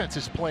defense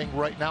is playing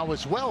right now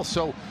as well.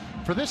 So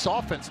for this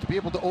offense to be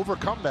able to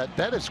overcome that,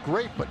 that is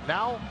great. But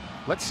now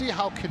let's see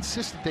how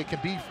consistent they can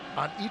be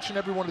on each and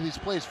every one of these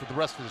plays for the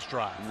rest of this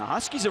drive. And the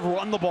Huskies have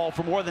run the ball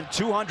for more than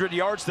 200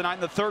 yards tonight,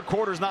 and the third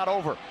quarter's not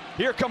over.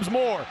 Here comes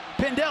more.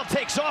 Pindell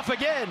takes off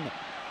again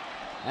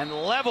and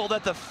leveled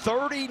at the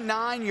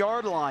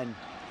 39-yard line.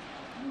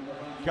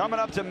 Coming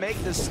up to make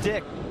the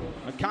stick,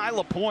 Mekhi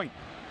LaPointe.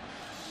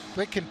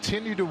 They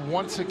continue to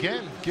once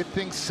again get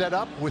things set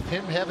up with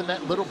him having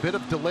that little bit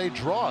of delayed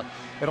draw.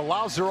 It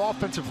allows their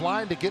offensive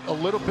line to get a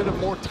little bit of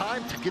more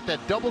time to get that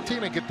double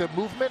team and get the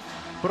movement.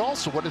 But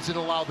also, what does it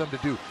allow them to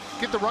do?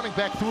 Get the running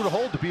back through the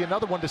hole to be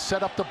another one to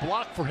set up the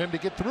block for him to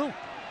get through.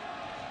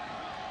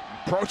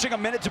 Approaching a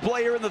minute to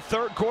play here in the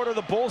third quarter.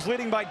 The Bulls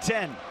leading by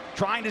 10,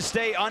 trying to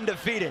stay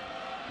undefeated.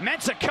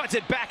 Mensah cuts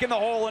it back in the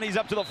hole, and he's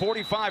up to the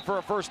 45 for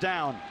a first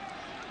down.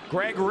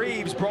 Greg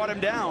Reeves brought him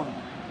down.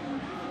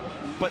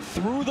 But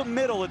through the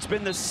middle, it's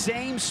been the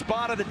same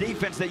spot of the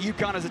defense that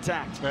UConn has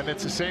attacked. And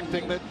it's the same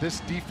thing that this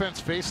defense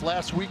faced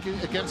last week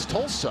against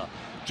Tulsa.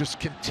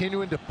 Just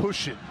continuing to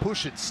push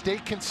it, stay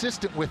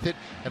consistent with it,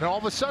 and all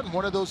of a sudden,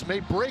 one of those may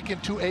break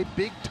into a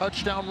big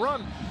touchdown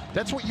run.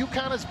 That's what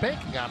UConn is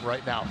banking on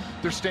right now.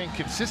 They're staying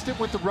consistent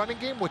with the running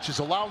game, which is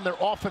allowing their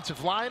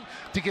offensive line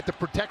to get the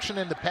protection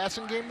in the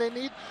passing game they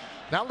need.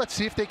 Now let's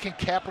see if they can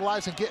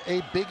capitalize and get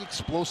a big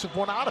explosive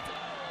one out of it.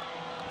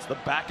 It's the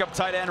backup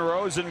tight end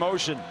Rose in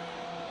motion.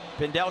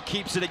 Pindell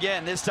keeps it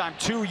again, this time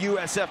 2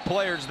 USF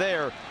players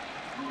there.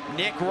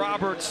 Nick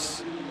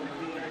Roberts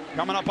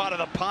coming up out of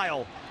the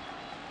pile.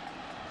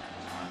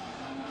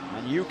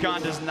 And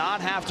UConn does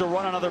not have to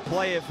run another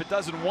play if it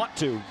doesn't want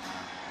to.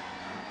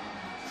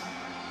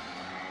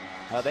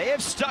 They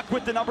have stuck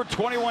with the number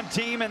 21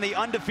 team and the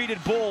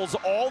undefeated Bulls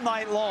all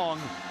night long.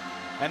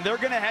 And they're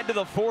going to head to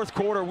the fourth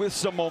quarter with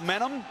some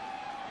momentum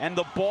and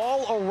the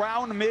ball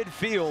around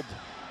midfield,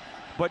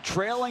 but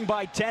trailing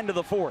by 10 to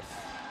the fourth.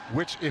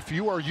 Which, if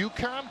you are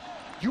UConn,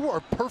 you are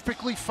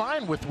perfectly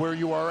fine with where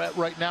you are at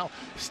right now,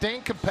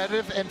 staying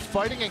competitive and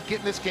fighting and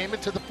getting this game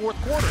into the fourth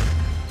quarter.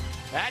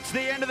 That's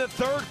the end of the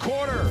third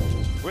quarter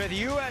with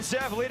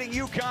USF leading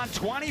UConn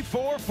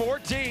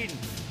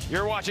 24-14.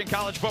 You're watching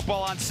college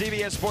football on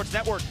CBS Sports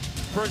Network,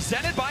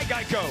 presented by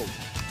Geico.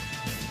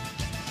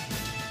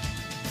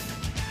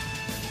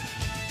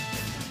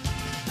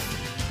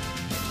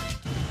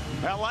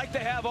 Well, like they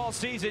have all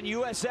season,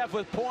 USF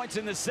with points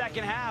in the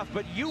second half,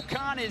 but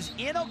UConn is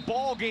in a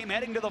ball game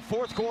heading to the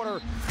fourth quarter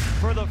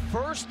for the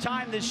first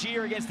time this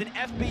year against an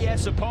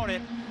FBS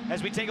opponent.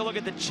 As we take a look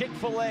at the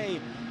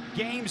Chick-fil-A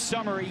game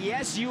summary,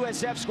 yes,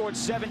 USF scored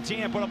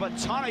 17 and put up a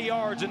ton of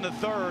yards in the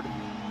third,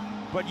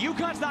 but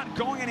UConn's not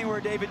going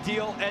anywhere, David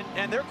Deal,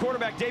 and their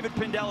quarterback, David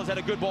Pindell, has had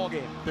a good ball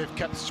game. They've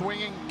kept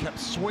swinging.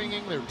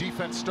 Their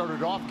defense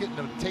started off getting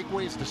them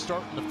takeaways to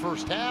start in the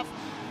first half.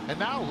 And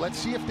now let's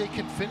see if they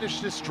can finish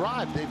this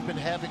drive. They've been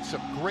having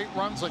some great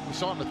runs like we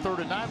saw in the 3rd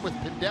and 9 with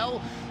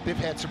Pindell. They've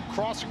had some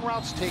crossing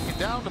routes taken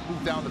down to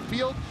move down the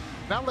field.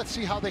 Now let's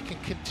see how they can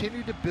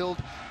continue to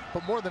build,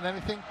 but more than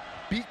anything,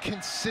 be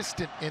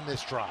consistent in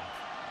this drive.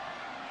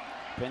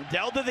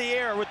 Pindell to the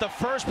air with the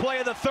first play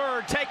of the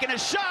third, taking a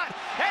shot,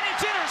 and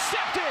it's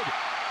intercepted.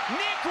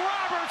 Nick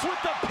Roberts with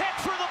the pick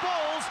for the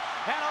Bulls,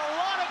 and a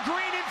lot of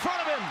green in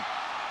front of him.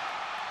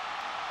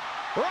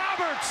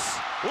 Roberts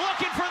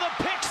looking for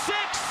the pick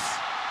six.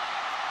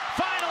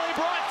 Finally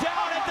brought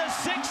down at the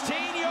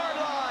 16-yard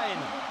line.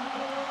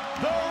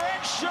 The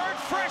redshirt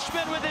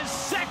freshman with his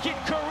second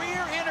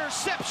career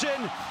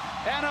interception,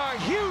 and a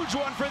huge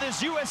one for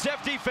this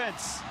USF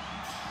defense.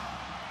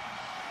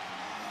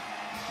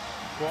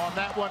 Well, on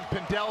that one,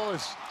 Pindell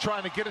is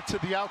trying to get it to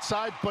the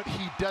outside, but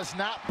he does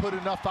not put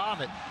enough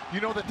on it. You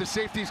know that the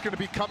safety is going to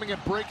be coming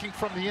and breaking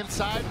from the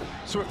inside,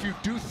 so if you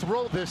do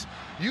throw this,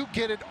 you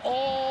get it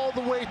all the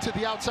way to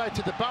the outside,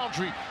 to the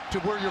boundary, to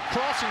where your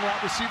crossing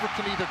route receiver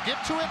can either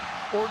get to it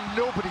or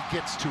nobody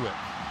gets to it.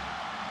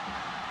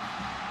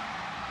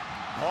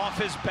 Off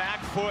his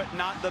back foot,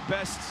 not the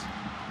best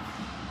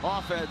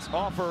offense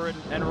offer,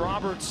 and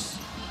Roberts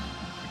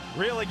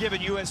really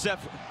giving USF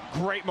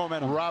great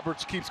momentum.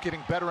 Roberts keeps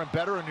getting better and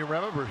better, and you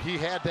remember, he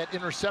had that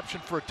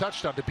interception for a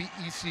touchdown to beat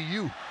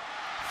ECU.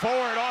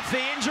 Ford off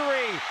the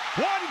injury.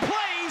 One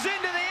plays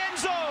into the end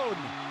zone.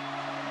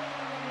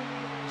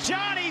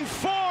 Johnny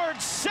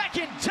Ford's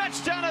second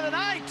touchdown of the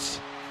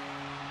night.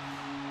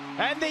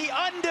 And the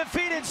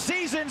undefeated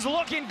season's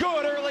looking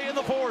good early in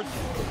the fourth.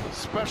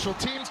 Special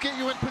teams get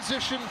you in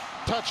position,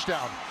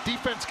 touchdown.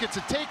 Defense gets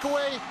a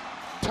takeaway,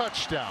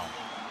 touchdown.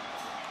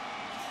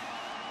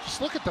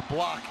 Just look at the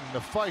blocking,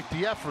 the fight,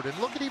 the effort, and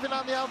look at even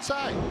on the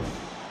outside.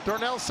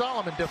 Darnell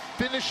Solomon to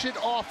finish it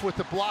off with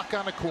the block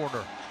on the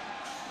corner.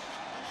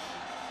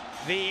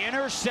 The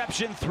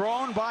interception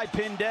thrown by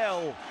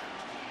Pindell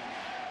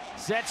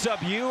sets up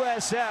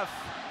USF.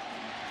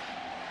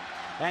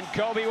 And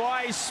Kobe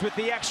Weiss with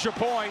the extra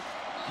point,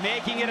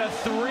 making it a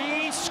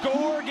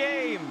 3-score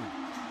game.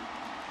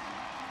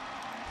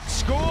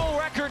 School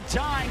record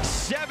tying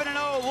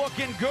 7-0,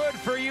 looking good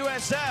for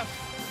USF.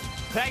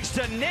 Thanks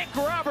to Nick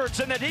Roberts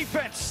and the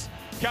defense,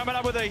 coming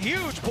up with a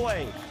huge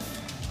play.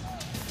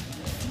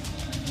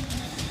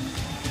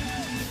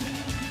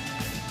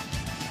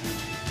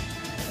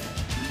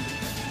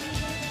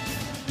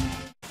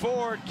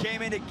 Ford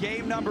came into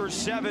game number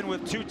 7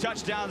 with 2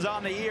 touchdowns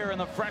on the year, and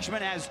the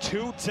freshman has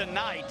 2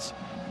 tonight,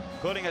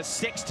 including a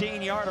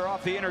 16-yarder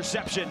off the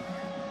interception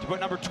to put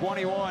number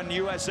 21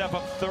 USF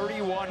up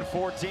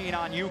 31-14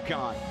 on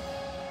UConn.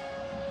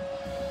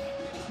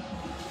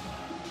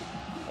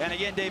 And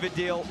again, David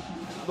Deal,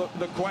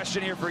 the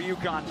question here for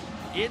UConn,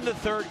 in the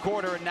third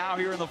quarter and now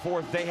here in the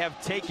fourth, they have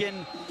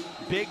taken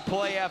big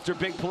play after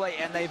big play,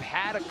 and they've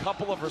had a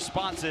couple of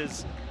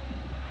responses.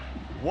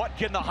 What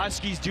can the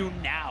Huskies do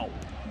now?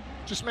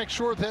 Just make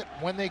sure that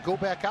when they go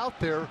back out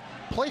there,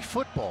 play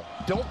football.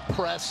 Don't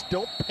press,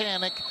 don't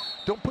panic,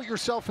 don't put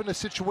yourself in a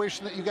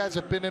situation that you guys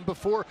have been in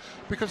before,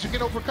 because you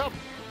can overcome.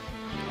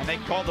 And they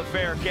called the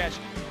fair catch.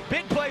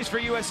 Big plays for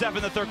USF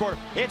in the third quarter.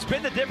 It's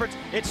been the difference.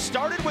 It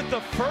started with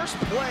the first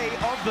play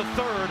of the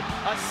third,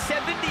 a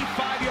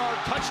 75-yard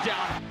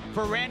touchdown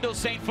for Randall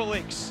St.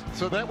 Felix.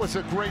 So that was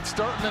a great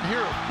start, and then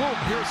here, boom,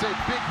 here's a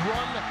big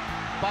run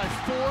by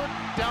Ford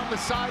down the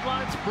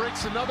sidelines,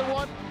 breaks another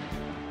one.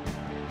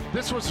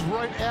 This was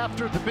right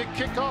after the big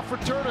kickoff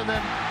return, and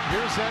then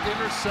here's that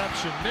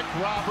interception. Nick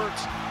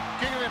Roberts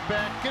getting it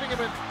back, getting him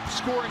in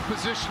scoring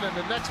position, and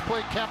the next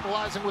play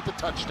capitalizing with the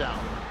touchdown.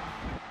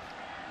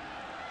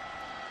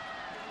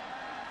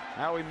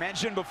 Now, we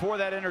mentioned before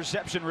that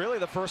interception, really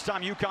the first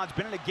time UConn's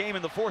been in a game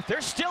in the fourth.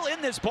 They're still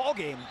in this ball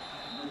game.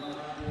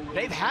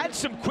 They've had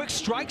some quick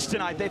strikes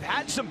tonight. They've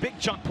had some big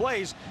chunk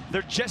plays.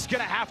 They're just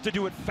going to have to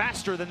do it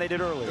faster than they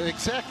did earlier.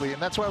 Exactly,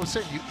 and that's why I was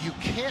saying you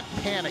can't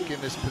panic in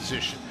this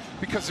position,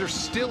 because there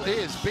still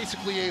is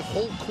basically a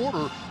whole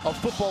quarter of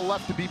football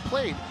left to be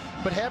played.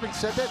 But having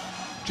said that,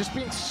 just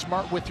being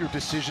smart with your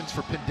decisions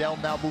for Pindell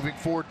now moving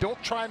forward.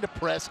 Don't try to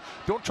press.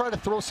 Don't try to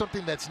throw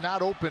something that's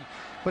not open,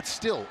 but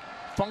still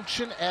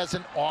function as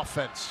an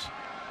offense.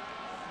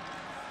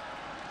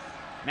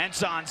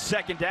 Mensah on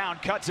second down,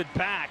 cuts it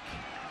back.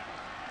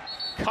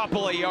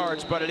 Couple of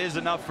yards, but it is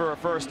enough for a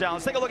first down.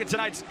 Let's take a look at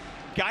tonight's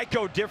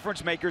Geico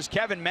difference makers.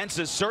 Kevin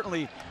Mensah is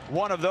certainly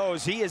one of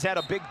those. He has had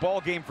a big ball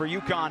game for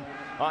UConn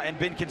and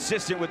been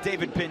consistent with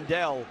David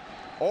Pindell.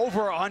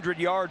 Over 100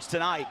 yards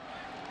tonight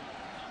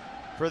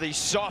for the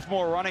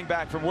sophomore running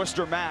back from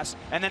Worcester, Mass.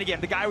 And then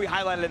again, the guy we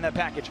highlighted in that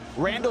package,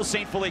 Randall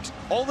St. Felix.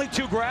 Only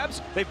 2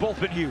 grabs, they've both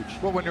been huge.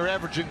 Well, when you're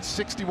averaging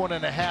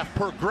 61.5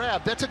 per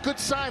grab, that's a good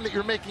sign that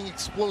you're making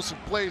explosive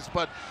plays.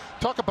 But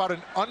talk about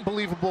an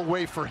unbelievable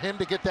way for him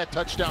to get that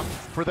touchdown,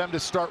 for them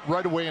to start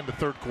right away in the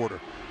third quarter.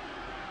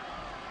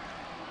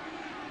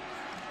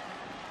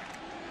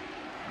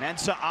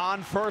 Mensah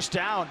on first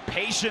down,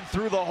 patient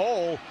through the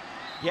hole,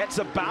 gets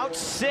about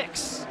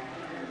 6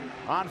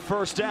 on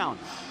first down.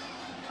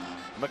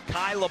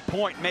 Mekhi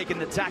LaPointe making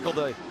the tackle,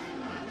 the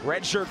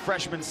redshirt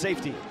freshman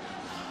safety.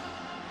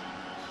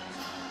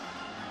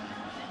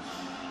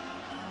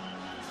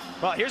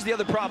 Well, here's the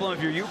other problem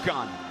if you're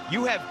UConn.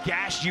 You have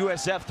gashed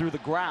USF through the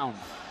ground.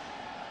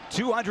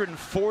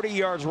 240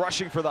 yards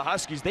rushing for the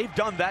Huskies. They've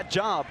done that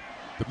job.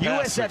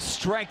 USF's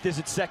strength is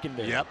its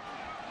secondary. Yep.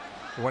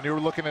 When you're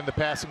looking in the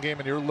passing game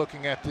and you're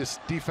looking at this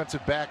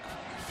defensive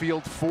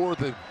backfield for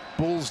the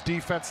Bulls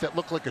defense that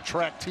look like a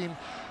track team,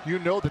 you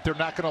know that they're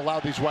not going to allow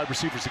these wide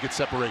receivers to get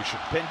separation.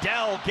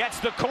 Pindell gets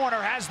the corner,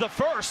 has the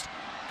first,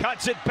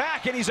 cuts it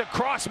back, and he's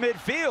across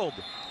midfield.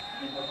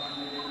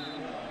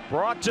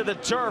 Brought to the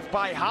turf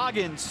by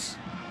Hoggins,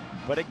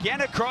 but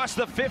again across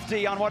the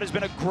 50 on what has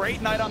been a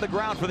great night on the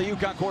ground for the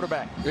UConn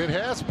quarterback. It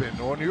has been.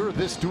 When you're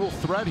this dual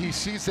threat, he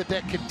sees that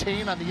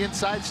contain on the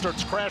inside,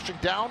 starts crashing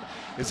down,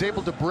 is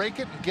able to break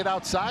it and get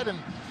outside and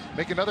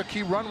make another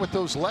key run with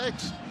those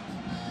legs.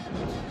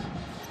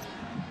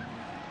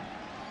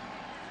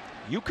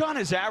 UConn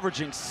is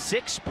averaging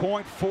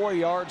 6.4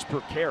 yards per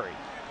carry.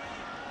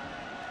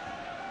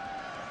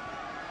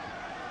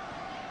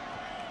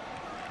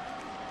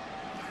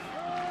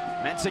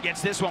 Mensah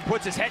gets this one,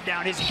 puts his head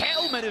down. His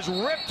helmet is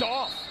ripped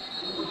off.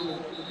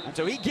 And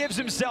so he gives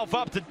himself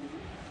up to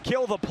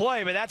kill the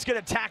play, but that's going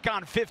to tack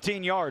on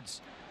 15 yards.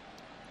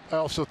 I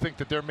also think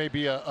that there may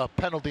be a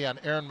penalty on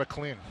Aaron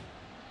McLean.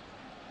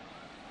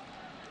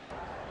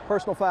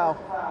 Personal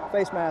foul,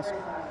 face mask,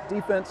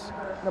 defense,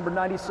 number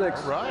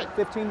 96. All right.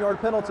 15-yard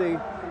penalty,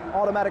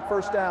 automatic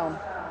first down.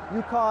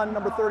 UConn,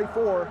 number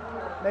 34,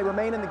 may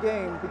remain in the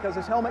game because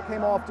his helmet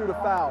came off due to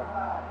foul.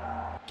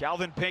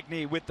 Calvin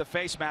Pinckney with the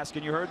face mask,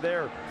 and you heard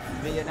there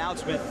the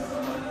announcement,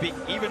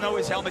 even though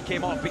his helmet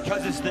came off,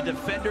 because it's the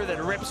defender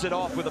that rips it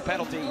off with a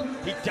penalty,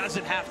 he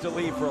doesn't have to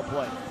leave for a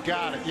play.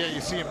 Got it. Yeah,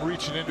 you see him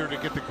reaching in there to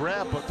get the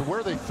grab, but to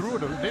where they threw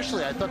it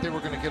initially, I thought they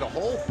were going to get a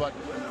hold, but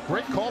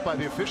great call by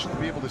the official to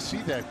be able to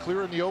see that.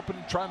 Clear in the open,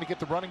 trying to get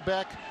the running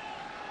back,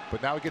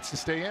 but now he gets to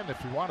stay in if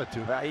he wanted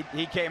to.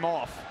 He came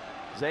off.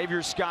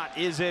 Xavier Scott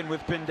is in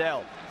with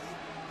Pindell.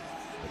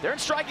 But they're in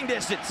striking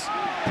distance.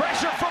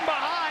 Pressure from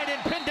behind,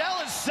 and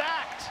Pindell is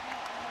sacked.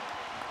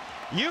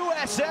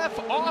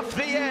 USF off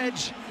the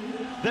edge.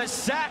 The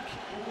sack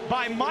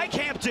by Mike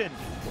Hampton.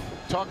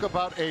 Talk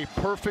about a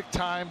perfect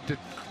time to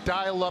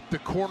dial up the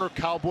corner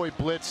Cowboy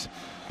blitz.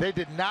 They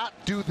did not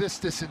do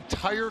this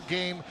entire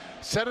game.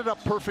 Set it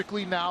up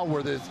perfectly now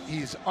where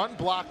he's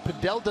unblocked.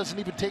 Pindell doesn't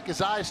even take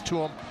his eyes to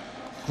him.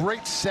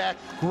 Great sack,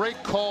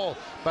 great call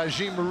by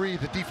Jean-Marie,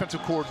 the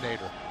defensive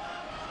coordinator.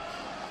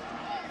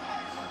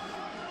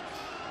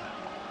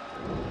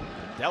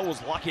 Pindell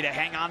was lucky to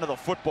hang on to the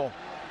football.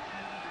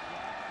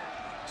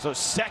 So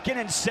 2nd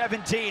and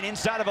 17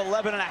 inside of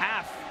 11 and a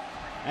half.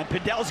 And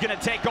Pindell's going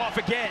to take off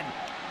again.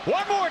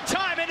 One more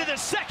time into the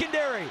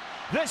secondary.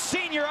 The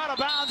senior out of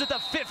bounds at the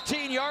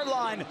 15-yard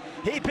line.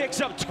 He picks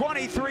up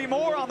 23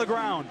 more on the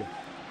ground.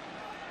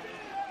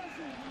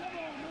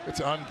 It's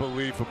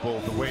unbelievable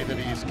the way that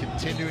he's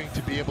continuing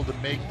to be able to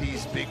make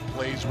these big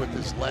plays with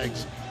his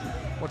legs.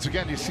 Once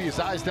again, you see his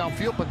eyes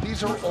downfield, but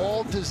these are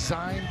all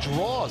design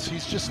draws.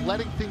 He's just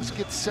letting things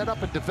get set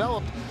up and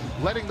developed,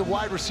 letting the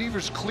wide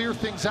receivers clear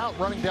things out,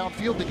 running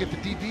downfield to get the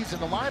DBs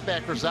and the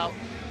linebackers out,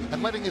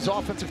 and letting his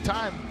offensive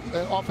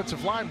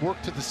line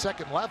work to the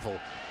second level.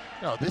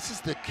 You know, this is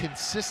the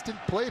consistent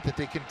play that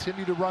they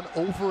continue to run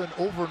over and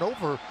over and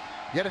over,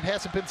 yet it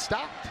hasn't been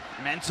stopped.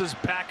 Mensah's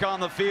back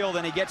on the field,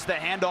 and he gets the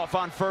handoff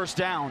on first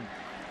down.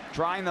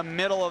 Trying the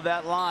middle of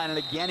that line, and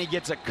again he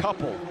gets a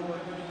couple.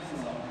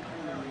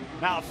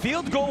 Now, a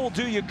field goal will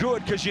do you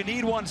good because you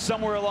need one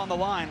somewhere along the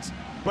lines,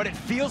 but it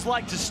feels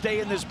like to stay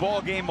in this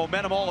ball game,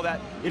 momentum, all of that,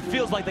 it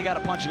feels like they got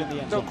to punch it in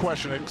the end zone. No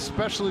question,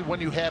 especially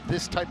when you have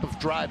this type of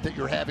drive that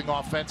you're having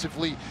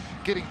offensively,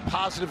 getting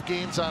positive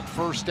gains on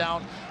first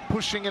down,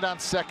 pushing it on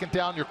second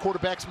down, your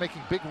quarterback's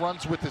making big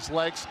runs with his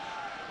legs.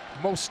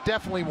 Most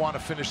definitely want to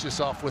finish this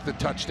off with a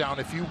touchdown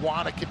if you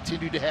want to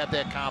continue to have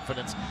that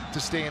confidence to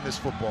stay in this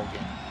football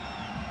game.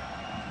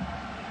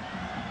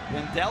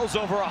 Pindell's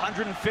over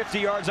 150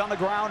 yards on the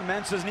ground.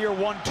 Mensah's near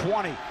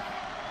 120.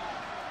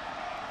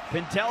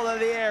 Pindell in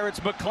the air.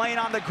 It's McLean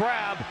on the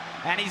grab,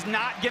 and he's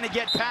not going to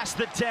get past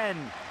the 10.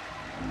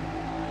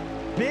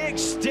 Big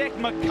stick,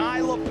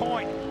 Micah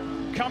Point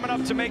coming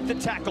up to make the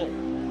tackle.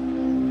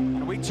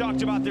 And we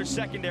talked about their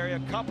secondary. A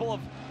couple of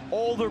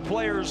older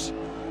players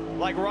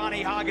like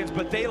Ronnie Hoggins,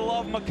 but they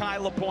love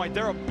Micah Point.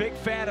 They're a big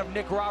fan of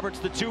Nick Roberts,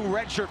 the two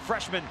redshirt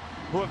freshmen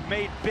who have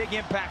made big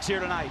impacts here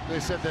tonight.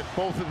 They said that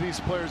both of these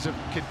players have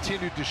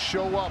continued to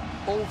show up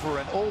over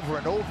and over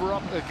and over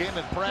up again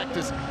in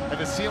practice, and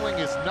the ceiling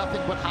is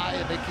nothing but high,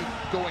 and they keep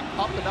going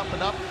up and up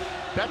and up.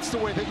 That's the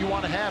way that you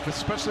want to have,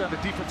 especially on the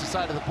defensive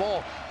side of the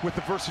ball, with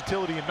the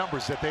versatility and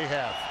numbers that they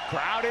have.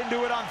 Crowd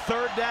into it on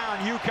third down.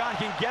 UConn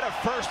can get a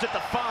first at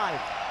the 5.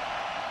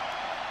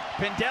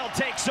 Pindell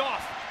takes off,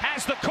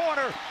 has the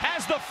corner,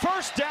 has the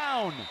first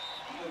down.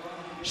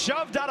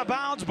 Shoved out of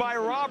bounds by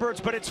Roberts,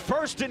 but it's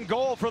 1st and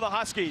goal for the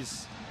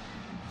Huskies.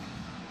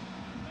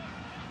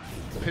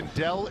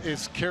 Pindell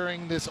is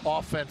carrying this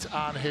offense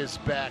on his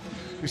back.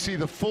 You see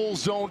the full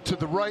zone to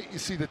the right. You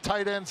see the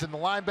tight ends and the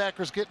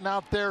linebackers getting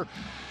out there.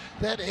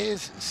 That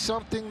is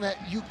something that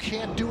you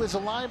can't do as a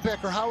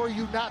linebacker. How are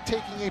you not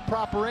taking a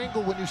proper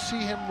angle when you see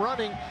him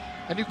running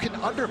and you can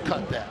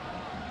undercut that?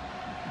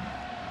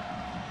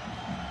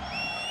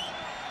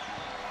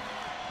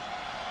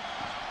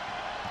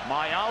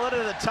 Mayala to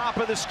the top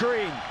of the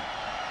screen.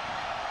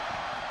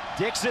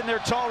 Dixon, their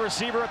tall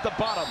receiver, at the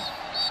bottom.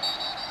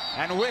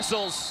 And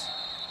whistles.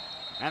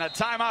 And a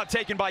timeout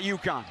taken by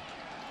UConn.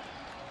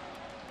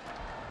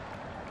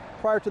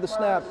 Prior to the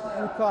snap,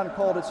 UConn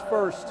called its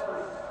first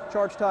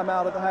charge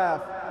timeout at the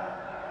half.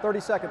 30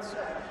 seconds.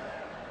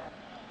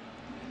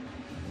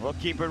 We'll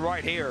keep it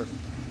right here.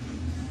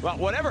 Well,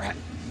 whatever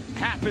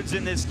happens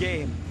in this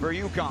game for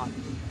UConn,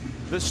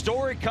 the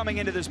story coming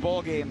into this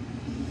ball game,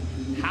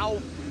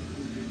 how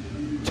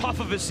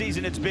tough of a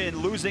season it's been,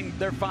 losing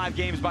their 5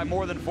 games by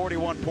more than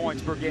 41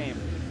 points per game.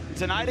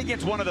 Tonight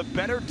against one of the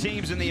better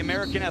teams in the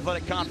American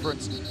Athletic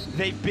Conference,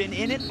 they've been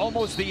in it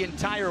almost the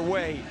entire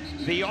way.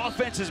 The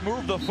offense has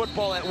moved the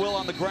football at will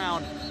on the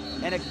ground,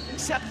 and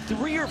except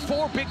 3 or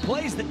 4 big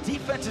plays, the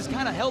defense has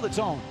kind of held its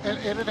own. And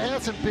it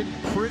hasn't been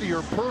pretty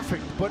or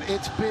perfect, but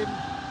it's been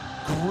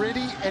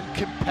gritty and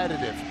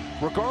competitive.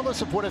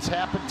 regardless of what has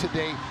happened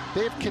today,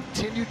 they have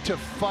continued to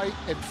fight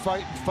and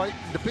fight and fight.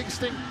 And the biggest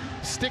thing,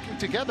 sticking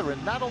together.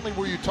 And not only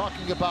were you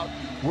talking about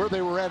where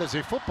they were at as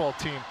a football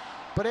team,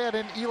 but add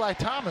in Eli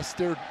Thomas,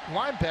 their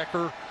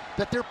linebacker,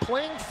 that they're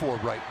playing for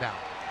right now.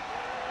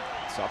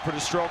 Suffered a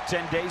stroke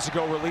 10 days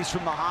ago, released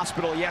from the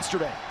hospital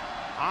yesterday.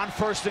 On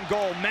 1st and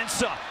goal,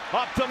 Mensah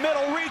up the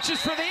middle,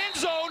 reaches for the end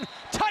zone.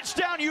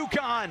 Touchdown,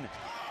 UConn.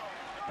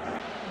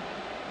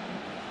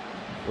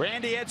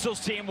 Randy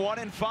Edsall's team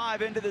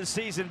 1-5 into the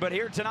season, but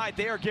here tonight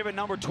they are giving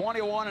number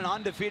 21 and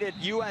undefeated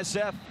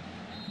USF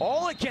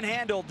all it can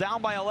handle,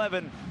 down by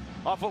 11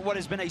 off of what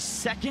has been a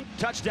second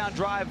touchdown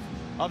drive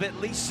of at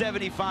least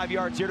 75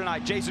 yards here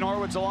tonight. Jason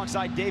Horowitz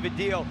alongside David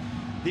Deal.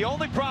 The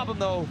only problem,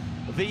 though,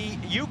 the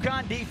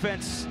UConn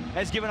defense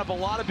has given up a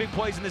lot of big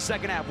plays in the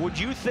second half. Would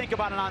you think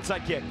about an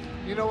onside kick?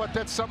 You know what,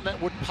 that's something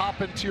that would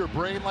pop into your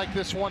brain like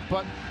this one,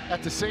 but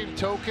at the same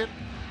token,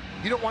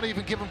 you don't want to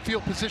even give them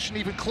field position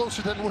even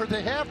closer than where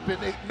they have been,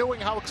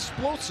 knowing how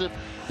explosive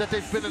that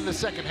they've been in the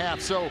second half.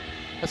 So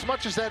as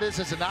much as that is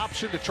as an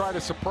option to try to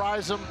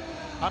surprise them,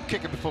 I'm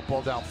kicking the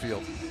football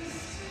downfield.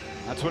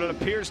 That's what it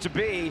appears to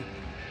be.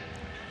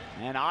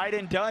 And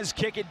Iden does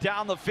kick it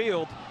down the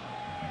field.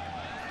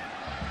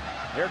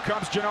 Here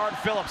comes Jannard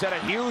Phillips, had a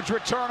huge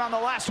return on the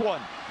last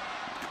one.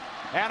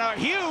 And a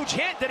huge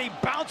hit that he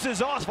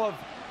bounces off of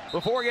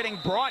before getting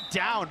brought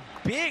down.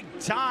 Big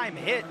time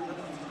hit.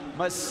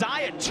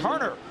 Messiah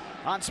Turner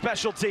on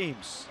special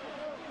teams.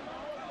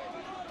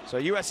 So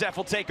USF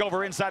will take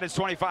over inside its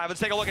 25. Let's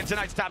take a look at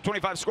tonight's top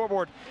 25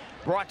 scoreboard,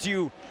 brought to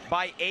you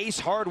by Ace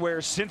Hardware.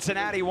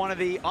 Cincinnati, one of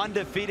the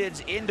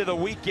undefeateds into the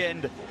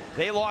weekend.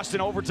 They lost in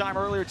overtime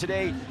earlier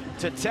today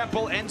to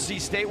Temple. NC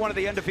State, one of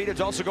the undefeateds,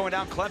 also going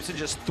down. Clemson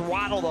just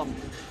throttled them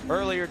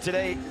earlier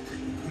today.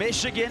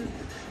 Michigan,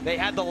 they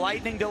had the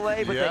lightning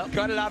delay, but they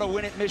gutted out a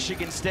win at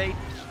Michigan State.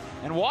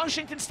 And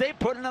Washington State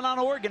putting it on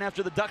Oregon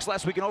after the Ducks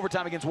last week in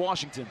overtime against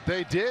Washington.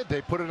 They did. They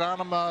put it on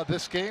them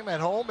this game at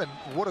home, and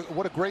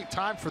what a great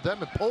time for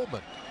them in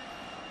Pullman.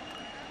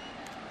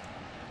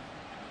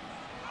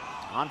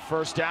 On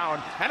 1st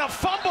down, and a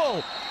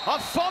fumble! A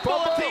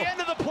fumble at the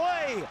end of the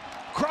play!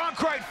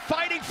 Cronkite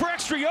fighting for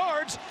extra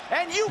yards,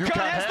 and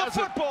UConn has the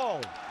football!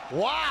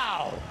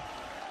 Wow!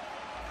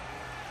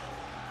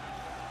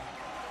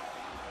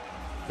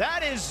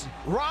 That is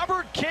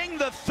Robert King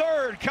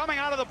III coming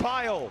out of the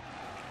pile.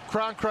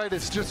 Cronkite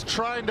is just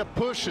trying to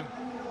push, and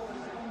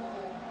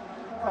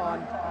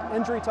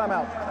injury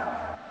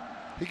timeout.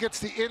 He gets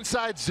the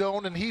inside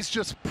zone, and he's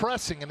just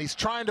pressing, and he's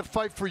trying to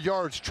fight for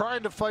yards,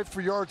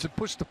 and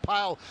push the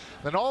pile.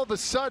 Then all of a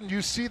sudden,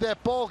 you see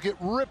that ball get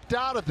ripped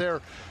out of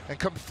there and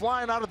come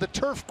flying out of the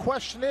turf.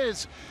 Question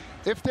is,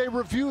 if they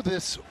review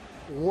this,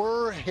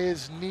 were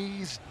his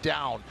knees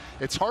down?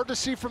 It's hard to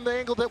see from the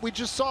angle that we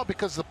just saw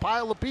because of the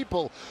pile of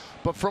people,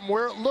 but from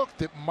where it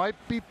looked, it might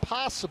be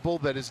possible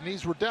that his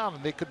knees were down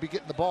and they could be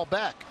getting the ball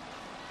back.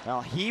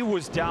 Well, he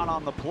was down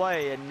on the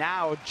play and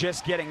now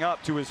just getting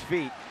up to his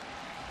feet.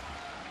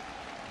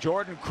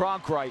 Jordan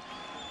Cronkite,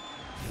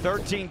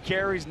 13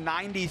 carries,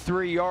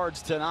 93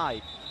 yards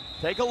tonight.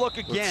 Take a look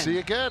again. Let's see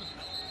again.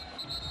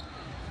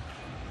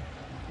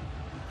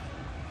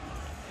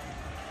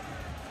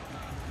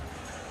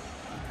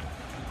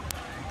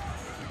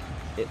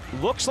 It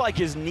looks like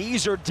his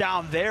knees are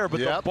down there, but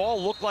the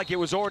ball looked like it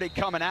was already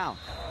coming out.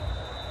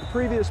 The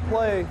previous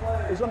play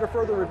is under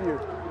further review.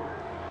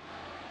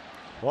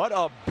 What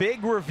a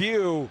big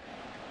review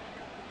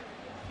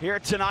here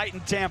tonight in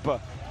Tampa.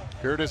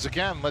 Here it is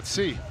again. Let's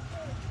see.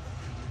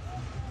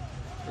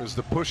 There's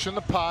the push in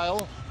the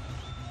pile.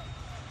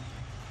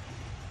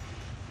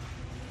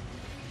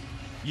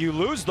 You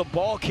lose the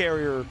ball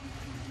carrier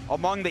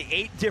among the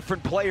 8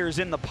 different players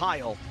in the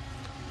pile.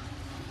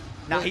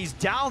 Now he's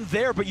down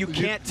there, but you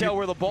can't tell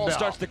where the ball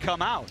starts to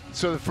come out.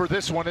 So for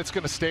this one, it's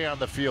going to stay on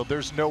the field.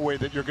 There's no way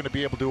that you're going to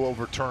be able to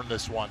overturn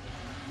this one.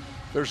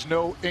 There's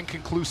no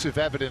inconclusive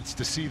evidence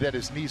to see that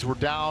his knees were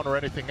down or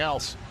anything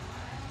else.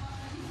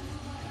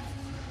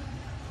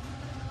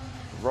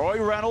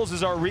 Roy Reynolds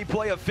is our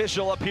replay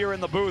official up here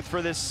in the booth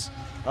for this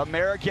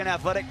American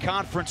Athletic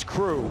Conference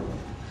crew.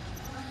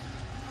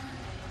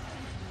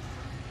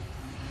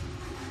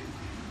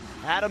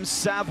 Adam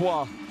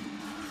Savoie,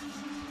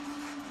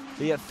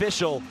 the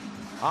official,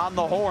 on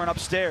the horn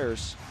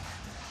upstairs.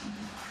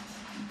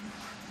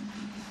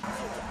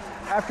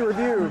 After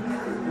review,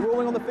 the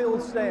ruling on the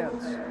field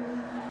stands.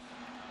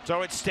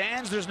 So it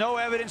stands. There's no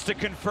evidence to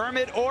confirm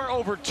it or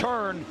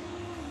overturn.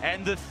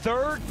 And the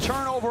 3rd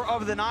turnover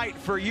of the night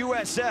for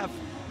USF,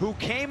 who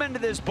came into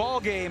this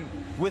ball game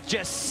with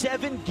just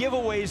 7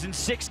 giveaways in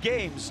 6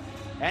 games.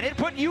 And it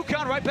put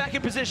UConn right back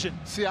in position.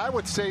 See, I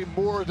would say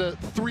more the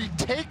 3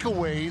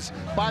 takeaways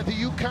by the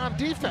UConn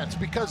defense,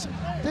 because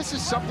this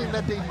is something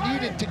that they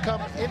needed to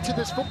come into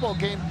this football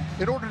game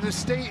in order to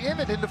stay in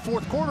it in the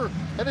 4th quarter,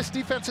 and this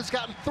defense has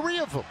gotten 3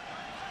 of them.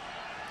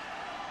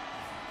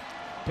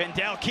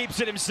 Pindell keeps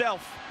it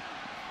himself.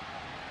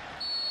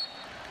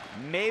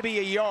 Maybe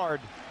a yard.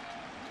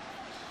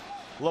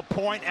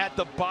 LaPointe at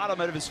the bottom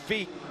of his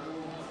feet.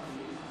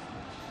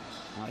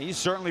 He's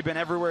certainly been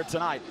everywhere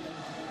tonight.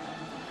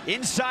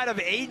 Inside of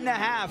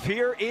 8.5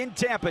 here in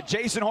Tampa.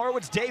 Jason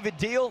Horowitz, David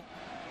Deal,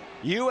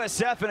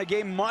 USF in a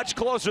game much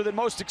closer than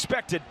most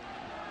expected.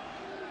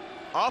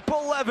 Up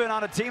 11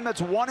 on a team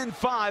that's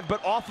 1-5,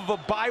 but off of a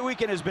bye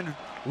week and has been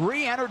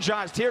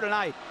re-energized here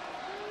tonight.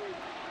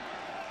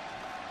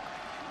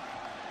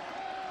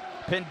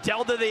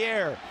 Pindell to the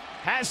air,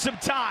 has some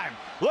time,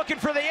 looking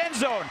for the end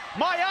zone.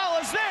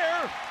 Mayala's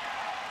there,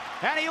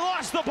 and he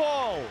lost the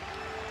ball.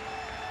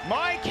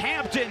 Mike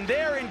Hampton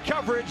there in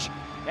coverage,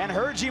 and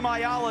Hergy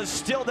Mayala's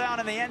still down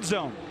in the end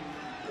zone.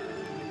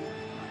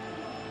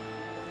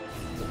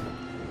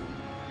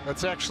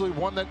 That's actually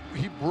one that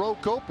he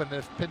broke open.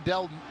 If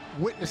Pindell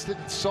witnessed it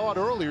and saw it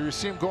earlier, you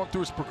see him going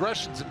through his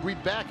progressions and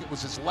read back, it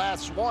was his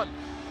last one.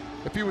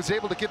 If he was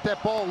able to get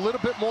that ball a little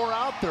bit more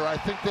out there, I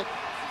think that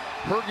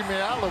Hergy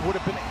Mayala would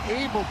have been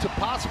able to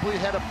possibly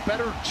had a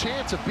better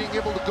chance of being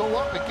able to go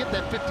up and get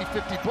that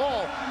 50-50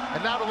 ball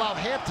and not allow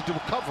Hampton to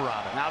recover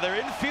on it. Now they're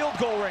in field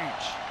goal range,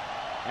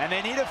 and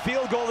they need a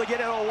field goal to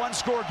get it a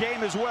one-score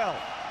game as well.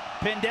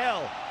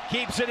 Pindell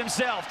keeps it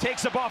himself,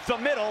 takes it off the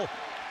middle,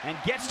 and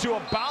gets to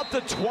about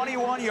the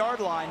 21-yard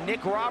line.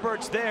 Nick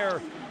Roberts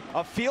there.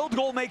 A field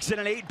goal makes it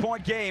an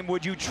 8-point game.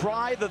 Would you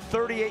try the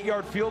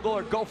 38-yard field goal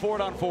or go for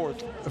it on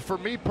fourth? For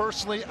me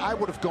personally, I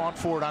would have gone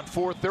for it on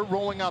fourth. They're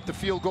rolling out the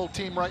field goal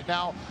team right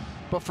now.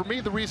 But for me,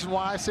 the reason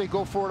why I say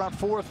go for it on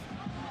fourth,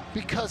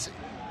 because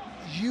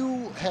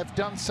you have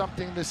done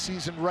something this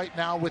season right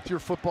now with your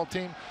football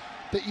team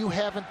that you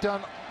haven't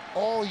done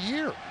all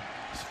year.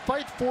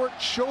 Fight for it,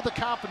 show the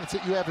confidence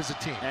that you have as a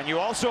team. And you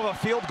also have a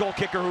field goal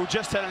kicker who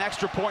just had an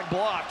extra point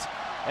blocked.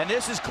 And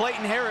this is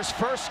Clayton Harris'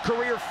 first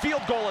career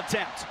field goal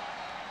attempt.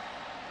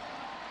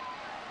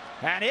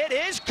 And it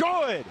is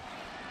good.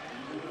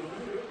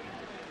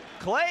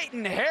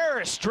 Clayton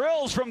Harris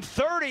drills from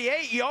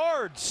 38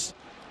 yards.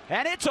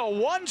 And it's a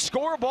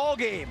one-score ball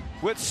game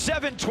with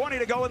 7:20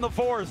 to go in the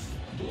fourth.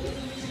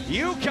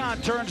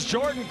 UConn turns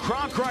Jordan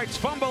Cronkrite's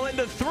fumble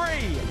into 3.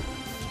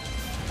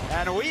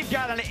 And we've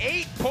got an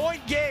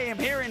 8-point game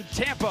here in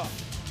Tampa.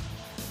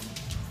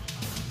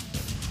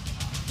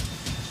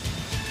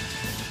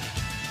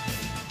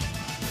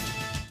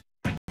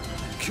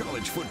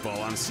 College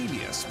football on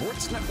CBS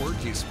Sports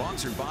Network is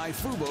sponsored by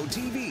Fubo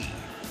TV.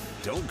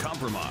 Don't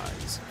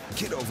compromise.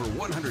 Get over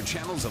 100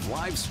 channels of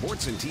live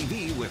sports and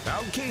TV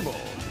without cable.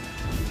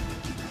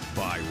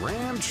 By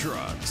Ram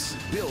Trucks,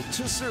 built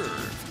to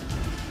serve.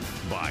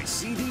 By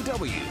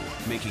CDW,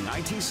 making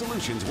IT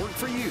solutions work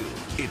for you.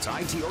 It's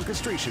IT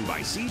orchestration by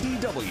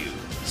CDW.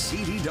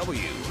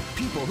 CDW,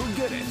 people who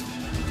get it.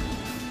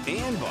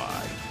 And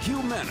by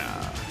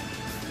Humana.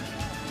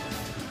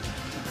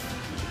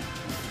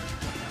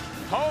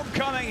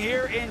 Homecoming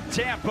here in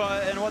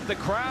Tampa, and what the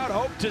crowd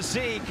hoped to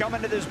see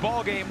coming to this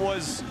ball game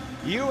was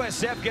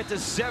USF get to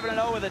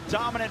 7-0 with a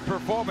dominant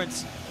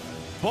performance.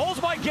 Bulls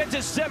might get to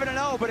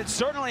 7-0, but it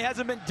certainly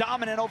hasn't been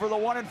dominant over the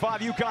 1-5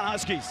 UConn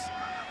Huskies.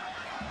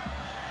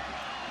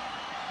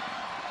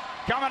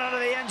 Coming out of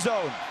the end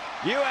zone,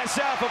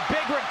 USF, a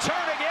big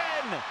return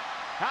again.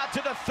 Out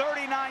to the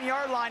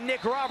 39-yard line,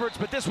 Nick Roberts,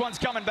 but this one's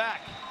coming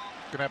back.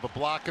 Gonna have a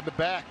block in the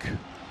back.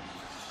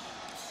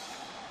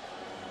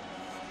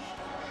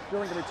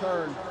 During the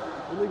return,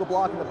 illegal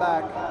block in the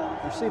back,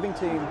 receiving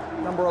team,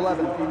 number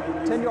 11.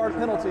 10-yard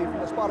penalty from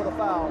the spot of the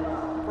foul,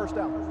 first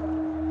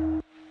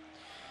down.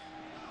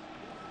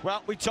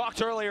 Well, we talked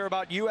earlier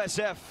about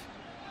USF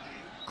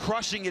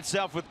crushing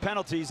itself with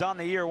penalties on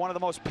the year. One of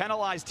the most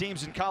penalized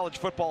teams in college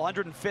football,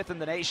 105th in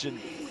the nation.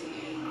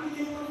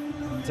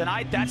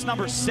 Tonight, that's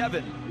number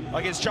 7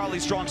 against Charlie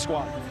Strong's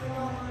squad.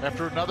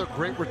 After another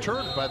great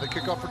return by the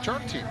kickoff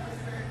return team.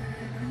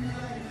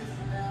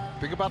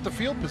 Think about the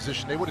field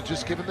position. They would have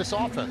just given this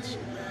offense.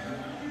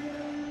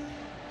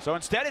 So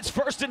instead, it's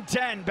 1st and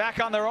 10, back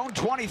on their own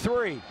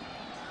 23.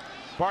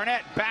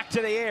 Barnett back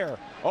to the air,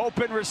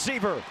 open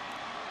receiver.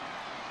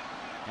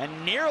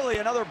 And nearly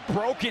another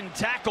broken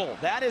tackle.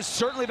 That has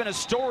certainly been a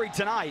story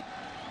tonight.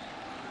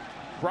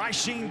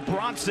 Rysheem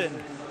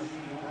Bronson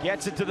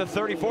gets it to the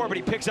 34, but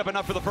he picks up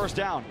enough for the first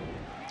down.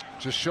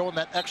 Just showing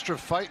that extra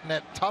fight and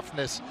that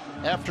toughness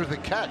after the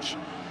catch.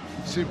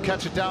 See him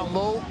catch it down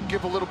low,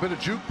 give a little bit of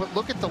juke, but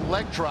look at the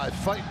leg drive,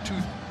 fighting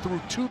through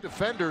 2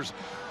 defenders.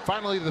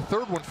 Finally, the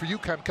 3rd one for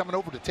UConn coming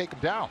over to take him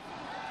down.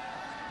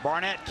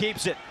 Barnett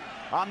keeps it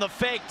on the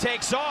fake,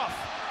 takes off.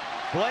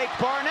 Blake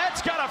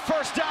Barnett's got a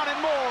first down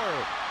and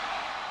more.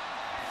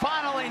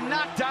 Finally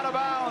knocked out of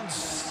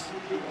bounds,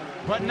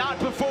 but not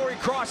before he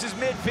crosses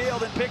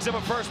midfield and picks up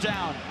a first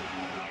down.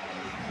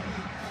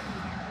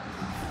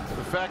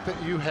 The fact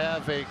that you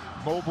have a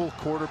mobile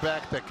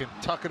quarterback that can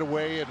tuck it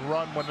away and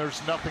run when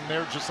there's nothing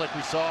there, just like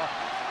we saw,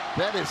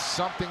 that is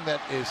something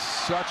that is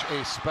such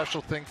a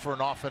special thing for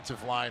an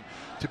offensive line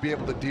to be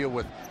able to deal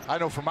with. I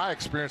know from my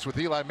experience with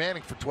Eli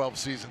Manning for 12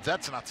 seasons,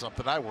 that's not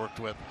something I worked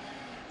with.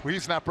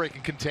 He's not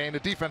breaking contain. The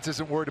defense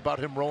isn't worried about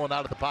him rolling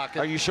out of the pocket.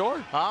 Are you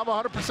sure? I'm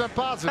 100%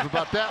 positive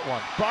about that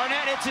one.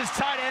 Barnett hits his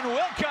tight end,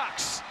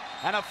 Wilcox,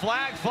 and a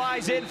flag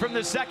flies in from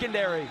the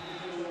secondary.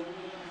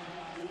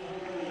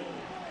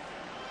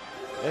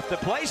 If the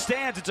play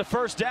stands, it's a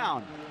first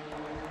down.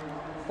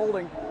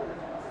 Holding.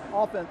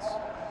 Offense.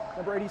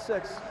 Number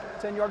 86.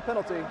 10-yard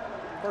penalty.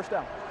 First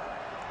down.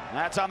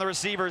 That's on the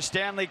receiver,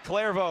 Stanley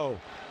Clairvaux.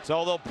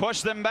 So they'll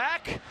push them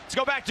back. Let's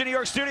go back to New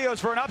York studios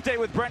for an update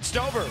with Brent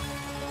Stover.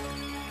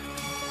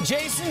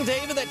 Jason,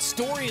 David, that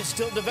story is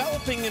still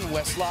developing in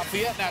West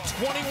Lafayette. Now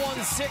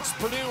 21-6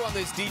 Purdue on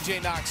this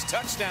DJ Knox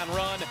touchdown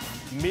run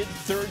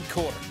mid-third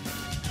quarter.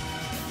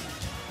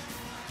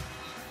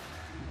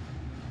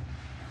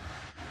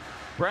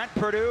 Brent,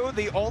 Purdue,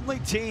 the only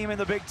team in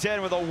the Big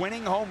Ten with a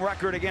winning home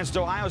record against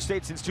Ohio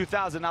State since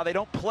 2000. Now, they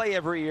don't play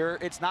every year.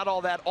 It's not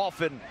all that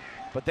often,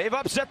 but they've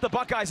upset the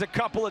Buckeyes a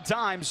couple of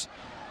times.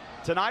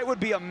 Tonight would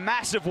be a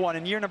massive one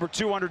in year number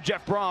 2 under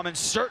Jeff Brom, and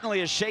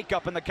certainly a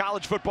shakeup in the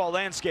college football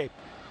landscape.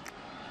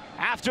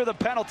 After the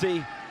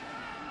penalty,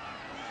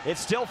 it's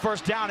still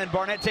first down, and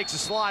Barnett takes a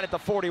slide at the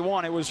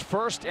 41. It was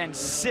 1st and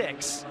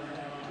 6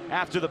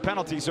 after the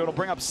penalty, so it'll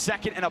bring up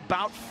 2nd and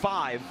about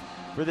 5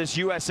 for this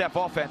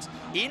USF offense.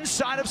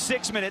 Inside of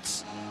 6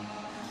 minutes,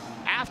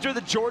 after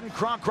the Jordan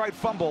Cronkite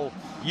fumble,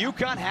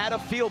 UConn had a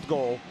field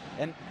goal.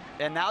 And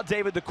now,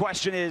 David, the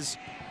question is,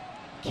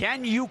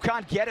 can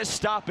UConn get a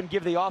stop and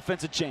give the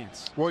offense a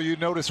chance? Well, you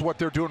notice what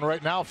they're doing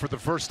right now for the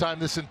first time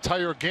this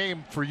entire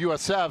game for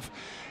USF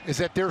is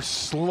that they're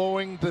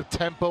slowing the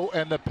tempo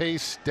and the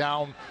pace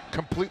down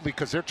completely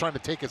because they're trying to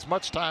take as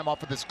much time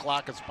off of this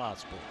clock as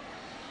possible.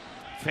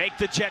 Fake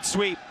the jet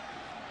sweep.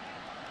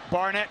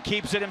 Barnett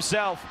keeps it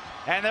himself.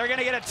 And they're going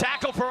to get a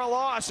tackle for a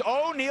loss.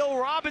 O'Neal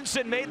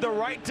Robinson made the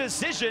right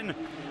decision.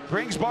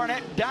 Brings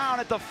Barnett down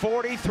at the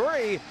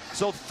 43.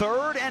 So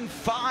 3rd and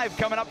 5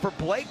 coming up for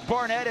Blake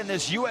Barnett and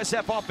this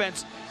USF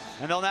offense.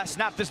 And they'll now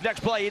snap this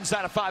next play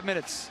inside of 5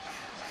 minutes.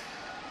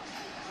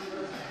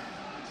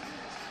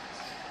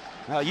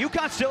 Now,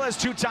 UConn still has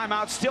 2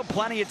 timeouts, still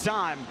plenty of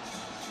time.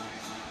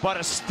 But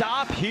a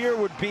stop here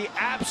would be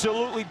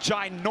absolutely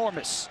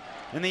ginormous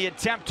in the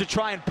attempt to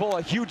try and pull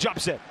a huge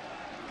upset.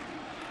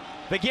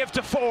 The give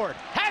to Ford,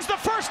 has the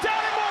first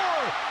down and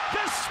more.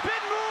 The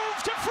spin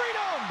move to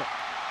freedom.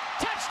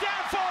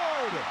 Touchdown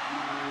Ford.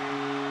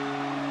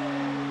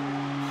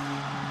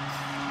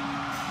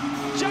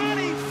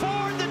 Johnny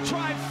Ford, the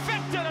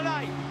trifecta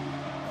tonight.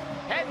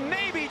 And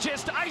maybe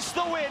just ice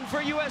the win for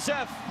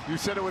USF. You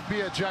said it would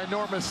be a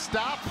ginormous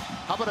stop.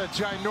 How about a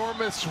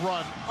ginormous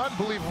run?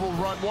 Unbelievable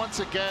run once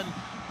again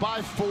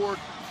by Ford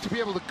to be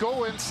able to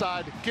go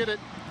inside, get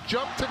it,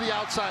 jump to the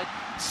outside,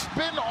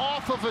 spin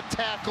off of a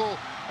tackle,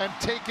 and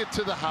take it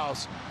to the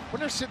house. When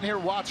they're sitting here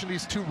watching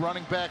these 2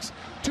 running backs,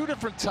 2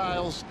 different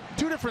styles,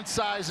 2 different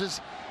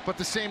sizes, but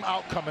the same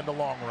outcome in the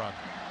long run.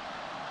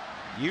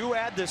 You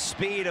add the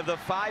speed of the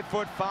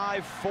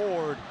 5'5"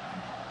 Ford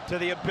to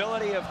the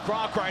ability of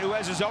Cronkite, who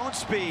has his own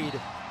speed.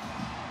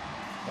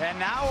 And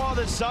now all of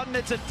a sudden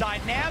it's a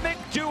dynamic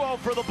duo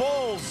for the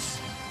Bulls.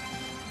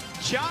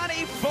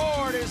 Johnny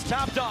Ford has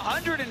topped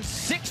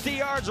 160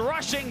 yards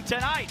rushing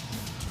tonight.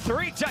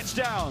 3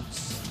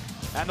 touchdowns.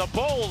 And the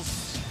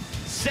Bulls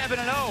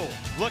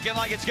 7-0, looking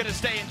like it's going to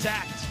stay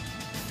intact.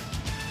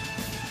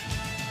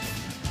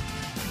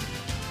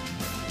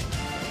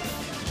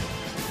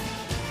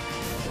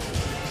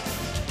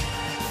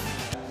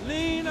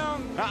 Lean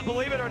on.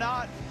 Believe it or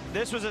not,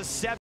 this was a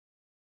 7.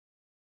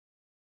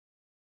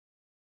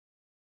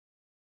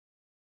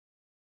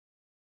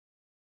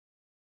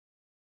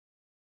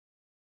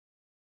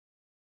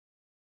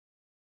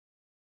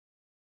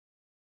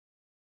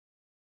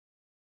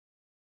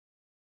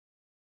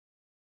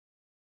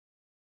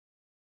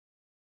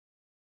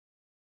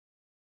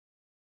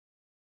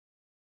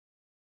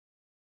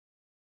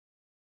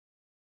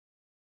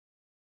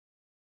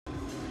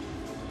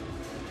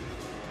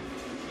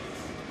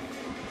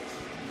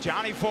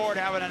 Johnny Ford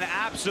having an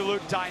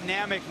absolute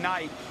dynamic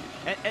night.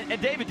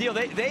 And David Deal,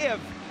 they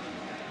have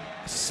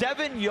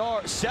 7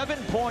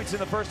 points in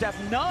the first half,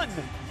 none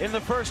in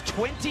the first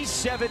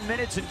 27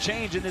 minutes and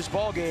change in this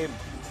ball game.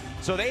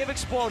 So they have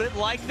exploded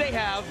like they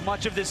have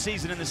much of this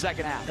season in the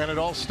second half. And it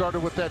all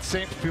started with that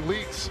St.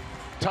 Felix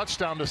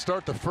touchdown to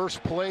start the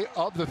first play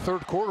of the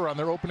 3rd quarter on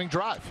their opening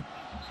drive.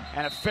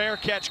 And a fair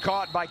catch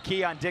caught by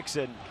Keon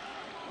Dixon.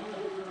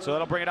 So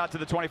that'll bring it out to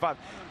the 25.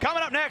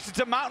 Coming up next, it's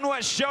a Mountain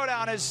West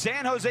showdown as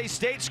San Jose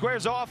State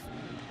squares off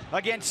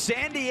against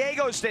San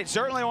Diego State.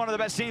 Certainly one of the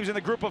best teams in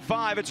the group of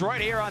 5. It's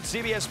right here on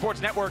CBS Sports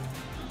Network.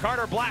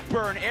 Carter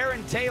Blackburn,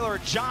 Aaron Taylor,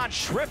 John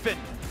Schriffen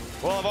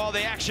will have all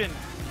the action.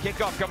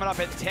 Kickoff coming up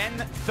at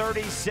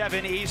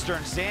 10:37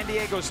 Eastern. San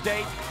Diego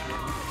State,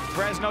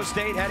 Fresno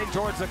State heading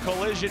towards the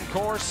collision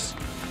course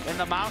in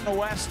the Mountain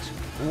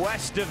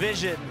West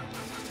Division.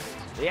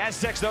 The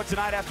Aztecs, though,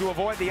 tonight have to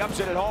avoid the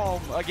upset at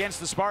home against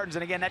the Spartans.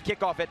 And again, that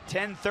kickoff at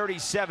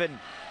 10:37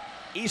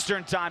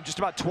 Eastern time, just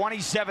about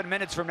 27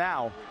 minutes from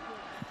now.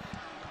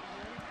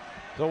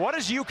 So what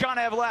does UConn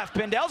have left?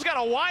 Pindell's got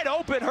a wide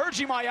open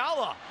Hergy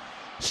Mayala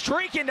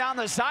streaking down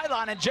the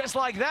sideline. And just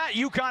like that,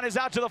 UConn is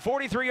out to the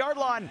 43-yard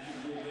line.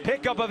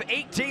 Pickup of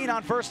 18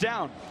 on first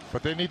down.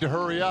 But they need to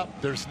hurry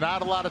up. There's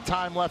not a lot of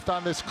time left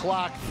on this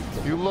clock.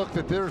 You look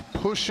that they're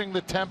pushing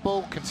the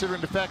tempo, considering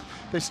the fact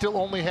they still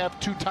only have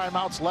 2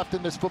 timeouts left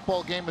in this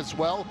football game as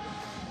well.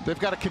 They've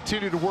got to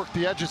continue to work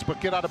the edges, but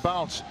get out of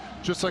bounds,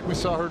 just like we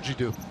saw Hergy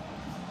do.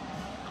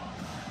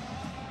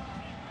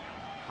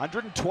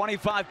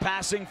 125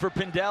 passing for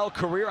Pindell,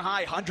 career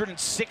high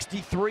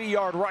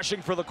 163-yard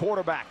rushing for the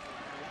quarterback.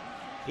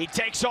 He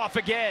takes off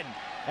again,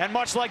 and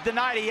much like the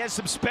night, he has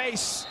some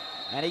space,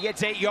 and he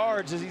gets 8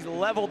 yards as he's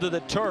leveled to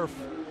the turf.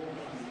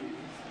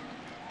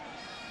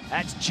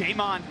 That's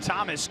Jamon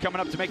Thomas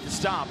coming up to make the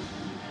stop.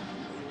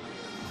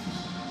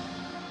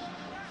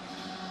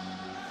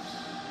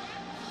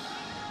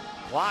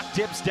 Clock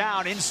dips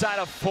down inside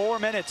of 4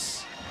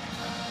 minutes.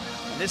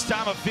 And this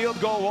time a field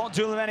goal won't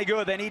do them any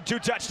good. They need 2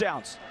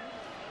 touchdowns.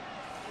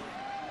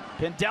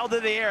 Pindell to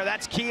the air.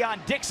 That's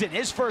Keon Dixon,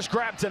 his first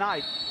grab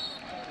tonight.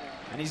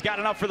 And he's got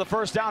enough for the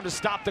first down to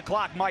stop the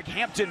clock. Mike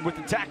Hampton with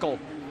the tackle.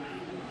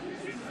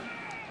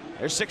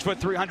 There's 6'3",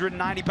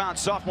 390-pound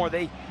sophomore.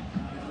 They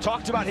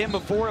talked about him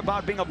before,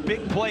 about being a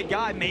big play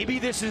guy. Maybe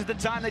this is the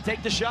time they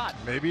take the shot.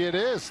 Maybe it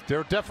is.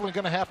 They're definitely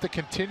going to have to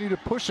continue to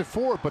push it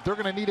forward, but they're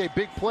going to need a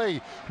big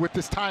play with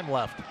this time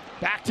left.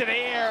 Back to the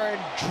air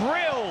and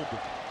drilled.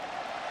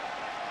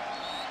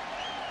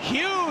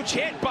 Huge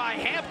hit by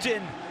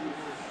Hampton.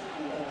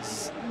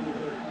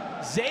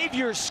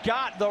 Xavier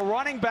Scott, the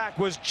running back,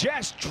 was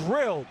just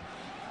drilled.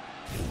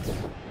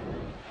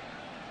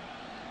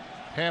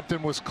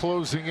 Hampton was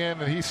closing in,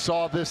 and he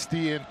saw this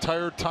the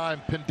entire time.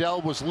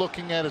 Pindell was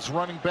looking at his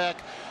running back,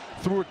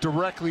 threw it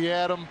directly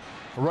at him.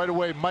 Right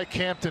away, Mike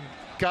Hampton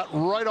got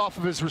right off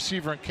of his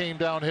receiver and came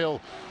downhill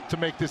to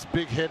make this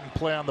big hit and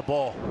play on the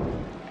ball.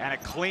 And a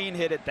clean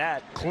hit at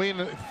that.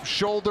 Clean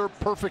shoulder,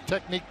 perfect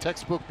technique,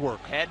 textbook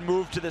work. Head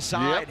moved to the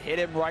side, hit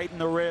him right in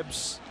the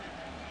ribs.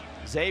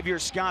 Xavier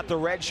Scott, the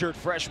redshirt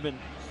freshman,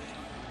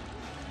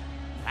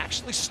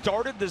 actually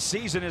started the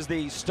season as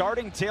the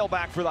starting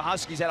tailback for the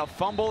Huskies. Had a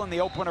fumble in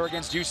the opener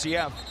against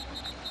UCF.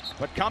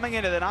 But coming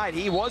into the night,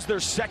 he was their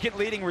second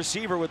leading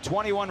receiver with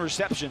 21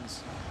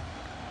 receptions.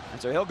 And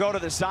so he'll go to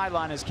the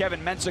sideline as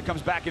Kevin Mensah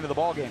comes back into the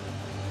ballgame.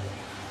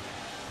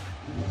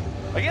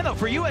 Again, though,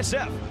 for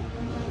USF,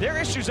 their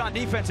issues on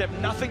defense have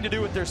nothing to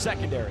do with their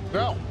secondary.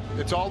 No,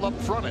 it's all up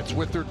front. It's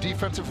with their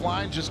defensive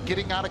line just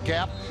getting out of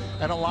gap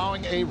and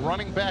allowing a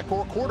running back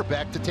or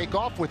quarterback to take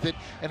off with it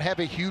and have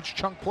a huge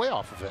chunk play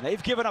off of it.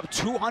 They've given up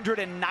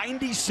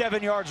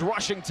 297 yards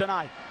rushing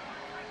tonight.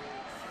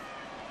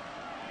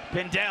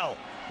 Pindell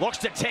looks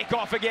to take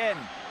off again.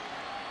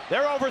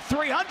 They're over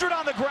 300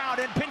 on the ground,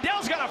 and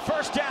Pindell's got a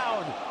first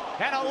down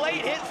and a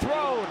late hit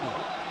thrown.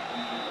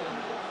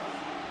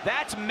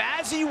 That's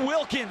Mazzy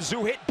Wilkins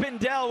who hit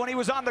Pindell when he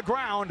was on the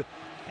ground,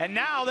 and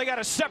now they got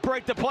to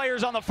separate the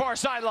players on the far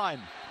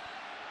sideline.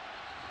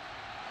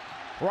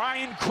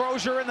 Ryan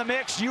Crozier in the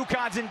mix.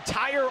 UConn's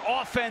entire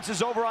offense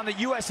is over on the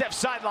USF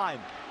sideline.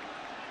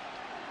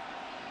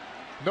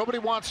 Nobody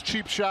wants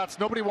cheap shots.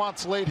 Nobody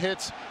wants late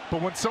hits.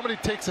 But when somebody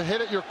takes a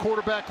hit at your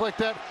quarterback like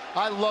that,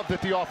 I love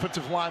that the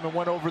offensive lineman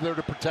went over there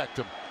to protect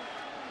him.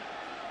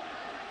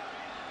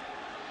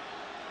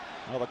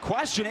 Well, the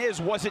question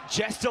is, was it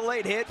just a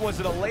late hit? Was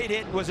it a late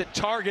hit? Was it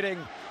targeting?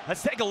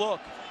 Let's take a look.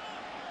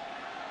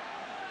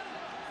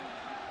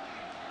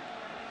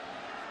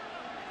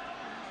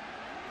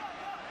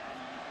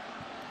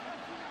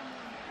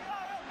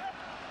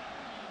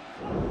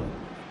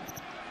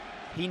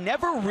 He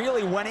never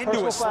really went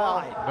into a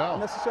slide. No.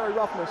 Unnecessary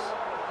roughness.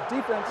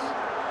 Defense,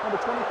 number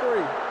 23.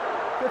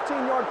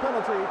 15-yard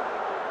penalty,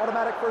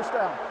 automatic first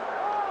down.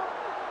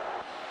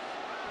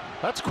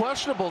 That's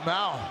questionable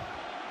now.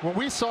 When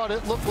we saw it,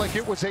 it looked like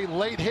it was a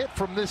late hit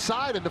from this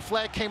side, and the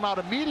flag came out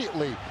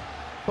immediately.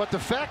 But the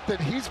fact that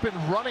he's been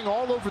running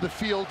all over the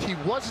field, he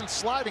wasn't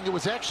sliding. It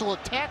was actually a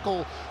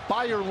tackle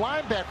by your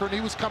linebacker, and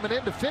he was coming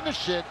in to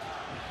finish it.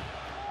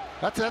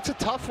 That's a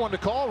tough one to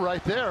call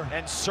right there.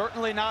 And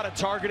certainly not a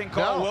targeting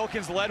call. No.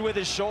 Wilkins led with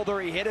his shoulder.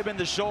 He hit him in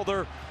the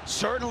shoulder.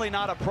 Certainly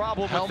not a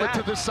problem with that. Helmet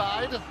to the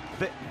side.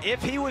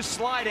 If he was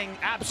sliding,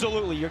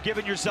 absolutely, you're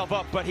giving yourself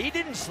up. But he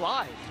didn't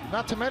slide.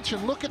 Not to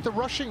mention, look at the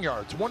rushing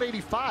yards,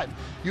 185.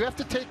 You have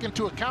to take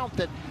into account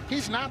that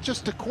he's not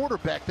just a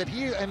quarterback, that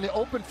he, in the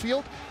open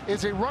field,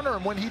 is a runner.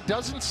 And when he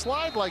doesn't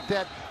slide like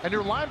that, and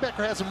your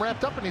linebacker has him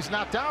wrapped up and he's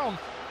not down,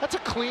 that's a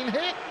clean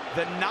hit.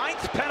 The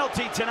 9th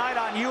penalty tonight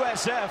on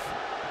USF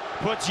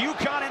puts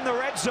UConn in the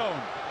red zone.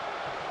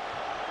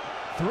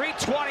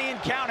 3:20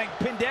 and counting.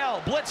 Pindell,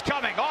 blitz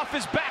coming off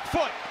his back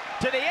foot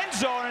to the end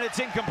zone, and it's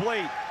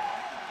incomplete.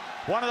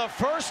 One of the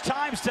first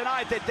times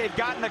tonight that they've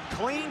gotten a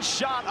clean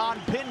shot on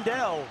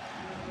Pindell.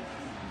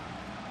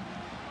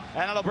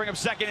 And that'll bring him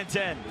 2nd and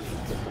 10.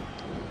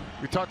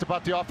 We talked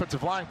about the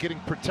offensive line getting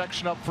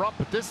protection up front,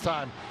 but this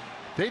time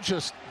they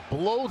just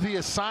blow the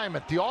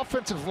assignment. The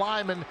offensive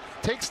lineman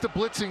takes the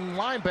blitzing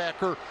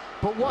linebacker,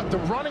 but what? The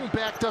running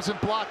back doesn't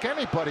block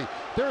anybody.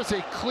 There is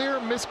a clear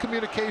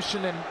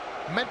miscommunication and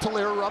mental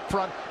error up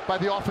front by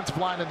the offensive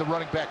line and the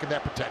running back in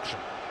that protection.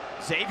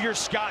 Xavier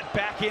Scott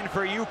back in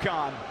for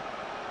UConn.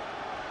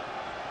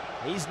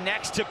 He's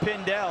next to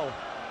Pindell.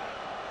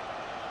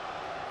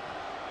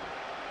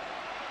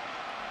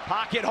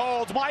 Pocket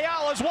holds,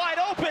 Mayala's wide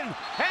open,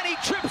 and he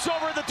trips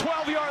over the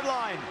 12-yard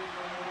line.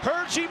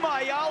 Hergy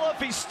Mayala,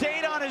 if he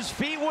stayed on his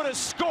feet, would have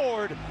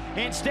scored.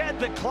 Instead,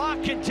 the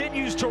clock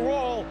continues to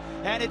roll,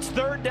 and it's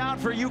third down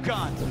for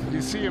UConn.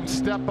 You see him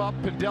step up,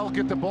 Pindell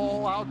get the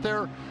ball out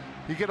there.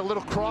 You get a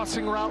little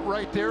crossing route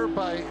right there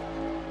by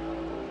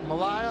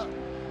Malaya.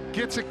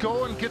 Gets it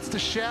going, gets to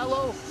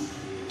shallow,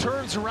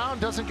 turns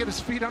around, doesn't get his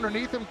feet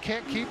underneath him,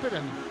 can't keep it,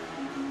 and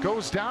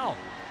goes down.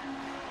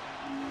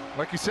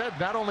 Like you said,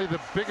 not only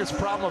the biggest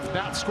problem of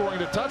not scoring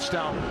the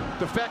touchdown,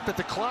 the fact that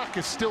the clock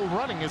is still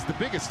running is the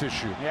biggest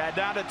issue. Yeah,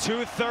 down to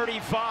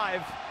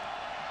 2:35.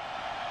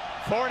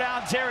 4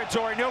 down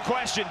territory, no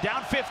question,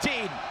 down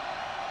 15.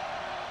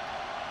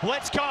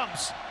 Blitz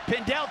comes,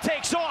 Pindell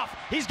takes off,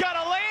 he's got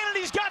a lane and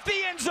he's got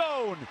the end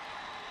zone.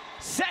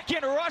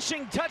 Second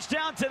rushing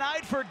touchdown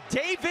tonight for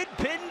David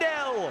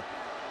Pindell.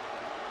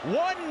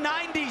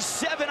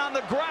 197 on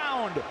the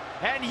ground,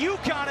 and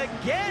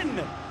UConn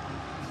again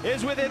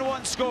is within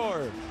one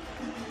score.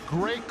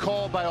 Great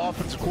call by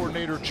offensive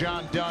coordinator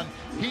John Dunn.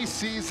 He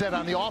sees that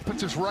on the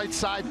offense's right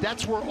side,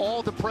 that's where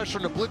all the pressure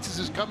and the blitzes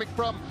is coming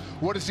from.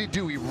 What does he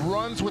do? He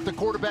runs with the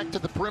quarterback to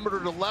the perimeter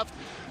to the left,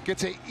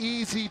 gets an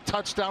easy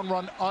touchdown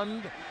run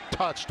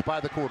untouched by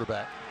the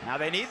quarterback. Now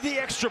they need the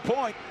extra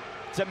point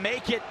to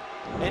make it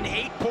an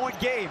 8-point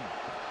game.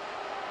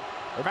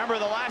 Remember,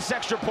 the last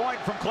extra point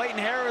from Clayton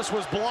Harris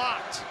was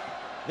blocked.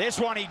 This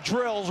one he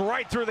drills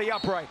right through the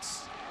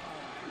uprights.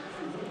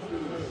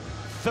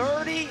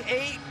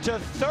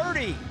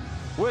 38-30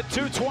 with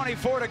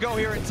 2:24 to go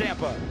here in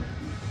Tampa.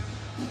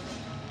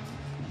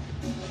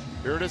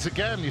 Here it is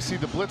again. You see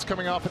the blitz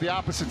coming off of the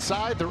opposite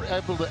side. They're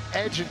able to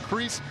edge and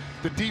crease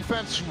the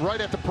defense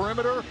right at the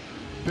perimeter.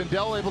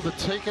 Pindell able to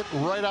take it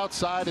right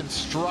outside and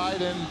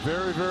stride in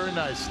very, very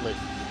nicely.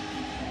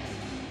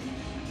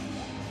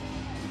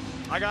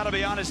 I got to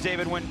be honest,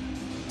 David, when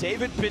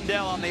David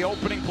Pindell on the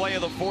opening play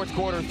of the fourth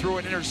quarter threw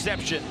an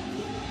interception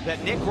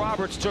that Nick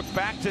Roberts took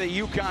back to the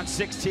UConn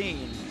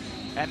 16,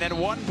 and then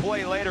one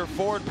play later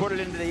Ford put it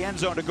into the end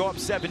zone to go up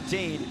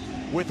 17.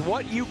 With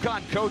what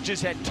UConn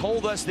coaches had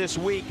told us this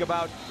week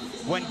about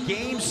when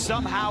games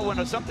somehow,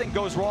 when something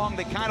goes wrong,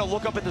 they kind of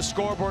look up at the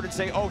scoreboard and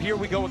say, oh, here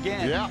we go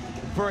again. Yeah.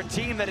 For a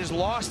team that has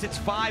lost its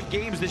 5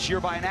 games this year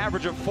by an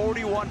average of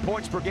 41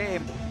 points per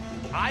game,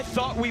 I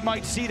thought we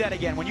might see that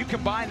again. When you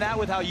combine that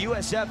with how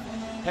USF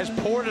has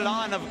poured it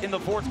on in the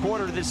fourth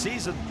quarter of this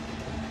season,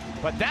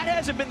 but that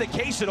hasn't been the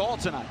case at all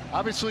tonight.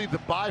 Obviously, the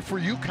bye for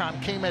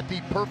UConn came at the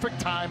perfect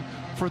time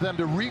for them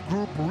to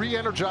regroup,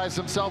 re-energize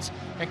themselves,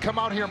 and come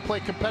out here and play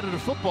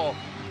competitive football.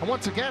 And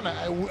once again,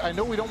 I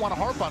know we don't want to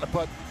harp on it,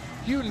 but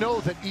you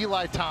know that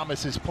Eli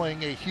Thomas is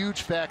playing a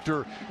huge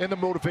factor in the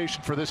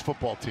motivation for this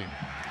football team.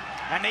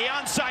 And the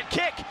onside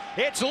kick,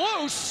 it's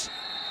loose.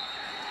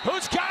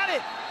 Who's got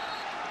it?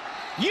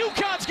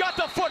 UConn's got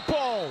the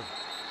football.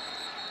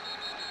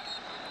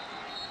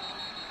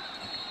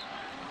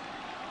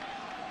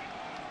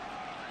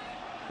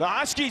 The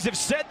Huskies have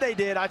said they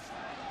did. I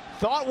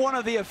thought one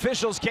of the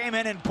officials came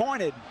in and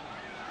pointed.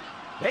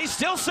 They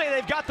still say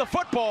they've got the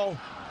football.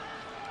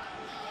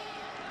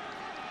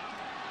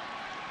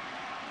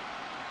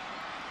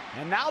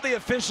 And now the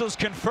officials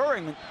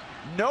conferring.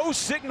 No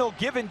signal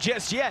given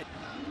just yet.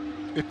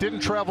 It didn't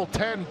travel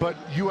 10, but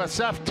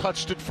USF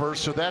touched it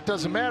first, so that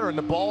doesn't matter. And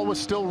the ball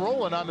was still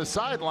rolling on the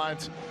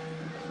sidelines.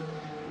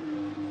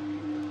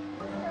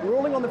 The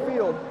ruling on the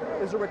field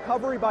is a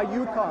recovery by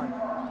UConn.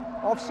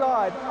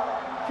 Offside,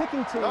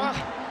 kicking team,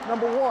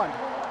 number 1.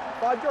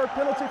 5-yard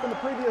penalty from the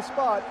previous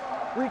spot,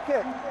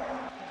 re-kick.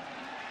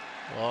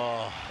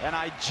 Oh. And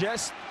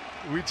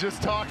we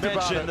just talked about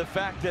mentioned it. the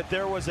fact that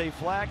there was a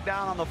flag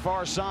down on the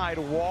far side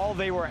while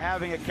they were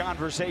having a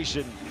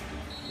conversation.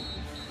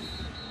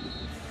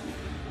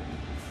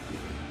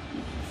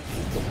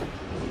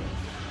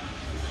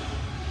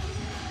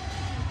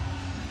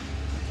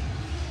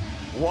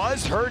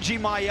 Was Hergy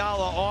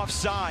Mayala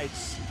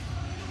offsides?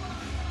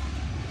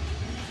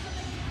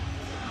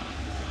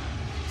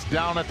 It's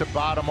down at the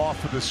bottom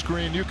off of the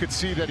screen. You could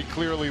see that he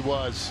clearly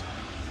was.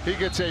 He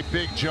gets a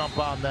big jump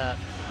on that.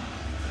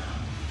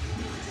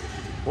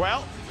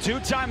 Well, 2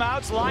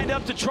 timeouts lined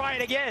up to try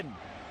it again.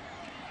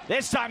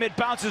 This time it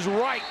bounces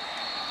right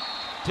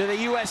to the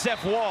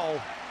USF wall.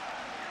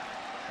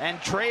 And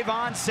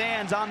Trayvon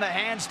Sands on the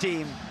hands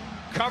team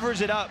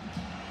covers it up.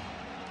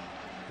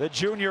 The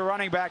junior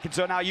running back, and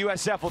so now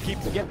USF will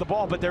get the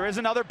ball, but there is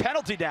another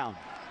penalty down.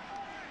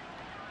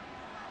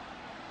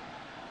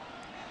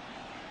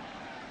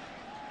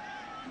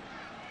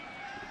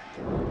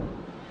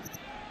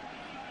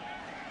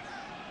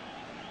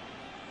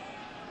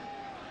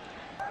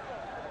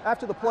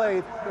 After the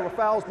play, there were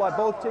fouls by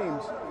both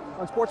teams.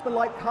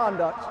 Unsportsmanlike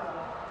conduct,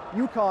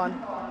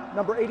 UConn,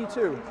 number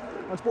 82.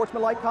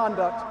 Unsportsmanlike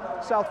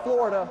conduct, South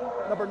Florida,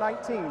 number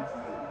 19.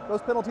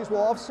 Those penalties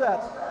will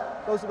offset.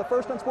 Those are the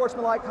first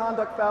unsportsmanlike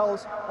conduct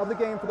fouls of the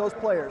game for those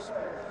players.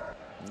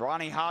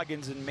 Ronnie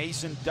Hoggins and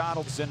Mason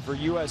Donaldson for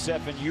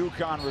USF and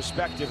UConn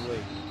respectively.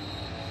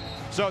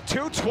 So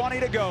 2:20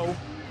 to go.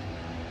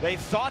 They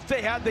thought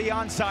they had the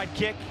onside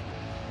kick.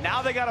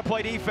 Now they got to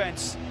play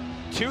defense.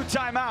 2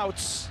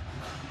 timeouts.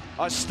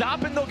 A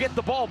stop and they'll get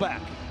the ball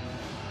back.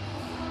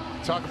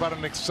 Talk about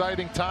an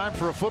exciting time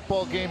for a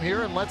football game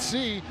here, and let's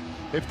see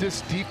if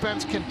this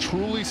defense can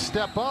truly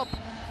step up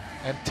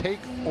and take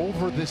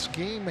over this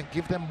game and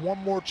give them one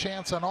more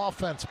chance on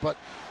offense. But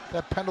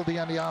that penalty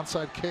on the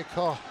onside kick,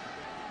 oh.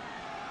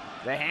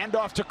 The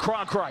handoff to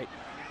Cronkright.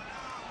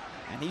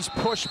 And he's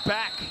pushed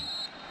back.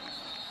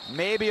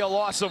 Maybe a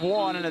loss of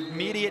 1, an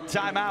immediate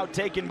timeout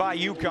taken by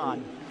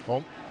UConn.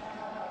 Oh.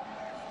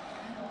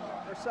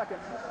 Second,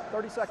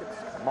 30 seconds.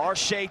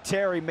 Marche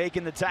Terry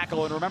making the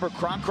tackle, and remember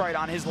Cronkright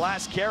on his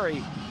last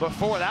carry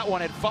before that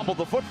one had fumbled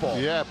the football.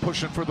 Yeah,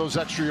 pushing for those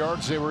extra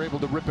yards. They were able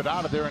to rip it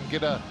out of there and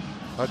get a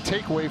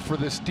takeaway for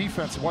this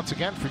defense once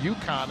again for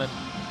UConn. And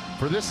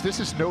for this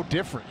is no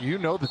different. You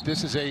know that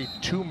this is a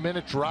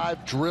 2-minute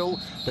drive drill,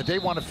 that they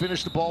want to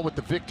finish the ball with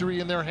the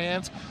victory in their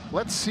hands.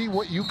 Let's see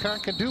what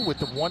UConn can do with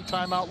the 1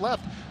 timeout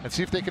left and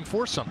see if they can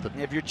force something.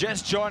 If you're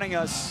just joining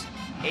us,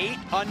 8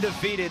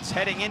 undefeateds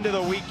heading into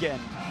the weekend.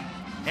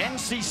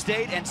 NC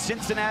State and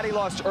Cincinnati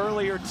lost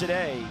earlier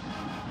today.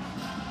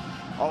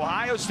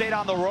 Ohio State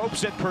on the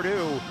ropes at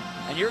Purdue.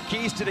 And your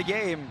keys to the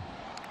game,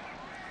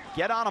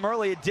 get on them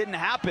early. It didn't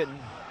happen,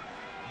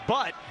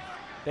 but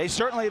they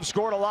certainly have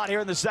scored a lot here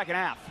in the second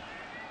half.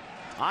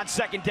 On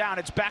second down,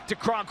 it's back to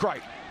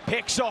Cronkright.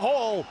 Picks a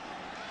hole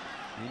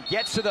and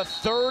gets to the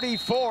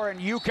 34, and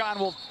UConn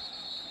will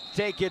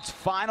take its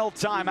final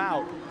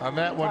timeout. On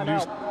that one,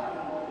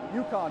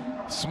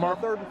 UConn,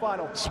 smart, third and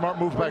final. Smart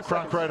move by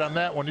Cronkright on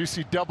that one. You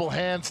see double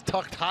hands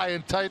tucked high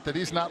and tight, that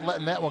he's not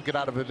letting that one get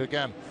out of it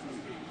again.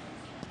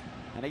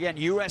 And again,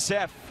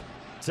 USF,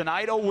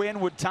 tonight a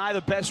win would tie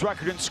the best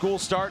record in school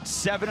start,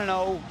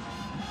 7-0,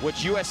 which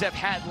USF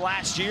had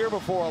last year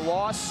before a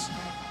loss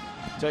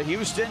to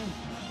Houston.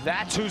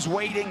 That's who's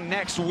waiting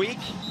next week,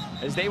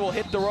 as they will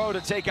hit the road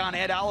to take on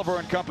Ed Oliver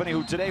and company,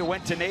 who today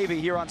went to Navy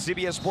here on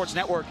CBS Sports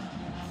Network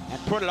and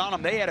put it on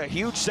them. They had a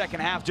huge second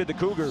half, did the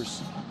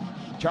Cougars.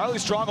 Charlie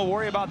Strong will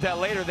worry about that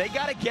later. They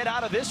got to get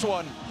out of this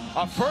one.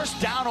 A first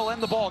down will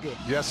end the ballgame.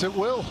 Yes, it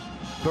will.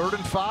 3rd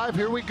and 5,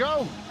 here we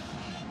go.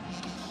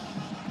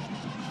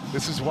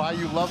 This is why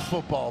you love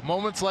football.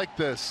 Moments like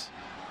this.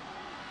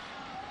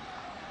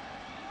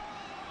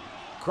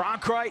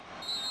 Cronkright,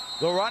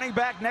 the running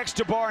back next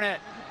to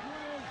Barnett.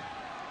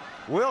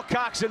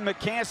 Wilcox and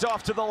McCants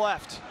off to the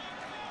left.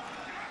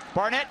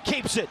 Barnett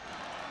keeps it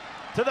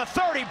to the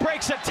 30,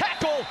 breaks a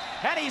tackle,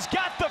 and he's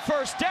got the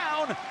first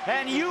down,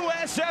 and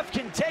USF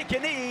can take a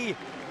knee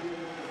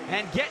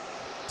and get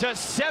to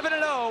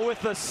 7-0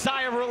 with a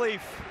sigh of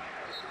relief.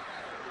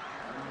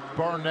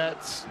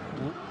 Barnett's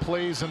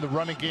plays in the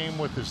running game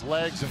with his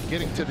legs and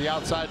getting to the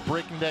outside,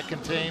 breaking that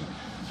contain,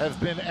 have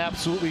been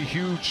absolutely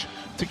huge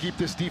to keep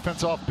this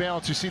defense off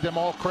balance. You see them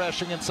all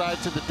crashing inside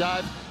to the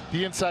dive,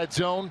 the inside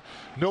zone,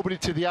 nobody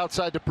to the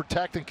outside to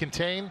protect and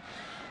contain.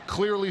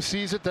 Clearly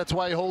sees it, that's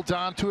why he holds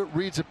on to it,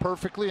 reads it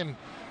perfectly, and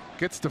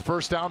gets the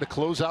first down to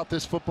close out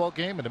this football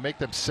game and to make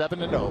them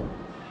 7-0.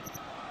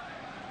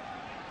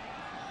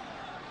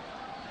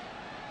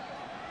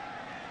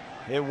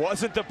 It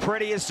wasn't the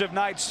prettiest of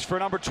nights for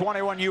number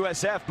 21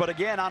 USF, but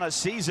again, on a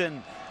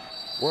season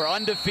where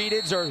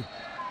undefeateds are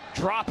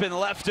dropping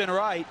left and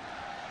right,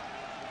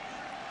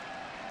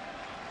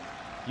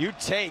 you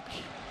take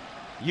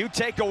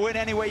a win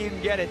any way you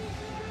can get it.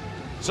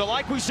 So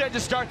like we said to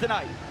start the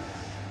night,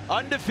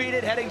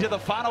 undefeated heading to the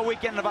final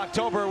weekend of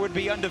October would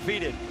be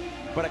undefeated.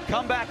 But a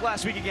comeback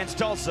last week against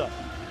Tulsa,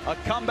 a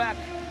comeback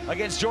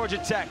against Georgia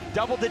Tech,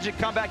 double-digit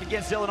comeback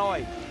against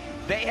Illinois.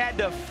 They had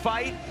to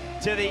fight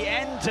to the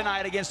end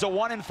tonight against a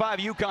 1-5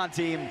 UConn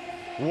team.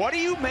 What do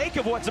you make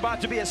of what's about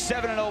to be a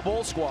 7-0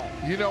 Bull squad?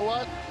 You know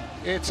what?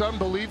 It's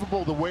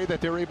unbelievable the way that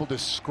they're able to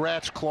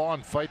scratch, claw,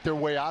 and fight their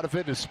way out of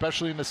it,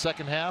 especially in the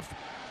second half.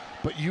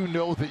 But you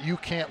know that you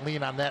can't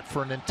lean on that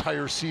for an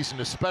entire season,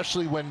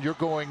 especially when you're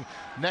going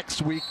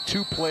next week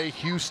to play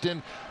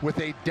Houston with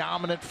a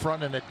dominant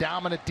front and a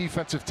dominant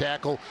defensive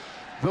tackle.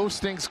 Those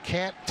things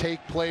can't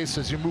take place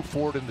as you move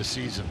forward in the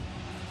season.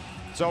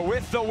 So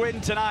with the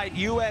win tonight,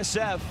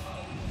 USF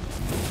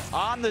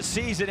on the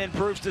season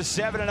improves to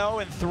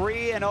 7-0 and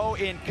 3-0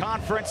 in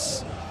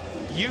conference.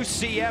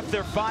 UCF,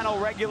 their final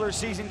regular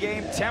season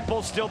game.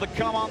 Temple still to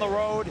come on the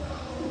road.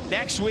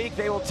 Next week,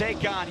 they will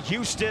take on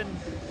Houston.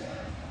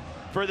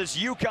 For this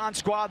UConn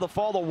squad, they'll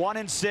fall to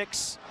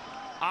 1-6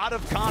 out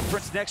of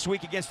conference next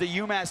week against a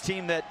UMass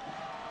team that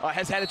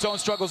has had its own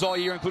struggles all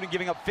year, including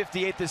giving up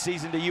 58 this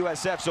season to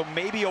USF. So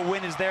maybe a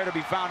win is there to be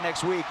found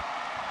next week.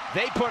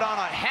 They put on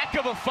a heck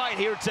of a fight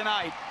here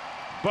tonight,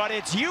 but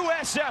it's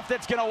USF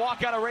that's going to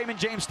walk out of Raymond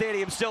James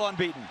Stadium still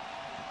unbeaten.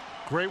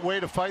 Great way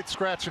to fight,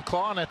 scratch, and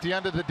claw, and at the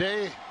end of the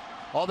day,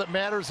 all that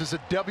matters is a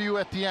W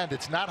at the end.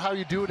 It's not how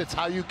you do it, it's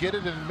how you get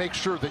it, and make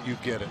sure that you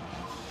get it.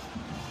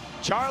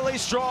 Charlie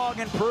Strong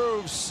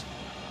improves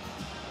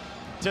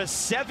to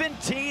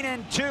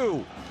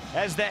 17-2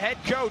 as the head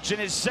coach in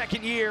his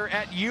second year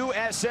at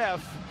USF,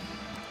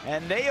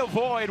 and they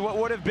avoid what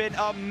would have been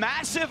a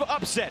massive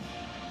upset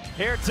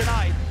here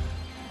tonight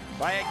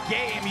by a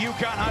game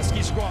UConn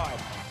Husky squad.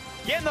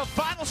 Again, the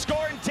final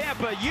score in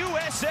Tampa,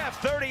 USF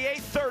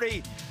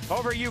 38-30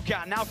 over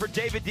UConn. Now for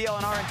David Deal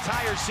and our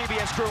entire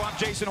CBS crew, I'm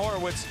Jason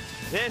Horowitz.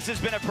 This has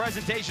been a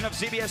presentation of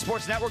CBS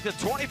Sports Network, the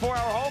 24-hour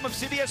home of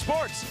CBS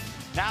Sports.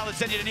 Now let's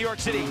send you to New York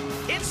City.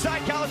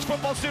 Inside College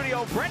Football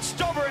Studio, Brent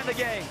Stover in the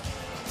game.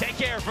 Take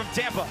care from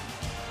Tampa.